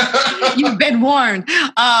 You've been warned.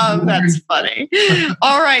 That's funny.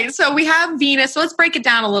 All right. So we have Venus. So let's break it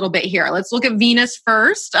down a little bit here. Let's look at Venus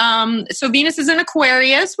first. So Venus is in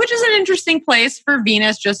Aquarius, which is an interesting place for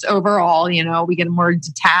Venus just overall. We get a more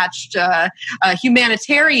detached,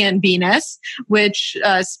 humanitarian Venus, which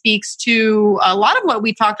speaks to a lot of what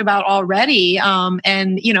we talked about already.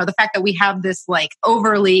 And, the fact that we have this like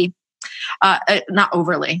overly not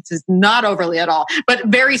overly, just not overly at all, but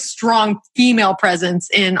very strong female presence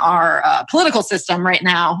in our political system right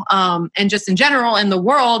now, and just in general in the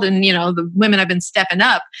world. And, the women have been stepping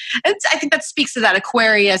up. I think that speaks to that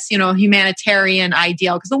Aquarius, humanitarian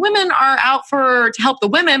ideal, because the women are out to help the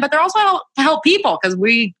women, but they're also out to help people because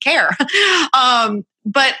we care.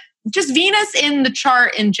 But just Venus in the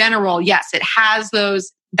chart in general, yes, it has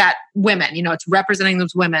that women, it's representing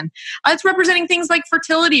those women. It's representing things like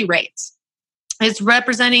fertility rates. It's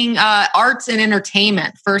representing arts and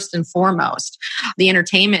entertainment, first and foremost, the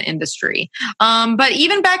entertainment industry. But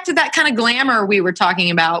even back to that kind of glamour we were talking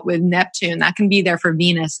about with Neptune, that can be there for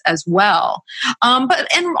Venus as well.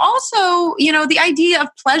 And also, the idea of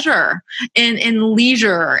pleasure and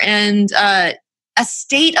leisure and a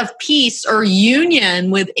state of peace or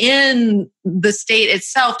union within the state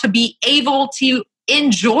itself to be able to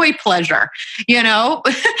enjoy pleasure,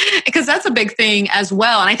 because that's a big thing as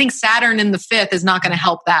well. And I think Saturn in the 5th is not going to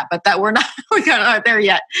help that, but we're not there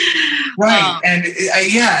yet. Right. And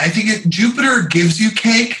I think Jupiter gives you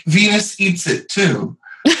cake, Venus eats it too.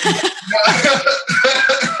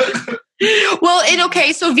 Well,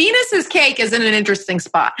 so Venus's cake is in an interesting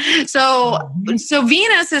spot. So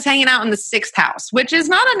Venus is hanging out in the 6th house, which is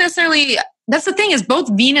not necessarily. That's the thing, is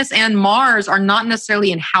both Venus and Mars are not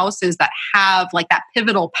necessarily in houses that have like that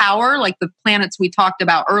pivotal power, like the planets we talked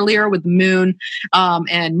about earlier with the Moon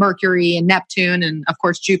and Mercury and Neptune, and of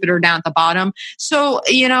course Jupiter down at the bottom. So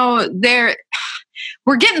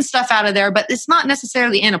we're getting stuff out of there, but it's not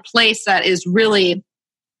necessarily in a place that is really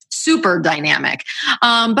super dynamic.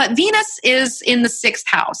 But Venus is in the 6th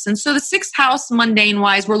house. And so the 6th house, mundane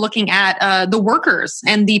wise, we're looking at the workers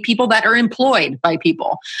and the people that are employed by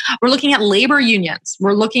people. We're looking at labor unions.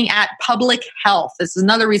 We're looking at public health. This is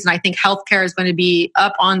another reason I think healthcare is going to be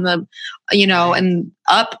up on the, and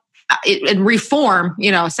up and reform,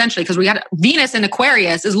 essentially, because we got Venus in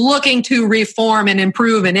Aquarius is looking to reform and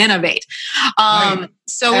improve and innovate.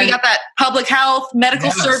 So we got that public health,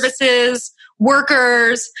 medical services,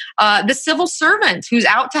 workers, the civil servant who's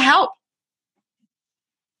out to help.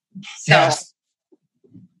 Yes,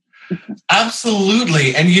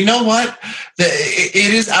 absolutely. And you know what?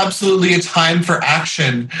 It is absolutely a time for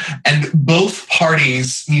action, and both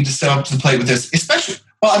parties need to step up to the plate with this. Especially,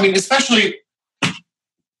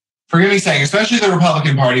 forgive me saying, especially the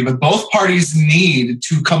Republican Party, but both parties need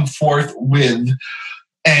to come forth with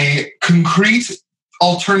a concrete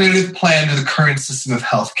alternative plan to the current system of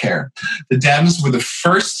healthcare. The Dems were the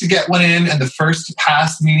first to get one in and the first to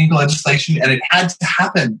pass meaningful legislation, and it had to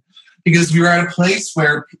happen because we were at a place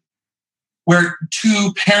where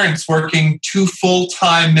two parents working 2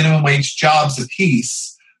 full-time minimum wage jobs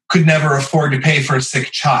apiece could never afford to pay for a sick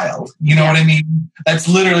child. You know what I mean? That's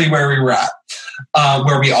literally where we were at,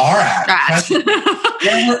 where we are at. That's where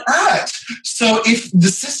we're at. So if the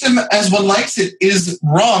system as one likes it is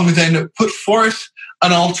wrong, then put forth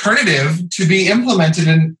an alternative to be implemented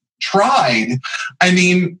and tried. I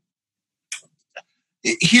mean,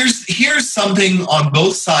 here's something on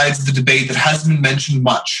both sides of the debate that hasn't been mentioned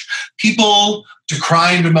much. People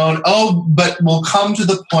decry and bemoan, but we'll come to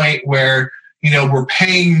the point where, we're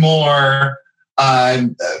paying more, we're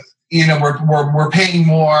paying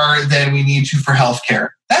more than we need to for healthcare.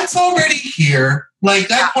 That's already here. Like,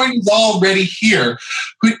 that point is already here.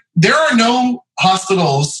 There are no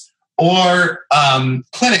hospitals or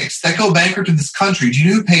clinics that go bankrupt in this country. Do you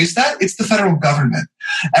know who pays that? It's the federal government.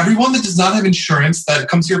 Everyone that does not have insurance, that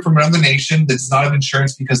comes here from another nation, that does not have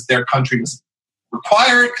insurance because their country doesn't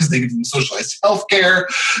require it, because they didn't socialize health care,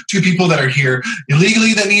 to people that are here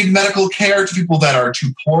illegally that need medical care, to people that are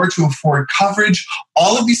too poor to afford coverage,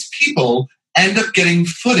 all of these people end up getting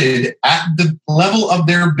footed at the level of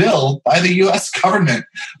their bill by the U.S. government.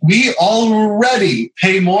 We already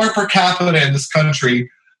pay more per capita in this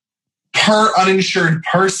country per uninsured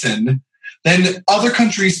person than other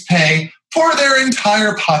countries pay for their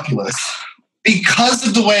entire populace because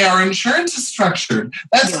of the way our insurance is structured.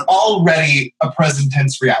 That's already a present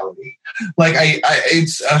tense reality. Like,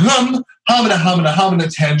 it's a hum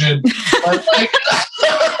tangent. But like,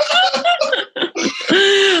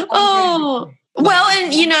 well,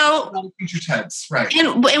 and future tense, right?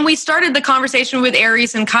 And we started the conversation with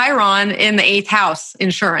Aries and Chiron in the 8th house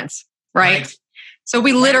insurance, right? So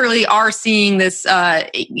we literally are seeing this,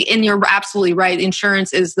 and you're absolutely right.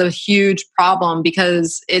 Insurance is the huge problem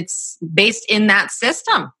because it's based in that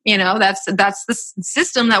system. That's the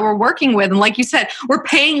system that we're working with. And like you said, we're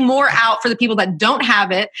paying more out for the people that don't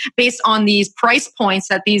have it based on these price points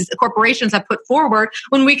that these corporations have put forward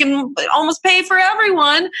when we can almost pay for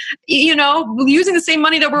everyone, using the same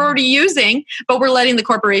money that we're already using, but we're letting the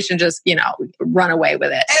corporation just, run away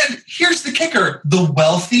with it. And here's the kicker. The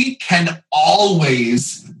wealthy can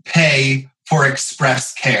always pay for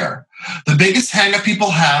express care. The biggest hang up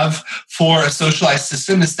people have for a socialized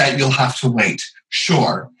system is that you'll have to wait.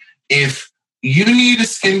 Sure, if you need a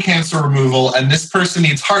skin cancer removal and this person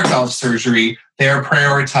needs heart valve surgery, they are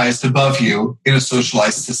prioritized above you in a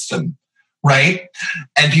socialized system, right?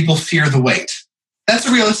 And people fear the wait. That's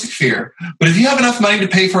a realistic fear. But if you have enough money to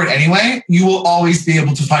pay for it anyway, you will always be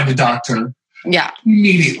able to find a doctor. Yeah,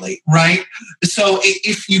 immediately, right? So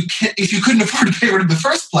if you couldn't afford to pay for it in the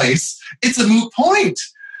first place, it's a moot point.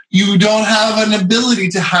 You don't have an ability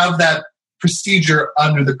to have that procedure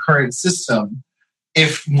under the current system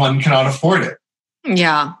if one cannot afford it.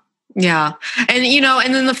 Yeah. Yeah. And,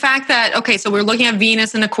 and then the fact that, okay, so we're looking at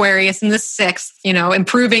Venus and Aquarius in the 6th,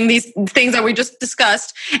 improving these things that we just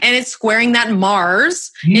discussed, and it's squaring that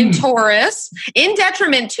Mars in Taurus in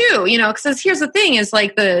detriment too, because here's the thing is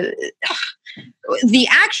like the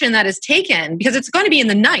action that is taken, because it's going to be in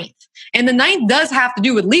the 9th. And the 9th does have to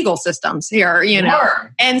do with legal systems here,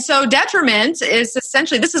 Sure. And so detriment is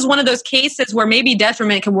essentially, this is one of those cases where maybe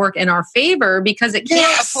detriment can work in our favor because it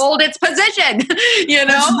can't uphold its position,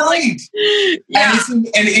 That's right. Yeah.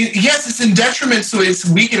 It's in detriment, so it's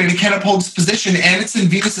weakened and it can't uphold its position, and it's in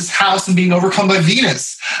Venus's house and being overcome by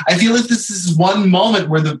Venus. I feel like this is one moment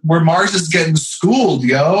where Mars is getting schooled,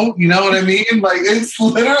 yo. You know what I mean? Like, it's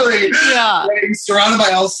literally like, surrounded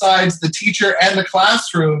by all sides. The teacher and the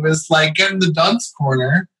classroom is like getting the dunce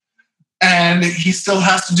corner, and he still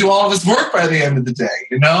has to do all of his work by the end of the day,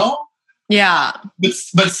 Yeah.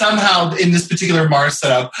 But somehow in this particular Mars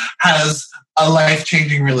setup has a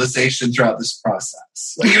life-changing realization throughout this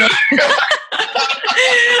process.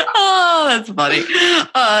 Oh, that's funny.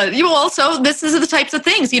 You also, this is the types of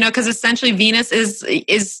things, because essentially Venus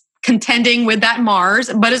is contending with that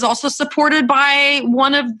Mars, but is also supported by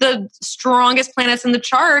one of the strongest planets in the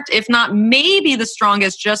chart, if not maybe the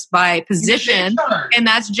strongest just by position, and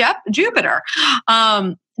that's Jupiter.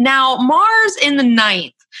 Now, Mars in the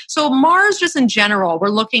 9th. So Mars, just in general, we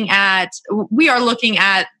are looking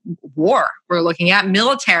at war. We're looking at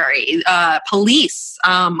military, police,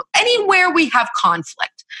 anywhere we have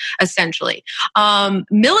conflict, essentially.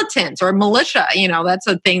 Militants or militia, that's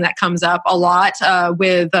a thing that comes up a lot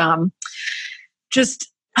with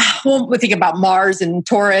we think about Mars and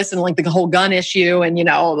Taurus and like the whole gun issue, and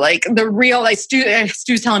like the real, like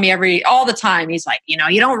Stu's telling me all the time, he's like, you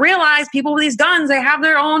don't realize people with these guns, they have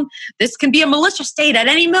their own, this can be a militia state at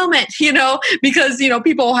any moment, because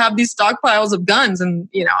people have these stockpiles of guns, and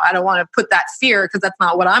I don't want to put that fear, because that's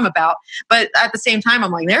not what I'm about, but at the same time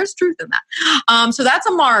I'm like, there's truth in that. So that's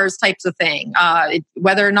a Mars types of thing,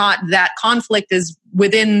 whether or not that conflict is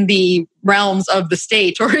within the realms of the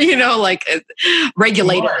state or,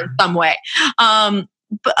 regulated in some way.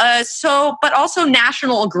 But also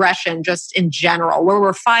national aggression just in general, where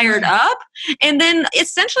we're fired up. And then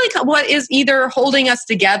essentially what is either holding us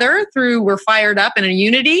together through we're fired up in a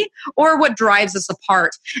unity, or what drives us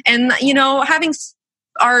apart. And, having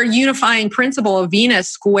our unifying principle of Venus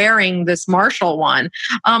squaring this Martial one,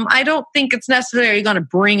 I don't think it's necessarily going to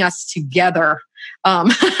bring us together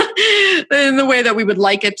in the way that we would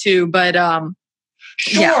like it to, but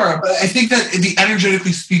sure. But I think that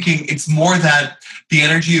energetically speaking, it's more that the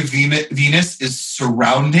energy of Venus is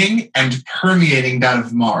surrounding and permeating that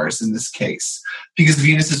of Mars in this case, because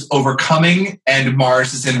Venus is overcoming and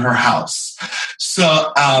Mars is in her house.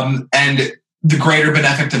 So, and the greater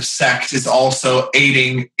benefictive sect is also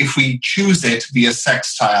aiding, if we choose it via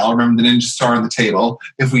sextile. Remember the ninja star on the table.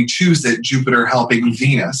 If we choose it, Jupiter helping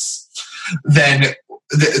Venus, then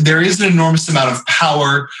there is an enormous amount of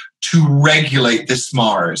power to regulate this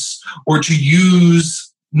Mars, or to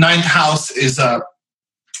use 9th house is the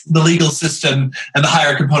legal system and the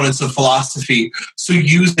higher components of philosophy. So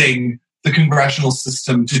using the congressional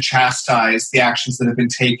system to chastise the actions that have been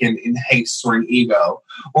taken in haste or in ego,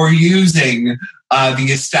 or using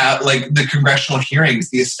the congressional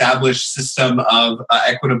hearings, the established system of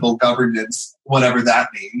equitable governance, whatever that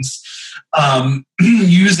means,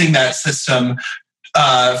 using that system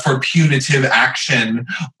for punitive action,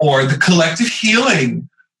 or the collective healing,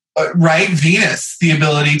 right? Venus, the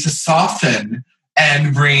ability to soften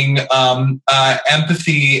and bring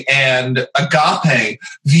empathy and agape.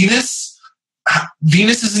 Venus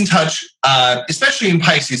Venus is in touch, especially in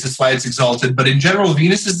Pisces, that's why it's exalted. But in general,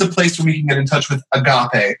 Venus is the place where we can get in touch with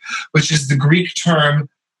agape, which is the Greek term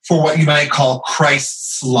for what you might call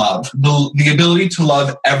Christ's love, the ability to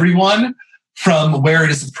love everyone from where it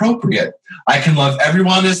is appropriate. I can love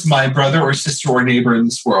everyone as my brother or sister or neighbor in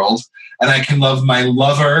this world, and I can love my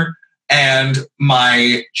lover and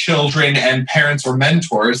my children and parents or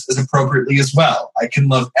mentors as appropriately as well. I can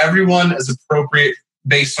love everyone as appropriate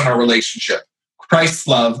based on our relationship. Christ's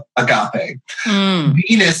love, agape.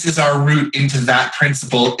 Venus is our route into that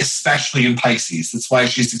principle, especially in Pisces. That's why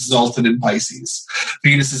she's exalted in Pisces.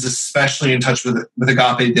 Venus is especially in touch with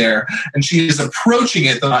agape there, and she is approaching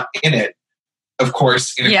it, though not in it, of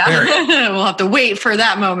course, in Aquarius. We'll have to wait for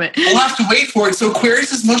that moment. We'll have to wait for it. So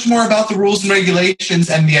Aquarius is much more about the rules and regulations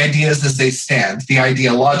and the ideas as they stand, the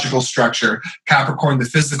ideological structure. Capricorn, the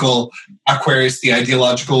physical. Aquarius, the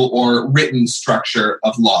ideological or written structure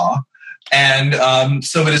of law. And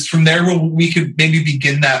so it is from there where we could maybe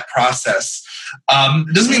begin that process.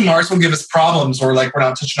 It doesn't mean Mars will give us problems or like we're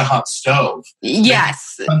not touching a hot stove.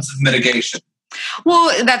 Yes. There's tons of mitigation.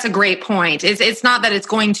 Well, that's a great point. It's not that it's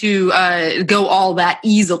going to go all that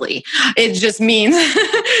easily. It just means,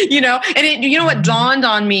 and what dawned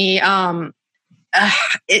on me, a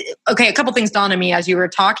couple things dawned on me as you were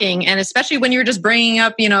talking, and especially when you were just bringing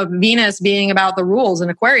up, Venus being about the rules in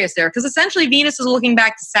Aquarius there, because essentially Venus is looking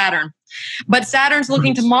back to Saturn, but Saturn's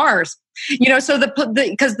looking to Mars. So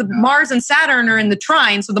because the Mars and Saturn are in the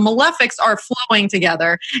trine, so the malefics are flowing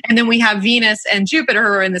together. And then we have Venus and Jupiter who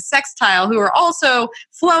are in the sextile, who are also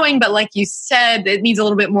flowing, but like you said, it needs a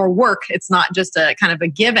little bit more work. It's not just a kind of a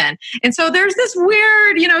given. And so there's this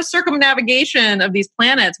weird, circumnavigation of these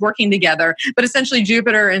planets working together, but essentially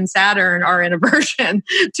Jupiter and Saturn are in aversion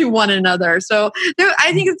to one another. So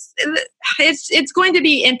I think it's going to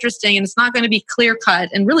be interesting, and it's not going to be clear cut,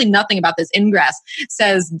 and really nothing about this ingress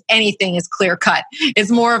says anything is clear cut.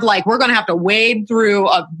 It's more of like, we're going to have to wade through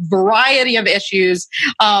a variety of issues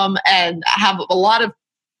and have a lot of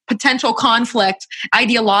potential conflict,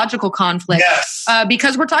 ideological conflict, yes.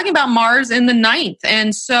 Because we're talking about Mars in the ninth.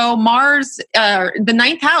 And so Mars, the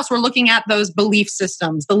ninth house, we're looking at those belief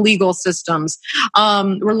systems, the legal systems.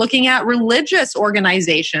 We're looking at religious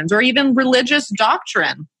organizations or even religious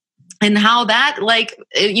doctrine, and how that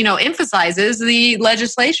emphasizes the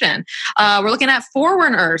legislation. We're looking at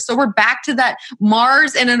foreigners. So we're back to that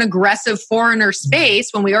Mars in an aggressive foreigner space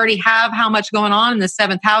when we already have how much going on in the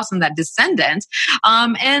seventh house and that descendant.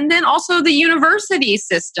 And then also the university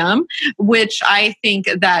system, which I think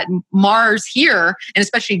that Mars here, and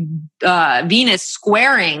especially Venus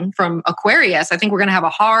squaring from Aquarius, I think we're going to have a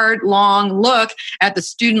hard, long look at the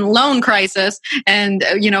student loan crisis and,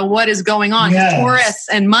 what is going on. Yes. Taurus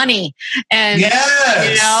and money. And,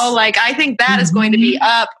 yes. I think that is going to be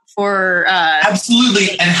up for...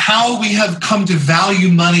 Absolutely. And how we have come to value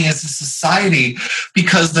money as a society,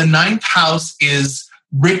 because the ninth house is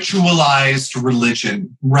ritualized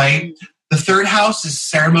religion, right? The third house is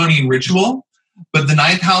ceremony and ritual, but the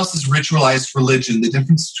ninth house is ritualized religion. The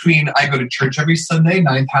difference between I go to church every Sunday,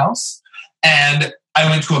 ninth house, and I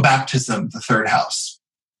went to a baptism, the third house.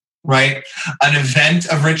 Right? An event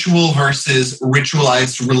of ritual versus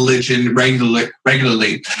ritualized religion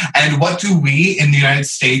regularly. And what do we in the United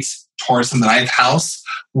States, Taurus in the ninth house,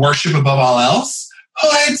 worship above all else?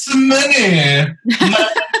 Oh, it's money.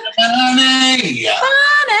 Money.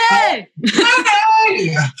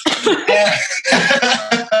 Money.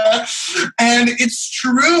 And it's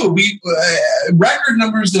true. We record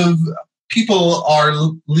numbers of people are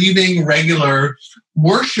leaving regular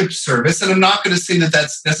worship service. And I'm not going to say that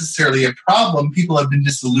that's necessarily a problem. People have been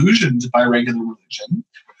disillusioned by regular religion.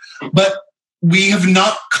 But we have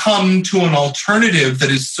not come to an alternative that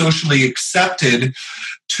is socially accepted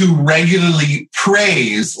to regularly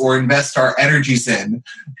praise or invest our energies in.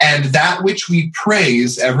 And that which we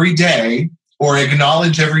praise every day or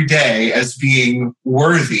acknowledge every day as being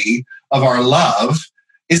worthy of our love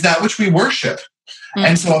is that which we worship.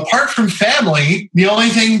 And so apart from family, the only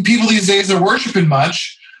thing people these days are worshiping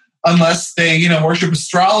much, unless they, worship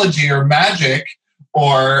astrology or magic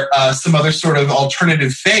or some other sort of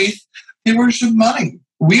alternative faith, they worship money.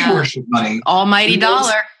 We worship money. Almighty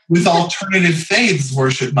dollar. With alternative faiths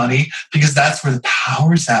worship money because that's where the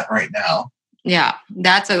power's at right now. Yeah,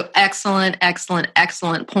 that's an excellent, excellent,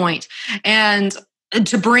 excellent point. And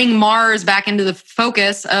to bring Mars back into the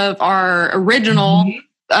focus of our original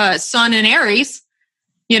sun in Aries,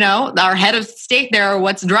 our head of state there,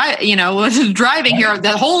 what's driving here,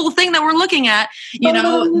 the whole thing that we're looking at, the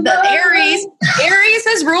Aries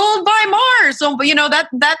is ruled by Mars. So,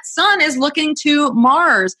 that sun is looking to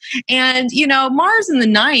Mars and, Mars in the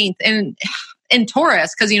ninth. And in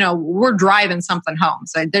Taurus, because, we're driving something home.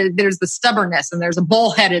 So there's the stubbornness and there's a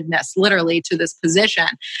bullheadedness literally to this position,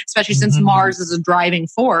 especially since Mars is a driving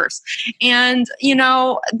force. And,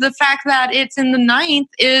 the fact that it's in the 9th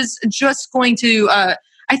is just going to,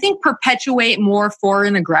 I think, perpetuate more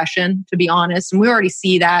foreign aggression, to be honest. And we already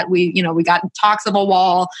see that. We got talks of a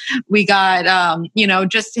wall. We got,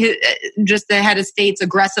 just the head of state's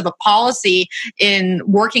aggressive policy in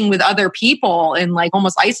working with other people and like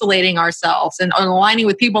almost isolating ourselves and aligning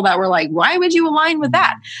with people that were like, why would you align with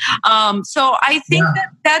that? So I think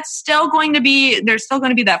that's still going to be, there's still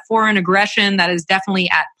going to be that foreign aggression that is definitely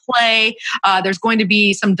at play. There's going to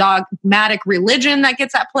be some dogmatic religion that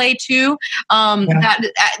gets at play too.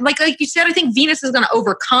 That, like you said, I think Venus is going to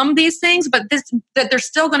overcome these things, but that they're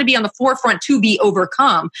still going to be on the forefront to be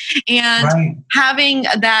overcome. And having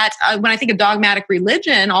that, when I think of dogmatic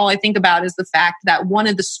religion, all I think about is the fact that one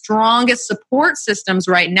of the strongest support systems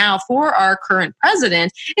right now for our current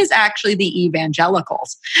president is actually the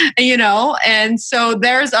evangelicals, and so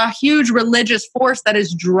there's a huge religious force that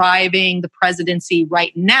is driving the presidency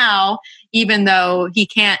right now, even though he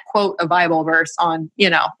can't quote a Bible verse on,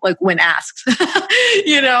 like when asked,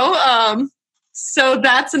 so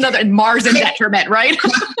that's another Mars in detriment, right?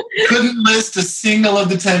 Couldn't list a single of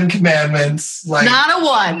the 10 commandments. Not a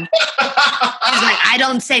one. He's like, I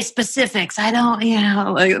don't say specifics. I don't,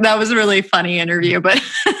 like that was a really funny interview, but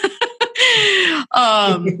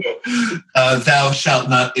thou shalt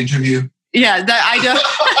not interview. Yeah, that I don't.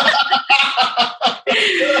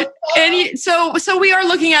 And so we are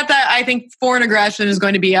looking at that. I think foreign aggression is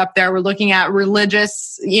going to be up there. We're looking at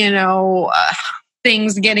religious,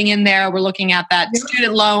 things getting in there. We're looking at that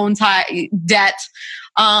student loans, high debt.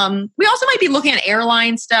 We also might be looking at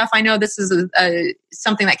airline stuff. I know this is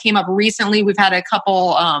something that came up recently. We've had a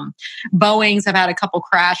couple, Boeings have had a couple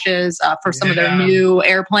crashes for some of their new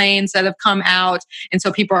airplanes that have come out. And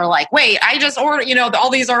so people are like, wait, I just ordered,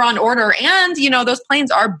 all these are on order. And, those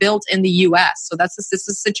planes are built in the US. So this is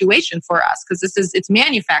a situation for us because it's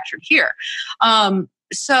manufactured here.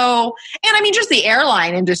 So, and I mean, just the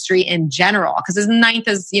airline industry in general, because the 9th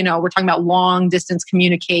is, we're talking about long distance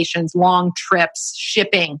communications, long trips,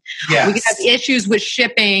 shipping. Yes. We could have issues with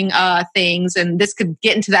shipping things, and this could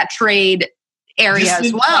get into that trade area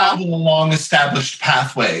as well. Long established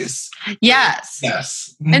pathways. Yes.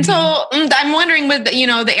 Mm-hmm. And so I'm wondering with,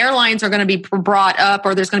 the airlines are going to be brought up,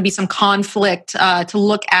 or there's going to be some conflict to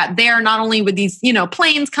look at there, not only with these,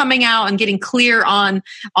 planes coming out and getting clear on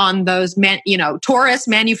those, Taurus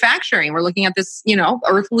manufacturing. We're looking at this,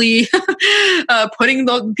 earthly putting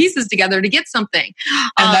the pieces together to get something.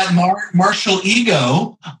 And that martial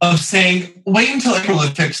ego of saying, wait until April to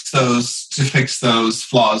fix those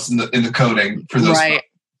flaws in the coding for those. Right.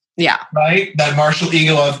 Yeah. Right? That martial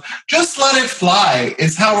ego of just let it fly.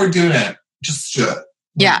 It's how we're doing it. Just do it.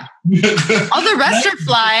 Yeah. All the rest are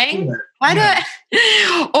flying. Why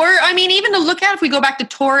or I mean, even to look at if we go back to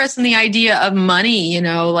Taurus and the idea of money,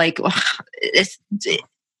 it's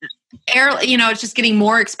just getting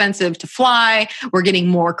more expensive to fly. We're getting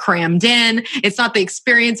more crammed in. It's not the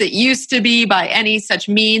experience it used to be by any such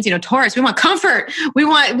means. Taurus, we want comfort.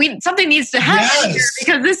 Something needs to happen here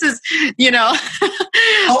because this is,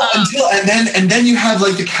 and then you have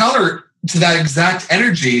like the counter to that exact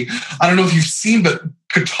energy. I don't know if you've seen, but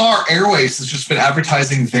Qatar Airways has just been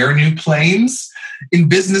advertising their new planes in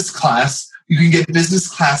business class. You can get business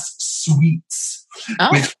class suites.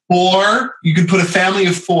 With 4, you can put a family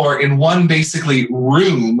of 4 in one basically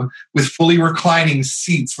room with fully reclining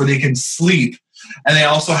seats where they can sleep. And they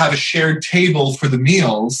also have a shared table for the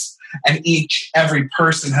meals. And every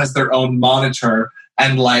person has their own monitor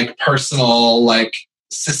and like personal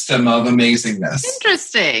system of amazingness.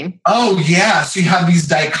 Interesting. Oh, yeah. So you have these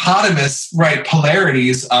dichotomous,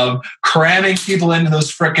 polarities of cramming people into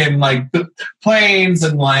those frickin' planes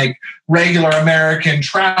and regular American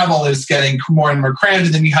travel is getting more and more crammed.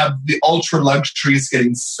 And then you have the ultra luxuries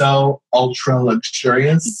getting so ultra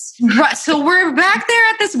luxurious. Right. So we're back there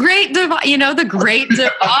at this great divide, the great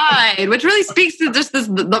divide, which really speaks to just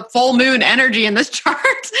the full moon energy in this chart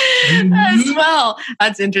as well.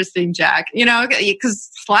 That's interesting, Jack.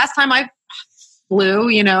 Because last time I flew,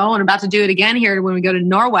 and I'm about to do it again here when we go to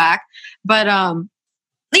Norwalk. But, I'm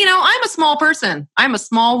a small person. I'm a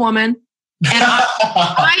small woman. And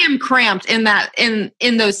I am cramped in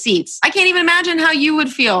those seats. I can't even imagine how you would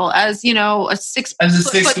feel as, a 6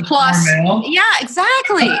 foot plus. Male? Yeah,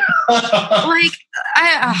 exactly.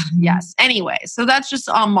 Yes. Anyway, so that's just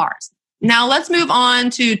on Mars. Now let's move on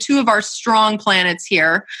to two of our strong planets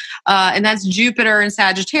here, and that's Jupiter in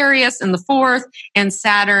Sagittarius in the 4th and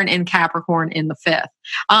Saturn in Capricorn in the 5th.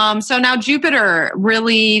 So now Jupiter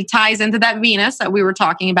really ties into that Venus that we were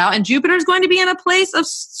talking about, and Jupiter is going to be in a place of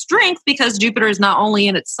strength because Jupiter is not only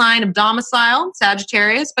in its sign of domicile,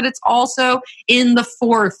 Sagittarius, but it's also in the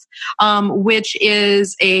 4th, which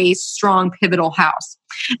is a strong pivotal house.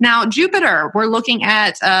 Now Jupiter, we're looking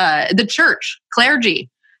at the church, clergy,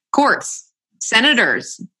 courts,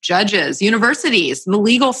 senators, judges, universities, the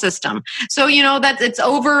legal system. So, that it's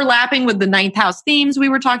overlapping with the 9th house themes we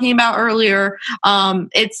were talking about earlier. So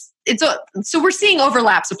we're seeing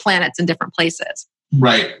overlaps of planets in different places.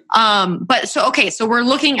 Right. So we're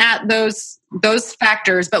looking at those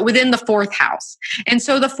factors, but within the 4th house. And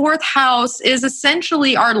so the 4th house is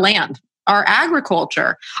essentially our land, our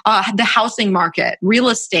agriculture, the housing market, real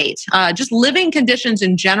estate, just living conditions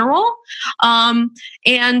in general,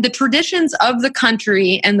 and the traditions of the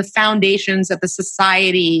country and the foundations that the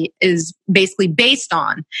society is basically based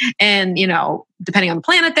on. And, depending on the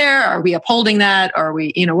planet there, are we upholding that? Or are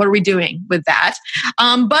we, what are we doing with that?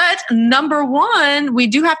 But number one, we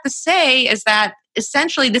do have to say is that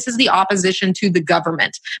essentially this is the opposition to the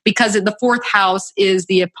government because the 4th house is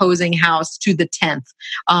the opposing house to the 10th,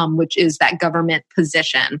 which is that government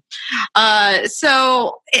position.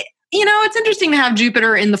 It's interesting to have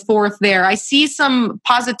Jupiter in the 4th there. I see some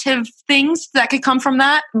positive things that could come from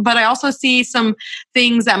that, but I also see some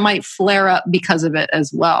things that might flare up because of it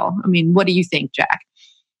as well. I mean, what do you think, Jack?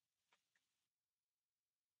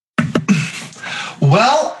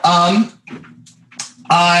 Well,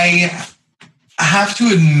 I have to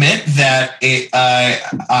admit that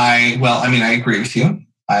I agree with you.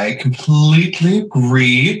 I completely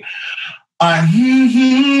agree.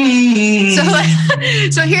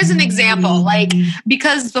 So here's an example,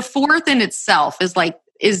 because the 4th in itself is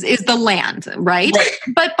is the land, right?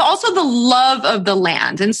 But also the love of the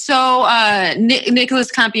land. And so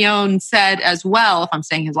Nicholas Campion said as well, if I'm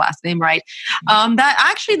saying his last name right, that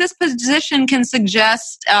actually this position can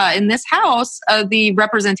suggest in this house the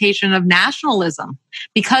representation of nationalism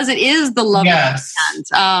because it is the love of the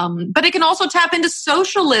land. But it can also tap into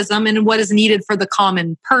socialism and what is needed for the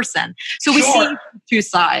common person. So we see two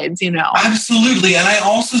sides, Absolutely. And I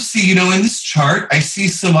also see, in this chart, I see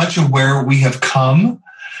so much of where we have come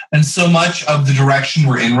and so much of the direction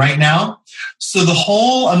we're in right now. So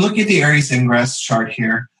I'm looking at the Aries Ingress chart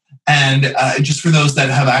here. And just for those that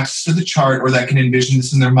have access to the chart or that can envision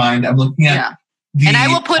this in their mind, I'm looking at and I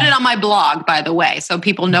will put it on my blog, by the way, so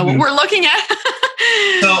people know what we're looking at.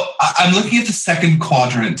 So I'm looking at the second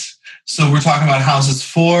quadrant. So we're talking about houses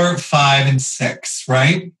 4, 5, and 6,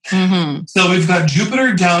 right? Mm-hmm. So we've got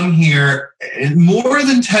Jupiter down here more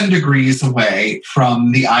than 10 degrees away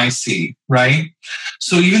from the IC, right?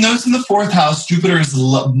 So even though it's in the 4th house, Jupiter is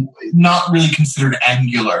not really considered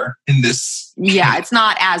angular in this. Yeah, it's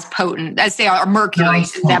not as potent as, say, our Mercury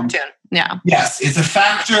and Neptune. Yeah. Yes, it's a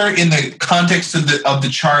factor in the context of the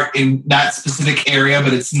chart in that specific area,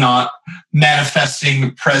 but it's not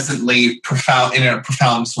manifesting presently in a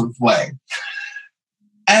profound sort of way.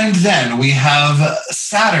 And then we have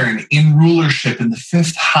Saturn in rulership in the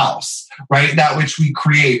 5th house, right? That which we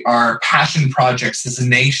create, our passion projects as a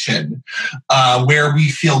nation, where we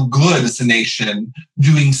feel good as a nation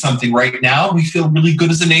doing something. Right now, we feel really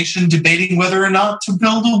good as a nation debating whether or not to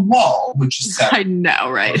build a wall, which is Saturn. I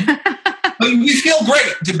know, right? But we feel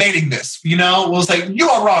great debating this, Well, it's like, you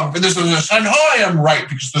are wrong for this and this, and I am right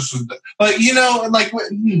because this is... But,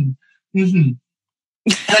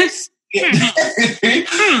 And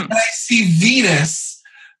I see Venus.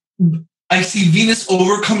 I see Venus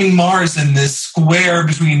overcoming Mars in this square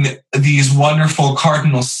between these wonderful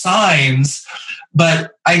cardinal signs,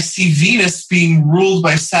 but I see Venus being ruled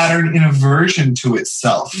by Saturn in aversion to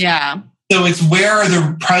itself. Yeah. So it's where are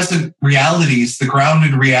the present realities, the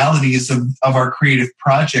grounded realities of our creative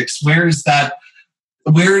projects? Where does that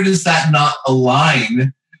not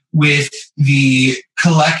align with the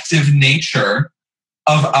collective nature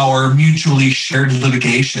of our mutually shared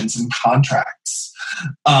litigations and contracts?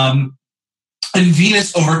 And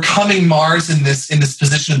Venus overcoming Mars in this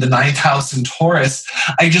position of the 9th house in Taurus,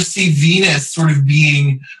 I just see Venus sort of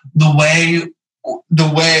being the way,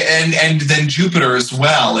 and then Jupiter as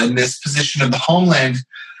well in this position of the homeland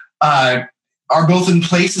are both in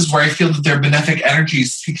places where I feel that their benefic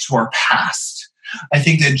energies speak to our past. I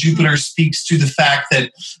think that Jupiter speaks to the fact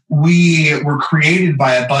that we were created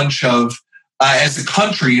by a bunch of, as a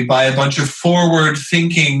country, by a bunch of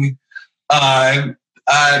forward-thinking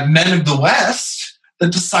men of the West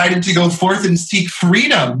that decided to go forth and seek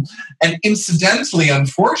freedom And incidentally,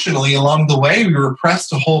 unfortunately, along the way, we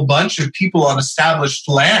repressed a whole bunch of people on established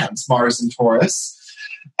lands, Mars and Taurus.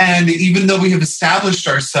 And even though we have established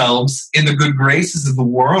ourselves in the good graces of the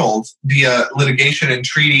world via litigation and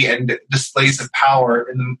treaty and displays of power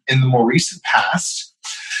in the more recent past,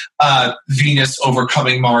 Venus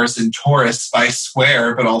overcoming Mars and Taurus by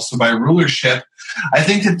square, but also by rulership, I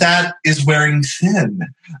think that is wearing thin,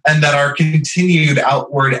 and that our continued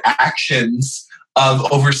outward actions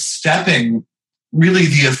of overstepping really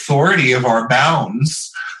the authority of our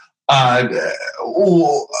bounds,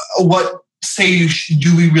 what say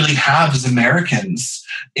do we really have as Americans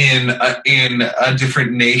in a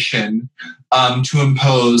different nation to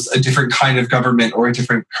impose a different kind of government or a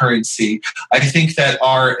different currency? I think that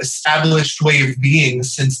our established way of being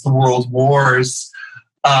since the world wars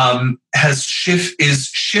is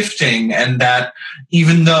shifting, and that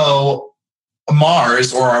even though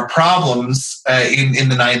Mars, or our problems in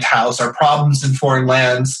the ninth house, our problems in foreign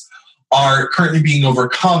lands, are currently being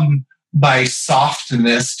overcome by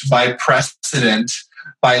softness, by precedent,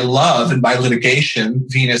 by love, and by litigation,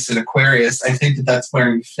 Venus in Aquarius, I think that that's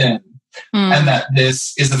wearing thin. And that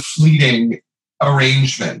this is a fleeting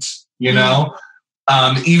arrangement, you know?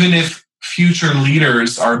 Even if future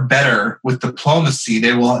leaders are better with diplomacy,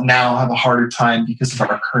 they will now have a harder time because of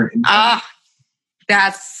our current intent.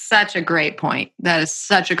 That's such a great point. That is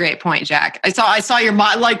such a great point, Jack. I saw your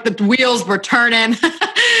like the wheels were turning.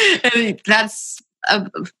 That's a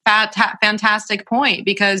fantastic point,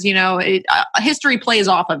 because history plays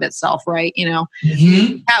off of itself, right?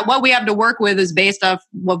 What we have to work with is based off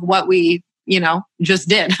of what we just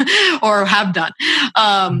did or have done.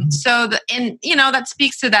 That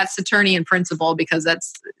speaks to that Saturnian principle, because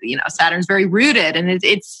that's, Saturn's very rooted, and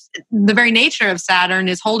it's the very nature of Saturn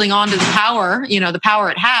is holding on to the power, the power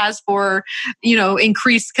it has for,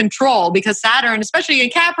 increased control, because Saturn, especially in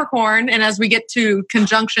Capricorn, and as we get to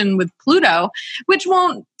conjunction with Pluto, which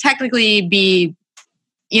won't technically be,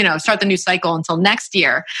 start the new cycle until next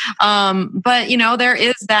year. But there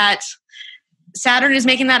is that Saturn is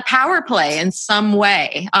making that power play in some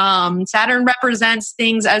way. Saturn represents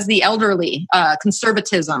things as the elderly,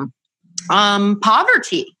 conservatism,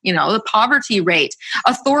 poverty, the poverty rate,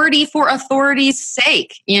 authority for authority's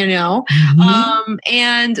sake, and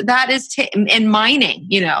that is, and mining,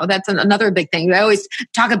 that's another big thing. They always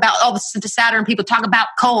talk about, the Saturn people talk about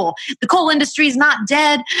coal. The coal industry is not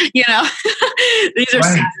dead, these are right.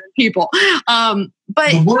 Saturn people.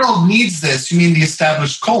 But the world needs this. You mean the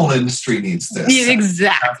established coal industry needs this?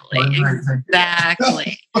 Exactly.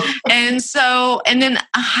 And then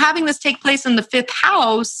having this take place in the fifth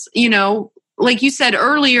house, like you said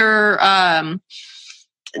earlier,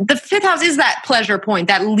 the fifth house is that pleasure point,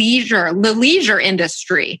 that the leisure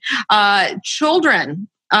industry, children.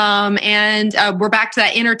 And we're back to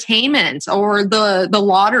that entertainment, or the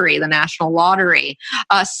lottery, the national lottery,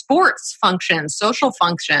 sports functions, social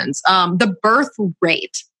functions, the birth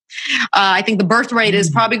rate. I think the birth rate is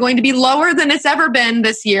probably going to be lower than it's ever been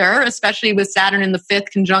this year, especially with Saturn in the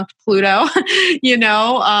fifth conjunct Pluto,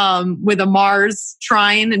 with a Mars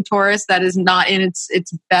trine in Taurus that is not in its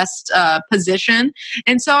best position.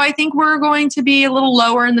 And so I think we're going to be a little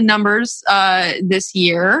lower in the numbers this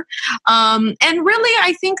year. And really,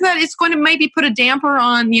 I think that it's going to maybe put a damper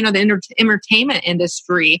on, the entertainment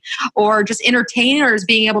industry, or just entertainers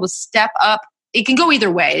being able to step up. It can go either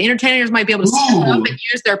way. The entertainers might be able to step up and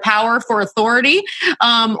use their power for authority,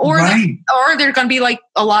 or they're going to be like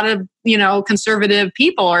a lot of conservative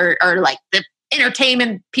people, or like the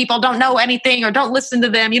entertainment people don't know anything or don't listen to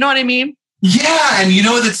them. You know what I mean? Yeah, and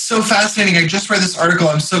that's so fascinating. I just read this article.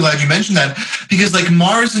 I'm so glad you mentioned that, because like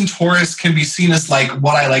Mars and Taurus can be seen as like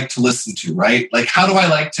what I like to listen to, right? Like, how do I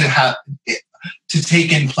like to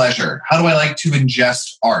take in pleasure? How do I like to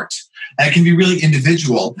ingest art? And it can be really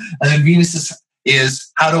individual. And then Venus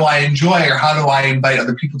is how do I enjoy, or how do I invite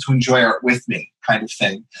other people to enjoy art with me, kind of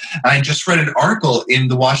thing. And I just read an article in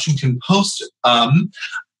the Washington Post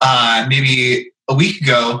maybe a week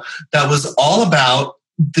ago that was all about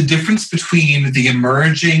the difference between the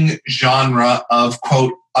emerging genre of,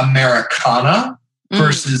 quote, Americana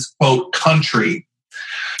versus, quote, country.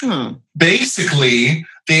 Basically,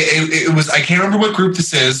 it was, I can't remember what group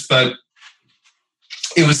this is, but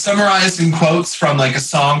it was summarized in quotes from like a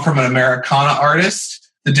song from an Americana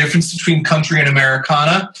artist, the difference between country and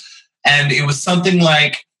Americana. And it was something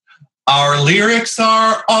like, our lyrics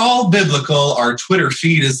are all biblical, our Twitter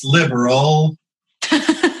feed is liberal.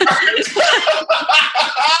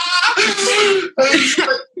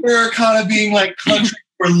 Americana being like country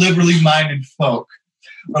for liberally minded folk.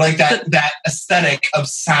 Or like that aesthetic of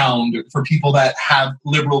sound for people that have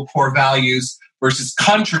liberal core values versus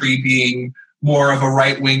country being more of a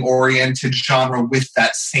right-wing oriented genre with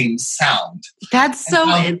that same sound. That's so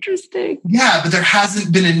interesting. Yeah, but there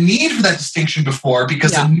hasn't been a need for that distinction before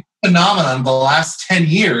because a new phenomenon in the last 10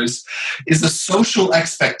 years is the social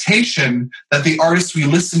expectation that the artists we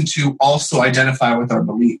listen to also identify with our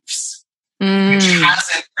beliefs, which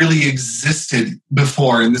hasn't really existed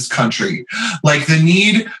before in this country. Like the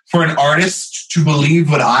need for an artist to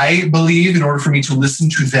believe what I believe in order for me to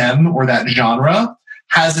listen to them or that genre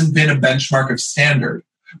hasn't been a benchmark of standard,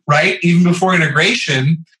 right? Even before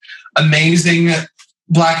integration, amazing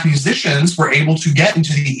Black musicians were able to get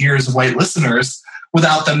into the ears of white listeners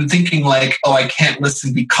without them thinking like, oh, I can't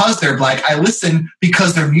listen because they're Black. I listen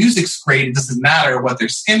because their music's great. It doesn't matter what their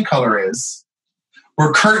skin color is.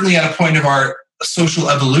 We're currently at a point of our social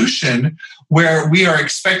evolution where we are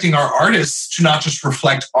expecting our artists to not just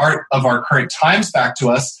reflect art of our current times back to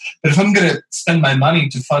us, but if I'm going to spend my money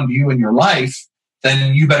to fund you in your life,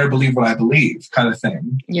 then you better believe what I believe, kind of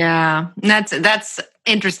thing. Yeah, that's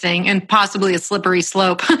interesting and possibly a slippery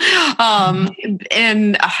slope. No,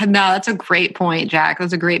 that's a great point, Jack.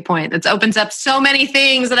 That's a great point. It opens up so many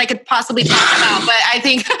things that I could possibly talk about, but I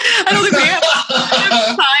don't think we have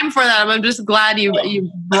time for that. I'm just glad you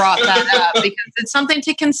brought that up because it's something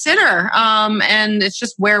to consider, and it's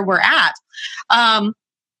just where we're at.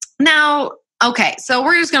 Now, okay, so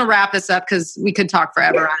we're just going to wrap this up because we could talk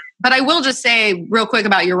forever on it. But I will just say real quick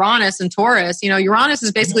about Uranus and Taurus. You know, Uranus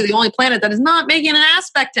is basically the only planet that is not making an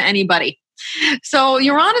aspect to anybody. So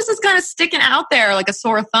Uranus is kind of sticking out there like a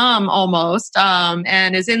sore thumb almost,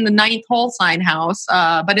 and is in the 9th whole sign house,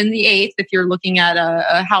 but in the 8th if you're looking at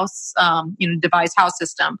a house, devised house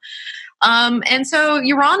system. And so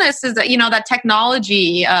Uranus is, that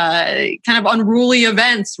technology, kind of unruly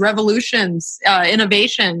events, revolutions,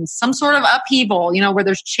 innovations, some sort of upheaval, where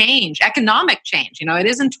there's change, economic change, it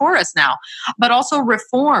is in Taurus now, but also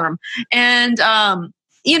reform. And,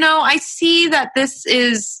 I see that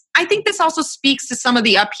I think this also speaks to some of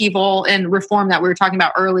the upheaval and reform that we were talking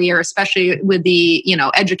about earlier, especially with the,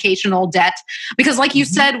 educational debt, because like you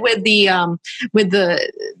said, with the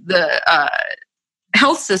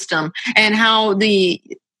health system and how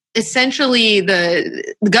essentially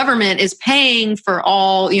the government is paying for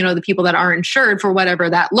all, the people that are insured for whatever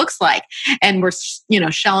that looks like. And we're,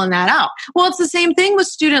 shelling that out. Well, it's the same thing with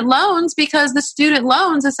student loans because the student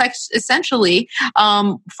loans is essentially,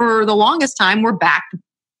 for the longest time, were backed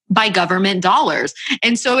by government dollars.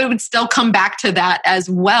 And so it would still come back to that as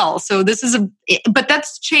well. So but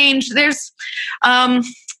that's changed. There's,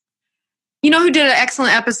 who did an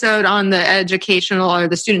excellent episode on the educational or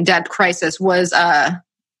the student debt crisis was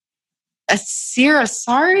Asir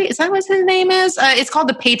Asari. Is that what his name is? It's called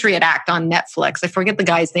The Patriot Act on Netflix. I forget the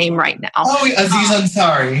guy's name right now. Oh, Aziz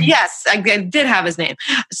Ansari. Yes, I did have his name.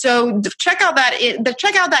 So check out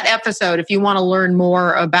that episode if you want to learn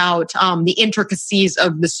more about the intricacies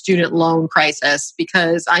of the student loan crisis,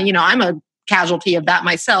 because I'm a casualty of that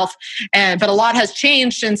myself. But a lot has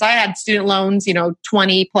changed since I had student loans,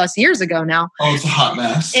 20 plus years ago now. Oh, it's a hot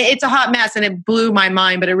mess. It's a hot mess and it blew my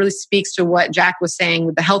mind, but it really speaks to what Jack was saying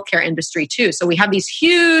with the healthcare industry too. So we have these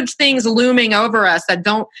huge things looming over us that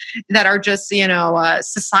are just,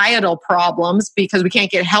 societal problems because we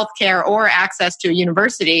can't get healthcare or access to a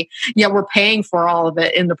university, yet we're paying for all of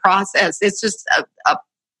it in the process. It's just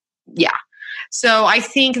yeah. So I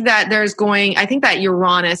think that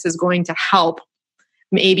Uranus is going to help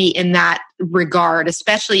maybe in that regard,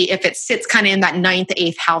 especially if it sits kind of in that 9th,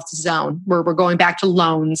 8th house zone where we're going back to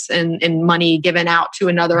loans and money given out to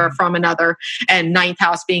another or from another, and 9th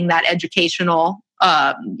house being that educational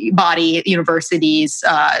body, universities,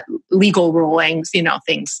 legal rulings,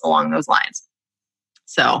 things along those lines.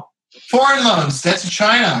 So foreign loans, that's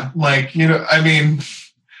China.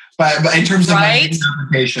 But in terms of right?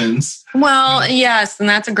 applications. Well, yes, and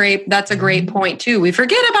that's a great point too. We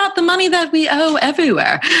forget about the money that we owe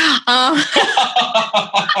everywhere. Oh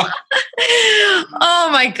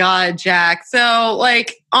my God, Jack. So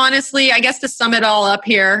honestly, I guess to sum it all up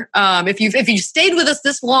here, if you stayed with us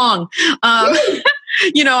this long,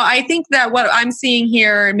 I think that what I'm seeing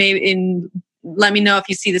here, maybe let me know if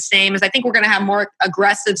you see the same, is I think we're going to have more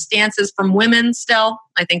aggressive stances from women still.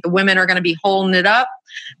 I think the women are going to be holding it up,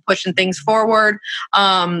 pushing things forward.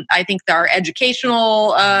 I think that our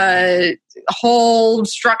educational whole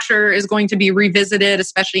structure is going to be revisited,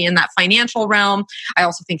 especially in that financial realm. I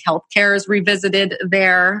also think healthcare is revisited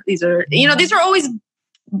there. These are always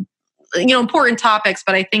important topics,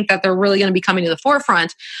 but I think that they're really going to be coming to the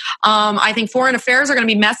forefront. I think foreign affairs are going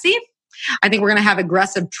to be messy. I think we're going to have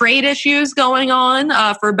aggressive trade issues going on,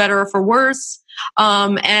 for better or for worse.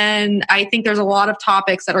 And I think there's a lot of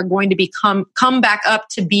topics that are going to come back up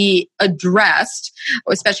to be addressed,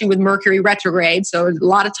 especially with Mercury retrograde. So a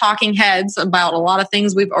lot of talking heads about a lot of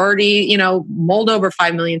things we've already, mulled over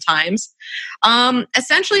 5 million times.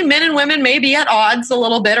 Essentially, men and women may be at odds a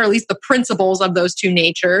little bit, or at least the principles of those two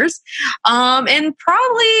natures. And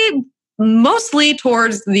probably mostly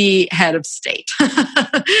towards the head of state,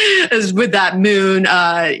 as with that moon,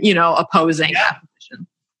 opposing. Yeah.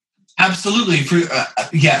 Absolutely. For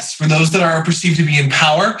those that are perceived to be in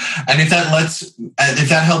power, and if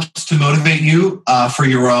that helps to motivate you for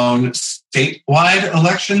your own statewide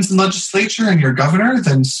elections and legislature and your governor,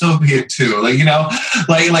 then so be it too. Like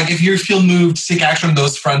if you feel moved to take action on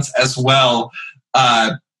those fronts as well,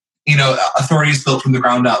 authority is built from the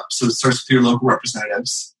ground up. So it starts with your local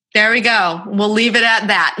representatives. There we go. We'll leave it at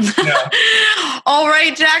that. Yeah. All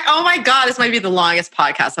right, Jack. Oh my God, this might be the longest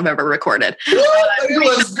podcast I've ever recorded.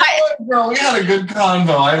 It was good, bro. We had a good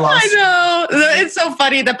convo. I know. It's so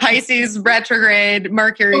funny. The Pisces retrograde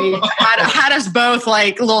Mercury had us both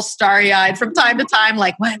like a little starry-eyed from time to time.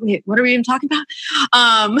 Like, what are we even talking about?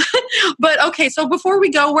 But okay, so before we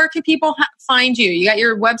go, where can people find you? You got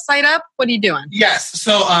your website up? What are you doing? Yes.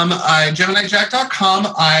 So GeminiJack.com.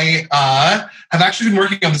 I have actually been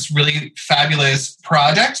working on this really fabulous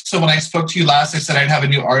project. So when I spoke to you last, I said I'd have a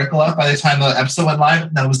new article up by the time the episode went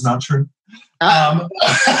live. That was not true. That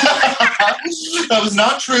was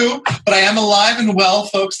not true, but I am alive and well,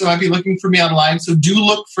 folks that might be looking for me online. So do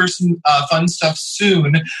look for some fun stuff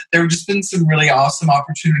soon. There have just been some really awesome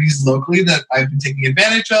opportunities locally that I've been taking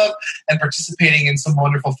advantage of and participating in some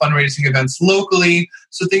wonderful fundraising events locally.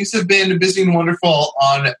 So things have been busy and wonderful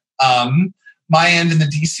on my end in the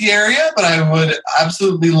DC area, but I would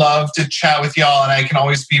absolutely love to chat with y'all, and I can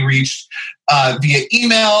always be reached via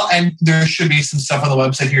email, and there should be some stuff on the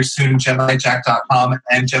website here soon, GeminiJack.com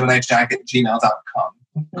and GeminiJack@gmail.com.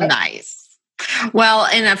 Okay. Nice. Well,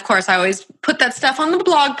 and of course, I always put that stuff on the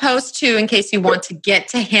blog post too, in case you want to get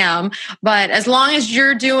to him. But as long as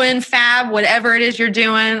you're doing fab, whatever it is you're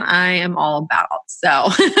doing, I am all about.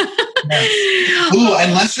 So, Ooh,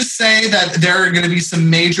 and let's just say that there are going to be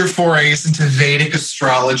some major forays into Vedic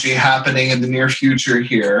astrology happening in the near future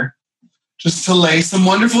here, just to lay some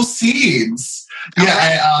wonderful seeds.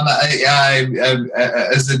 Yeah,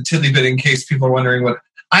 as a tiddly bit, in case people are wondering what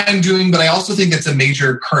I am doing, but I also think it's a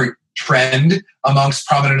major current trend amongst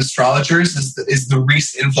prominent astrologers is the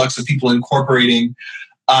recent influx of people incorporating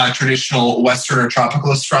traditional Western or tropical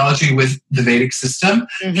astrology with the Vedic system,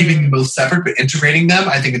 keeping them both separate but integrating them.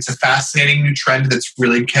 I think it's a fascinating new trend that's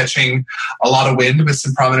really catching a lot of wind with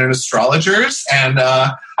some prominent astrologers, and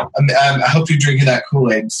I hope you're drinking that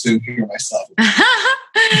Kool-Aid soon here myself.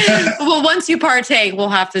 Well, once you partake, we'll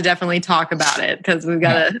have to definitely talk about it because we've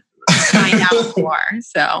got to find out more.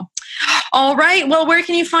 So, all right. Well, where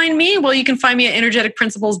can you find me? Well, you can find me at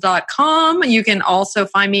energeticprinciples.com. You can also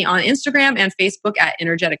find me on Instagram and Facebook at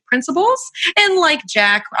Energetic Principles. And like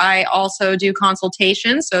Jack, I also do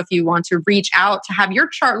consultations. So if you want to reach out to have your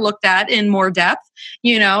chart looked at in more depth,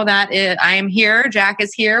 I am here. Jack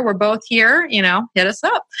is here. We're both here. Hit us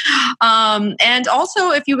up. And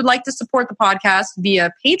also, if you would like to support the podcast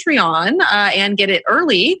via Patreon and get it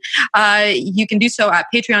early, you can do so at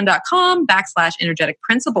patreon.com/energetic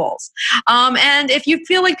principles. And if you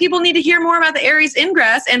feel like people need to hear more about the Aries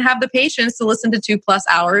ingress and have the patience to listen to 2+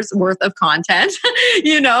 hours worth of content,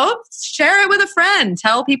 share it with a friend,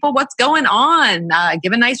 tell people what's going on,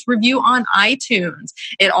 give a nice review on iTunes.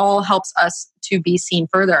 It all helps us to be seen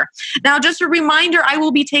further. Now, just a reminder, I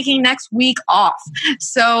will be taking next week off.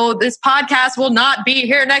 So this podcast will not be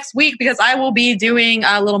here next week because I will be doing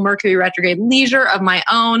a little Mercury retrograde leisure of my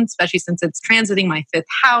own, especially since it's transiting my 5th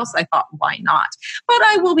house. I thought, why not? But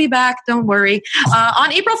I will be back, don't worry,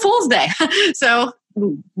 on April Fool's Day. So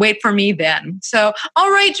wait for me then. So,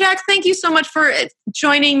 all right, Jack, thank you so much for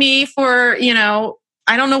joining me for,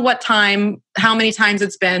 I don't know how many times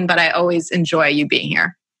it's been, but I always enjoy you being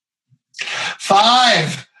here.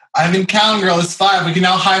 5. I've been counting, girl. It's 5. We can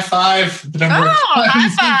now high five the number of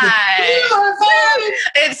times. High five.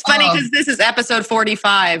 It's funny because this is episode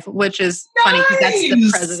 45, which is funny because that's the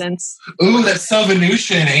president's. Ooh, that's so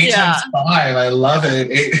Venusian. 8 times 5. I love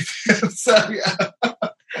it. So, yeah.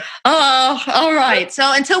 Oh, all right.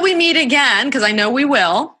 So until we meet again, because I know we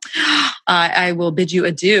will, I will bid you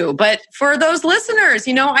adieu. But for those listeners,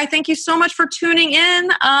 I thank you so much for tuning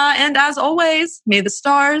in. And as always, may the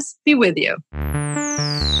stars be with you.